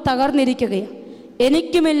കുടുംബം തകർന്നിരിക്കുകയാണ്,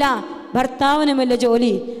 എനിക്കുമില്ല ഭർത്താവിനുമില്ല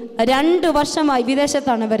ജോലി, 2 വർഷമായി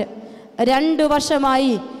വിദേശത്താണ് അവർ, 2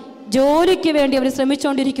 വർഷമായി ജോലിക്ക് വേണ്ടി അവർ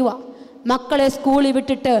ശ്രമിച്ചുകൊണ്ടിരിക്കുക. മക്കളെ സ്കൂളിൽ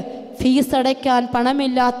വിട്ടിട്ട് ഫീസ് അടയ്ക്കാൻ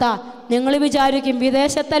പണമില്ലാത്ത നിങ്ങൾ വിചാരിക്കും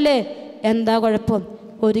വിദേശത്തല്ലേ, എന്താ കുഴപ്പം?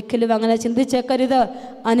 ഒരിക്കലും അങ്ങനെ ചിന്തിച്ചേക്കരുത്.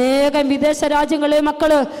 അനേകം വിദേശ രാജ്യങ്ങളിലെ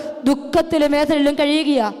മക്കൾ ദുഃഖത്തിലും വേദനയിലും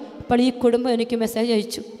കഴിയുകയാണ്. അപ്പോൾ ഈ കുടുംബം എനിക്ക് മെസ്സേജ്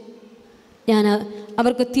അയച്ചു. ഞാൻ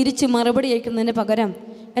അവർക്ക് തിരിച്ച് മറുപടി അയക്കുന്നതിന് പകരം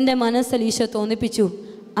എൻ്റെ മനസ്സിൽ ഈശോ തോന്നിപ്പിച്ചു,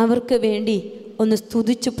 അവർക്ക് വേണ്ടി ഒന്ന്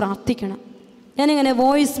സ്തുതിച്ച് പ്രാർത്ഥിക്കണം. ഞാനിങ്ങനെ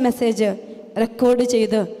വോയിസ് മെസ്സേജ് റെക്കോർഡ്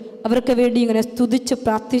ചെയ്ത് അവർക്ക് വേണ്ടി ഇങ്ങനെ സ്തുതിച്ച്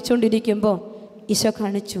പ്രാർത്ഥിച്ചുകൊണ്ടിരിക്കുമ്പോൾ ഈശോ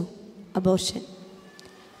കാണിച്ചു അബോർഷൻ.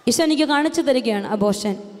 ഈശോ എനിക്ക് കാണിച്ചു തരികയാണ്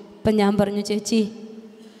അബോർഷൻ. അപ്പം ഞാൻ പറഞ്ഞു, ചേച്ചി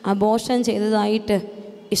അബോർഷൻ ചെയ്തതായിട്ട്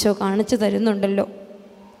ഈശോ കാണിച്ചു തരുന്നുണ്ടല്ലോ.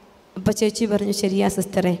 അപ്പം ചേച്ചി പറഞ്ഞു, ശരിയാ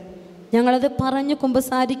സിസ്റ്ററെ, ഞങ്ങളത് പറഞ്ഞു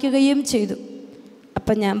കുമ്പസാരിക്കുകയും ചെയ്തു.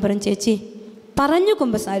 അപ്പം ഞാൻ പറഞ്ഞു, ചേച്ചി പറഞ്ഞു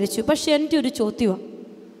കുമ്പസാരിച്ചു, പക്ഷെ എൻ്റെ ഒരു ചോദ്യമാണ്,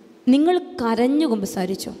 നിങ്ങൾ കരഞ്ഞു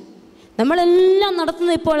കുമ്പസാരിച്ചോ? നമ്മളെല്ലാം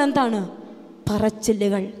നടത്തുന്നത് ഇപ്പോൾ എന്താണ്?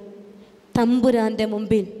 പറച്ചിലുകൾ. തമ്പുരാൻ്റെ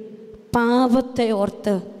മുമ്പിൽ പാപത്തെ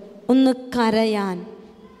ഓർത്ത് ഒന്ന് കരയാൻ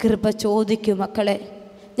കൃപ ചോദിക്കും മക്കളെ.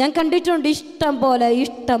 ഞാൻ കണ്ടിട്ടുണ്ട് ഇഷ്ടം പോലെ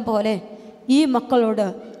ഈ മക്കളോട്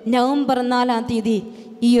നവംബർ 4-ാം തീയതി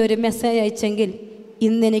ഈ ഒരു മെസ്സേജ് അയച്ചെങ്കിൽ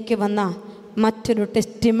ഇന്നെനിക്ക് വന്ന മറ്റൊരു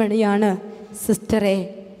ടെസ്റ്റിമണിയാണ്, സിസ്റ്ററെ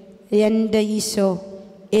എൻ്റെ ഈശോ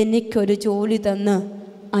എനിക്കൊരു ജോലി തന്ന്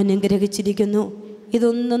അനുഗ്രഹിച്ചിരിക്കുന്നു.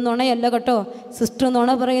 ഇതൊന്നും നുണയല്ല കേട്ടോ. സിസ്റ്റർ നുണ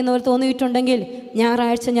പറയുന്നവർ തോന്നിയിട്ടുണ്ടെങ്കിൽ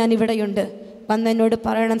ഞായറാഴ്ച ഞാൻ ഇവിടെയുണ്ട്, വന്നെന്നോട്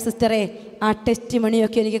പറയണം, സിസ്റ്ററെ ആ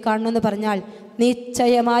ടെസ്റ്റിമണിയൊക്കെ എനിക്ക് കാണണമെന്ന് പറഞ്ഞാൽ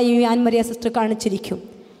നിശ്ചയമായി ആൻമരിയ സിസ്റ്റർ കാണിച്ചിരിക്കും.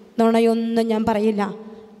 നുണയൊന്നും ഞാൻ പറയില്ല.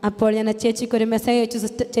 അപ്പോൾ ഞാൻ ആ ചേച്ചിക്കൊരു മെസ്സേജ് അയച്ചു,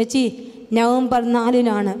 സിസ്റ്റർ ചേച്ചി നവംബർ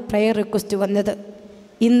 4-നാണ് പ്രയർ റിക്വസ്റ്റ് വന്നത്.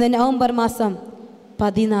 ഇന്ന് നവംബർ മാസം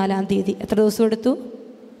 14-ാം തീയതി. എത്ര ദിവസം എടുത്തു?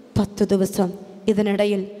 10 ദിവസം.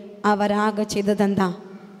 ഇതിനിടയിൽ അവരാകെ ചെയ്തതെന്താ?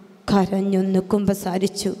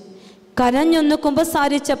 കരഞ്ഞൊന്ന്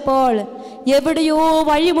കുമ്പസാരിച്ചപ്പോൾ എവിടെയോ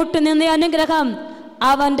വഴിമുട്ടി നിന്ന അനുഗ്രഹം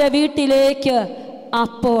അവൻ്റെ വീട്ടിലേക്ക്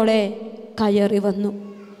അപ്പോളെ കയറി വന്നു.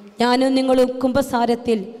 ഞാനും നിങ്ങളും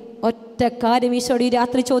കുമ്പസാരത്തിൽ ഒറ്റ കാര്യം ഈശോയോട് ഈ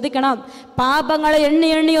രാത്രി ചോദിക്കണം. പാപങ്ങളെ എണ്ണി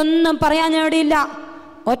എണ്ണി ഒന്നും പറയാൻ വേണ്ടിയില്ല.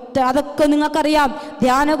 ഒറ്റ, അതൊക്കെ നിങ്ങൾക്കറിയാം.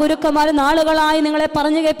 ധ്യാന ഗുരുക്കന്മാർ നാളുകളായി നിങ്ങളെ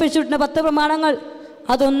പറഞ്ഞു കേൾപ്പിച്ചിട്ടുണ്ട് 10 പ്രമാണങ്ങൾ.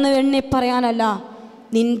 അതൊന്നും എണ്ണി പറയാനല്ല.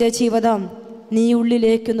 നിന്റെ ജീവിതം നീ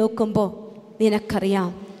ഉള്ളിലേക്ക് നോക്കുമ്പോൾ നിനക്കറിയാം.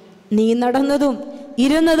 നീ നടന്നതും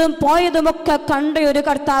ഇരുന്നതും പോയതുമൊക്കെ കണ്ട ഒരു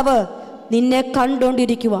കർത്താവ് നിന്നെ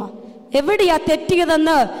കണ്ടുകൊണ്ടിരിക്കുക. എവിടെയാ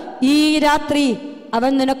തെറ്റിയതെന്ന് ഈ രാത്രി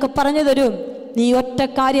അവൻ നിനക്ക് പറഞ്ഞു തരും. നീ ഒറ്റ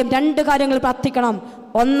കാര്യം, 2 കാര്യങ്ങൾ പ്രാർത്ഥിക്കണം.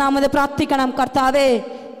 ഒന്നാമത് പ്രാർത്ഥിക്കണം, കർത്താവേ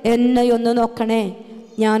എന്നെ ഒന്ന് നോക്കണേ,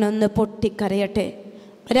 ഞാനൊന്ന് പൊട്ടിക്കരയട്ടെ.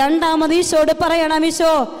 രണ്ടാമത് ഈശോട് പറയണം,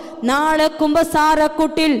 ഈശോ നാളെ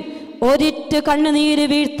കുമ്പസാരക്കൂട്ടിൽ ഒരിറ്റ് കണ്ണുനീര്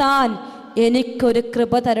വീഴ്ത്താൻ എനിക്കൊരു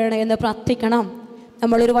കൃപ തരണേ എന്ന് പ്രാർത്ഥിക്കണം.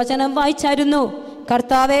 നമ്മളൊരു വചനം വായിച്ചായിരുന്നു,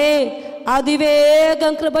 കർത്താവേ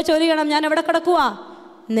അതിവേഗം കൃപ ചൊരിയണം. ഞാൻ എവിടെ കിടക്കുക?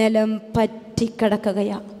 നിലം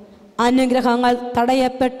പറ്റിക്കിടക്കുകയാ. അനുഗ്രഹങ്ങൾ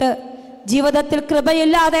തടയപ്പെട്ട് ജീവിതത്തിൽ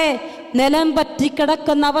കൃപയില്ലാതെ നിലം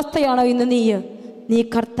പറ്റിക്കിടക്കുന്ന അവസ്ഥയാണോ ഇന്ന് നീ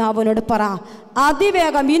കർത്താവിനോട് പറ,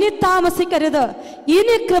 അതിവേഗം, ഇനി താമസിക്കരുത്,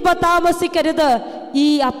 ഇനി കൃപ താമസിക്കരുത്. ഈ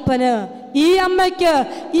അപ്പന്, ഈ അമ്മയ്ക്ക്,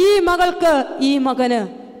 ഈ മകൾക്ക്, ഈ മകന്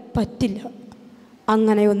പറ്റില്ല.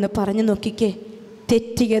 അങ്ങനെ ഒന്ന് പറഞ്ഞു നോക്കിക്കേ.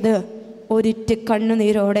 തെറ്റിയത് ഒരിറ്റ്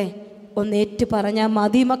കണ്ണുനീരോടെ ഒന്ന് ഏറ്റു പറഞ്ഞാൽ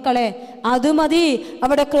മതി മക്കളെ, അത് മതി.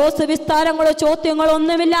 അവിടെ ക്രോസ് വിസ്താരങ്ങളോ ചോദ്യങ്ങളോ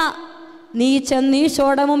ഒന്നുമില്ല. നീ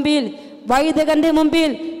ചെന്നീശോയുടെ മുമ്പിൽ, വൈദികന്റെ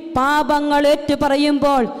മുമ്പിൽ പാപങ്ങൾ ഏറ്റു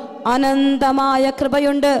പറയുമ്പോൾ അനന്തമായ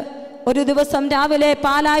കൃപയുണ്ട്. ഒരു ദിവസം രാവിലെ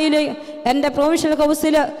പാലായിൽ എൻ്റെ പ്രൊവിൻഷ്യൽ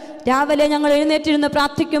ഹൗസിൽ രാവിലെ ഞങ്ങൾ എഴുന്നേറ്റിരുന്ന്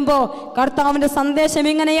പ്രാർത്ഥിക്കുമ്പോൾ കർത്താവിൻ്റെ സന്ദേശം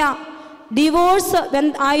ഇങ്ങനെയാ: ഡിവോഴ്സ്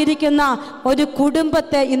ആയിരിക്കുന്ന ഒരു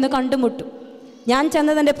കുടുംബത്തെ ഇന്ന് കണ്ടുമുട്ടും. ഞാൻ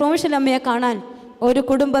ചെന്നത് എൻ്റെ പ്രൊവിൻഷ്യൽ അമ്മയെ കാണാൻ. ഒരു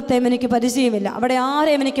കുടുംബത്തെയും എനിക്ക് പരിചയമില്ല, അവിടെ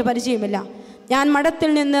ആരെയും എനിക്ക് പരിചയമില്ല. ഞാൻ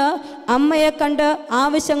മഠത്തിൽ നിന്ന് അമ്മയെ കണ്ട്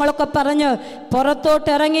ആവശ്യങ്ങളൊക്കെ പറഞ്ഞ്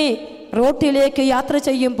പുറത്തോട്ടിറങ്ങി റോട്ടിലേക്ക് യാത്ര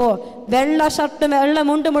ചെയ്യുമ്പോൾ വെള്ള ഷർട്ടും വെള്ള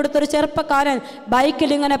മുണ്ടും എടുത്തൊരു ചെറുപ്പക്കാരൻ ബൈക്കിൽ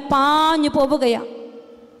ഇങ്ങനെ പാഞ്ഞു പോവുകയാണ്.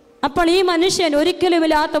 അപ്പോൾ ഈ മനുഷ്യൻ ഒരിക്കലും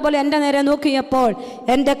ഇല്ലാത്ത പോലെ എൻ്റെ നേരെ നോക്കിയപ്പോൾ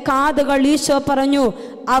എൻ്റെ കാതുകൾ ഈശോ പറഞ്ഞു,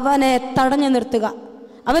 അവനെ തടഞ്ഞു നിർത്തുക.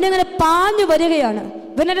 അവനിങ്ങനെ പാഞ്ഞു വരികയാണ്.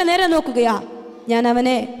 ഇവനെൻ്റെ നേരെ നോക്കുകയാ. ഞാൻ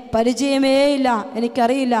അവനെ പരിചയമേ ഇല്ല,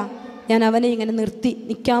 എനിക്കറിയില്ല. ഞാൻ അവനെ ഇങ്ങനെ നിർത്തി.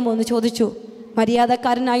 നിൽക്കാമോ എന്ന് ചോദിച്ചു.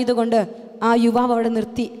 മര്യാദക്കാരനായതുകൊണ്ട് ആ യുവാവ് അവിടെ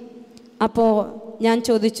നിർത്തി. അപ്പോൾ ഞാൻ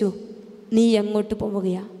ചോദിച്ചു, നീ എങ്ങോട്ട്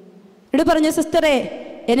പോവുകയാ? ഇവിടെ പറഞ്ഞു, സിസ്റ്ററെ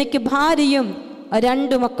എനിക്ക് ഭാര്യയും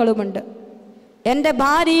 2 മക്കളുമുണ്ട്. എൻ്റെ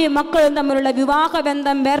ഭാര്യയും മക്കളും തമ്മിലുള്ള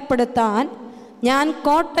വിവാഹബന്ധം ഏർപ്പെടുത്താൻ ഞാൻ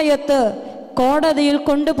കോട്ടയത്ത് കോടതിയിൽ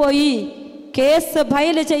കൊണ്ടുപോയി കേസ്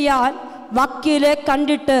ഫയൽ ചെയ്യാൻ വക്കീലെ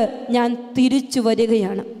കണ്ടിട്ട് ഞാൻ തിരിച്ചു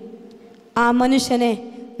വരികയാണ്. ആ മനുഷ്യനെ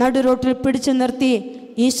നടുറോട്ടിൽ പിടിച്ചു നിർത്തി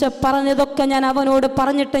ഈശോ പറഞ്ഞതൊക്കെ ഞാൻ അവനോട്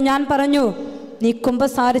പറഞ്ഞിട്ട് ഞാൻ പറഞ്ഞു, നീ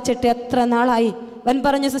കുമ്പസാരിച്ചിട്ട് എത്ര നാളായി? അവൻ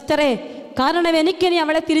പറഞ്ഞു, സിസ്റ്ററെ കാരണം എനിക്കിനി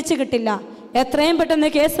അവളെ തിരിച്ചു കിട്ടില്ല. എത്രയും പെട്ടെന്ന്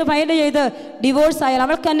കേസ് ഫയൽ ചെയ്ത് ഡിവോഴ്സ് ആയാൽ,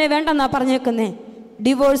 അവൾക്ക് എന്നെ വേണ്ടെന്നാ പറഞ്ഞേക്കുന്നേ,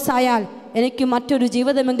 ഡിവോഴ്സ് ആയാൽ എനിക്ക് മറ്റൊരു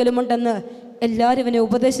ജീവിതമെങ്കിലും ഉണ്ടെന്ന് എല്ലാവരും ഇവനെ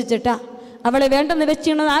ഉപദേശിച്ചിട്ടാ. അവളെ വേണ്ടെന്ന്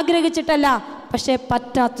വെച്ചിടണമെന്ന് ആഗ്രഹിച്ചിട്ടല്ല, പക്ഷേ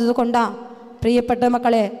പറ്റാത്തത് കൊണ്ടാ. പ്രിയപ്പെട്ട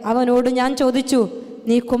മക്കളെ, അവനോട് ഞാൻ ചോദിച്ചു,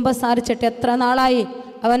 നീ കുമ്പസാരിച്ചിട്ട് എത്ര നാളായി?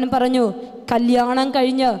 അവൻ പറഞ്ഞു, കല്യാണം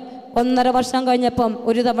കഴിഞ്ഞ് 1.5 വർഷം കഴിഞ്ഞപ്പം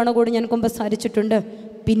ഒരു തവണ കൂടി ഞാൻ കുമ്പസാരിച്ചിട്ടുണ്ട്,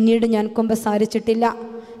 പിന്നീട് ഞാൻ കുമ്പസാരിച്ചിട്ടില്ല.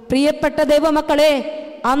 പ്രിയപ്പെട്ട ദൈവമക്കളെ,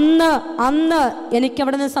 അന്ന്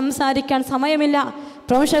എനിക്കവിടെ നിന്ന് സംസാരിക്കാൻ സമയമില്ല.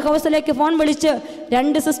 പ്രൊവിൻഷ്യൽ ഹൗസിലേക്ക് ഫോൺ വിളിച്ച്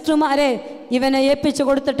 2 സിസ്റ്റർമാരെ ഇവനെ ഏൽപ്പിച്ചു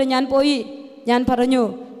കൊടുത്തിട്ട് ഞാൻ പോയി. ഞാൻ പറഞ്ഞു,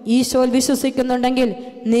 ഈശോയിൽ വിശ്വസിക്കുന്നുണ്ടെങ്കിൽ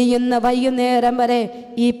നീ ഇന്ന് വൈകുന്നേരം വരെ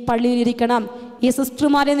ഈ പള്ളിയിലിരിക്കണം. ഈ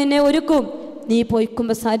സിസ്റ്റർമാരെ നിന്നെ ഒരുക്കും. നീ പോയി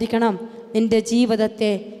കുമ്പസാരിക്കണം. നിൻ്റെ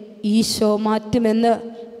ജീവിതത്തെ ഈശോ മാറ്റുമെന്ന്.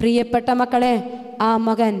 പ്രിയപ്പെട്ട മക്കളെ, ആ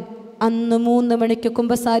മകൻ അന്ന് 3 മണിക്ക്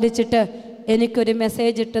കുമ്പസാരിച്ചിട്ട് എനിക്കൊരു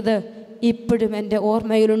മെസ്സേജ് ഇട്ടത് ഇപ്പോഴും എൻ്റെ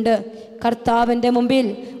ഓർമ്മയിലുണ്ട്. കർത്താവിൻ്റെ മുമ്പിൽ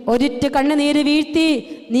ഒരിറ്റ് കണ്ണുനീര് വീഴ്ത്തി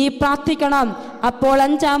നീ പ്രാർത്ഥിക്കണം. അപ്പോൾ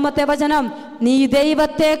 5-ാമത്തെ വചനം, നീ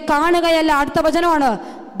ദൈവത്തെ കാണുകയല്ല. അടുത്ത വചനമാണ്,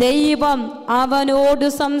 ദൈവം അവനോട്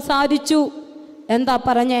സംസാരിച്ചു. എന്താ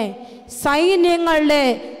പറഞ്ഞേ? സൈന്യങ്ങളുടെ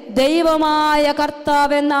ദൈവമായ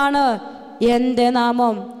കർത്താവെന്നാണ് എൻ്റെ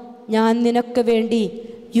നാമം. ഞാൻ നിനക്ക് വേണ്ടി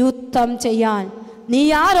യുദ്ധം ചെയ്യാൻ. നീ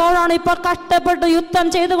ആരോടാണ് ഇപ്പോൾ കഷ്ടപ്പെട്ട് യുദ്ധം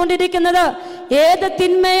ചെയ്തുകൊണ്ടിരിക്കുന്നത്? ഏത്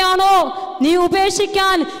തിന്മയാണോ നീ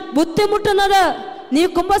ഉപേക്ഷിക്കാൻ ബുദ്ധിമുട്ടുന്നത്? നീ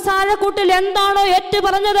കുമ്പസാരക്കൂട്ടിൽ എന്താണോ ഏറ്റു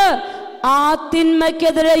പറഞ്ഞത്? ആ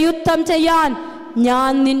തിന്മയ്ക്കെതിരെ യുദ്ധം ചെയ്യാൻ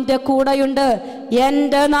ഞാൻ നിന്റെ കൂടെയുണ്ട്.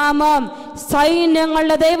 എൻ്റെ നാമം,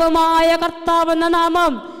 സൈന്യങ്ങളുടെ ദൈവമായ കർത്താവെന്ന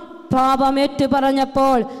നാമം. പാപം ഏറ്റു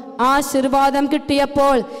പറഞ്ഞപ്പോൾ, ആശീർവാദം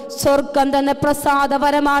കിട്ടിയപ്പോൾ സ്വർഗം തന്നെ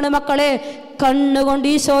പ്രസാദപരമാണ് മക്കളെ. കണ്ണുകൊണ്ട്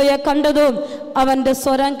ഈശോയെ കണ്ടതും അവൻ്റെ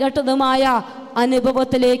സ്വരം കേട്ടതുമായ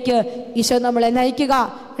അനുഭവത്തിലേക്ക് ഈശോ നമ്മളെ നയിക്കുക.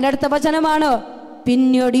 അടുത്ത വചനമാണ്.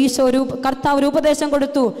 പിന്നീട് ഈശോ കർത്താവ് ഒരു ഉപദേശം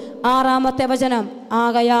കൊടുത്തു. 6-ാമത്തെ വചനം.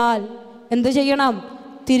 ആകയാൽ എന്തു ചെയ്യണം?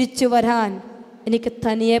 തിരിച്ചു വരാൻ. എനിക്ക്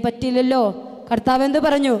തനിയെ പറ്റില്ലല്ലോ. കർത്താവ് എന്ത്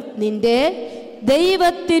പറഞ്ഞു? നിന്റെ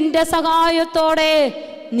ദൈവത്തിൻ്റെ സഹായത്തോടെ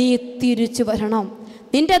നീ തിരിച്ചു വരണം.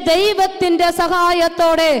 നിന്റെ ദൈവത്തിൻ്റെ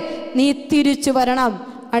സഹായത്തോടെ നീ തിരിച്ചു വരണം.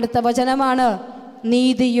 അടുത്ത വചനമാണ്.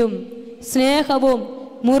 നീതിയും സ്നേഹവും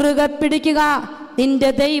മുറുകെ പിടിക്കുക. നിന്റെ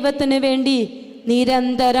ദൈവത്തിന് വേണ്ടി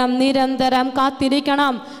നിരന്തരം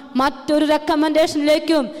കാത്തിരിക്കണം. മറ്റൊരു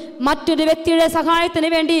റെക്കമെൻഡേഷനിലേക്കും മറ്റൊരു വ്യക്തിയുടെ സഹായത്തിന്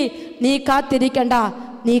വേണ്ടി നീ കാത്തിരിക്കണ്ട.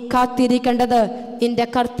 നീ കാത്തിരിക്കേണ്ടത് നിന്റെ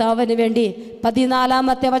കർത്താവിന് വേണ്ടി.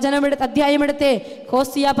 14-ാമത്തെ അധ്യായം എടുത്തേ.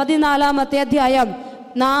 ഹോസിയ 14-ാമത്തെ അധ്യായം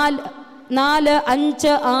 4,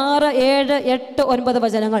 5, 6, 7, 8, 9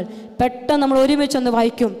 വചനങ്ങൾ പെട്ടെന്ന് നമ്മൾ ഒരുമിച്ചൊന്ന്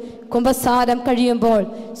വായിക്കും. കുമ്പസാരം കഴിയുമ്പോൾ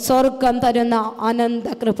സ്വർഗം തരുന്ന അനന്ത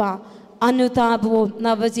കൃപ, അനുതാപവും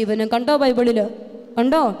നവജീവനും. കണ്ടോ ബൈബിളില്?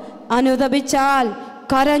 കണ്ടോ? അനുതപിച്ചാൽ,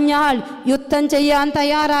 കരഞ്ഞാൽ, യുദ്ധം ചെയ്യാൻ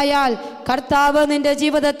തയ്യാറായാൽ കർത്താവ് നിന്റെ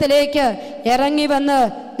ജീവിതത്തിലേക്ക് ഇറങ്ങി വന്ന്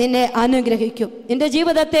നിന്നെ അനുഗ്രഹിക്കും. നിന്റെ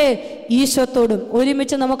ജീവിതത്തെ ഈശോത്തോടും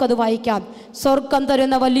ഒരുമിച്ച് നമുക്കത് വായിക്കാം. സ്വർഗം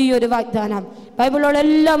തരുന്ന വലിയൊരു വാഗ്ദാനം. ബൈബിളിലുള്ള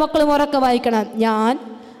എല്ലാ മക്കളും ഉറക്കെ വായിക്കണം. ഞാൻ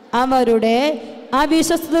അവരുടെ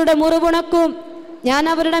അവിശ്വസ്തയുടെ മുറിവുണക്കും, ഞാൻ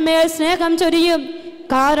അവരുടെ മേൽ സ്നേഹം ചൊരിയും,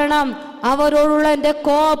 കാരണം അവരോടുള്ള എൻ്റെ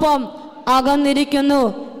കോപം അകന്നിരിക്കുന്നു.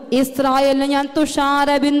 ഇസ്രായേലിന് ഞാൻ തുഷാര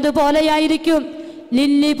ബിന്ദു പോലെയായിരിക്കും,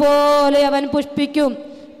 ലില്ലി പോലെ അവൻ പുഷ്പിക്കും.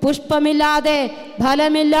 പുഷ്പമില്ലാതെ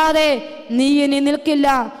ഫലമില്ലാതെ നീ ഇനി നിൽക്കില്ല.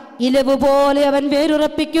 ഇലവ് പോലെ അവൻ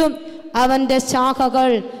വേരുറപ്പിക്കും, അവൻ്റെ ശാഖകൾ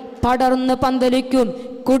പടർന്ന് പന്തലിക്കും.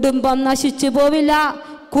 കുടുംബം നശിച്ചു പോവില്ല,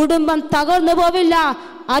 കുടുംബം തകർന്നു പോവില്ല,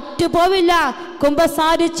 അറ്റുപോവില്ല.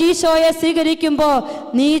 കുമ്പസാരിച്ച് ഈശോയെ സ്വീകരിക്കുമ്പോൾ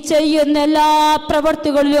നീ ചെയ്യുന്ന എല്ലാ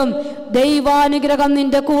പ്രവൃത്തികളിലും ദൈവാനുഗ്രഹം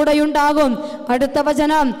നിന്റെ കൂടെയുണ്ടാകും. അടുത്ത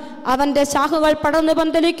വചനം. അവൻ്റെ ശാഖകൾ പടർന്നു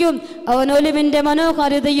പന്തലിക്കും, അവൻ ഒലിവിൻ്റെ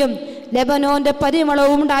മനോഹാരിതയും ലെബനോന്റെ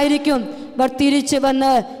പരിമളവും ഉണ്ടായിരിക്കും. അവർ തിരിച്ചു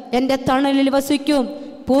വന്ന് എൻ്റെ തണലിൽ വസിക്കും.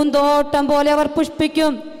 പൂന്തോട്ടം പോലെ അവർ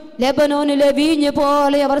പുഷ്പിക്കും, ലെബനോനിലെ വീഞ്ഞ്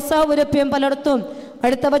പോലെ അവർ സൗരഭ്യം പലർത്തും.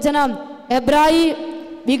 അടുത്ത വചനം. എബ്രായി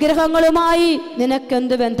വിഗ്രഹങ്ങളുമായി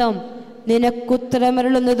നിനക്കെന്ത് ബന്ധം?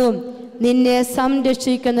 നിനക്കുത്തരമരുളുന്നതും നിന്നെ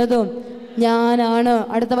സംരക്ഷിക്കുന്നതും ഞാനാണ്.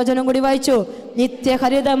 അടുത്ത വചനം കൂടി വായിച്ചു.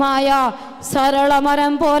 നിത്യഹരിതമായ സരള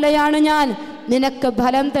മരം പോലെയാണ് ഞാൻ, നിനക്ക്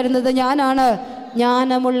ഫലം തരുന്നത് ഞാനാണ്.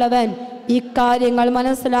 ജ്ഞാനമുള്ളവൻ ഇക്കാര്യങ്ങൾ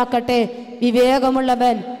മനസ്സിലാക്കട്ടെ,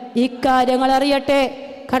 വിവേകമുള്ളവൻ ഇക്കാര്യങ്ങൾ അറിയട്ടെ.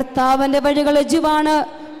 കർത്താവിൻ്റെ വഴികൾ രുജുവാണ്,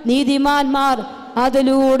 നീതിമാന്മാർ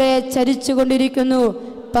അതിലൂടെ ചരിച്ചു കൊണ്ടിരിക്കുന്നു,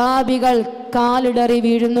 പാപികൾ കാലിടറി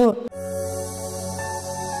വീഴുന്നു.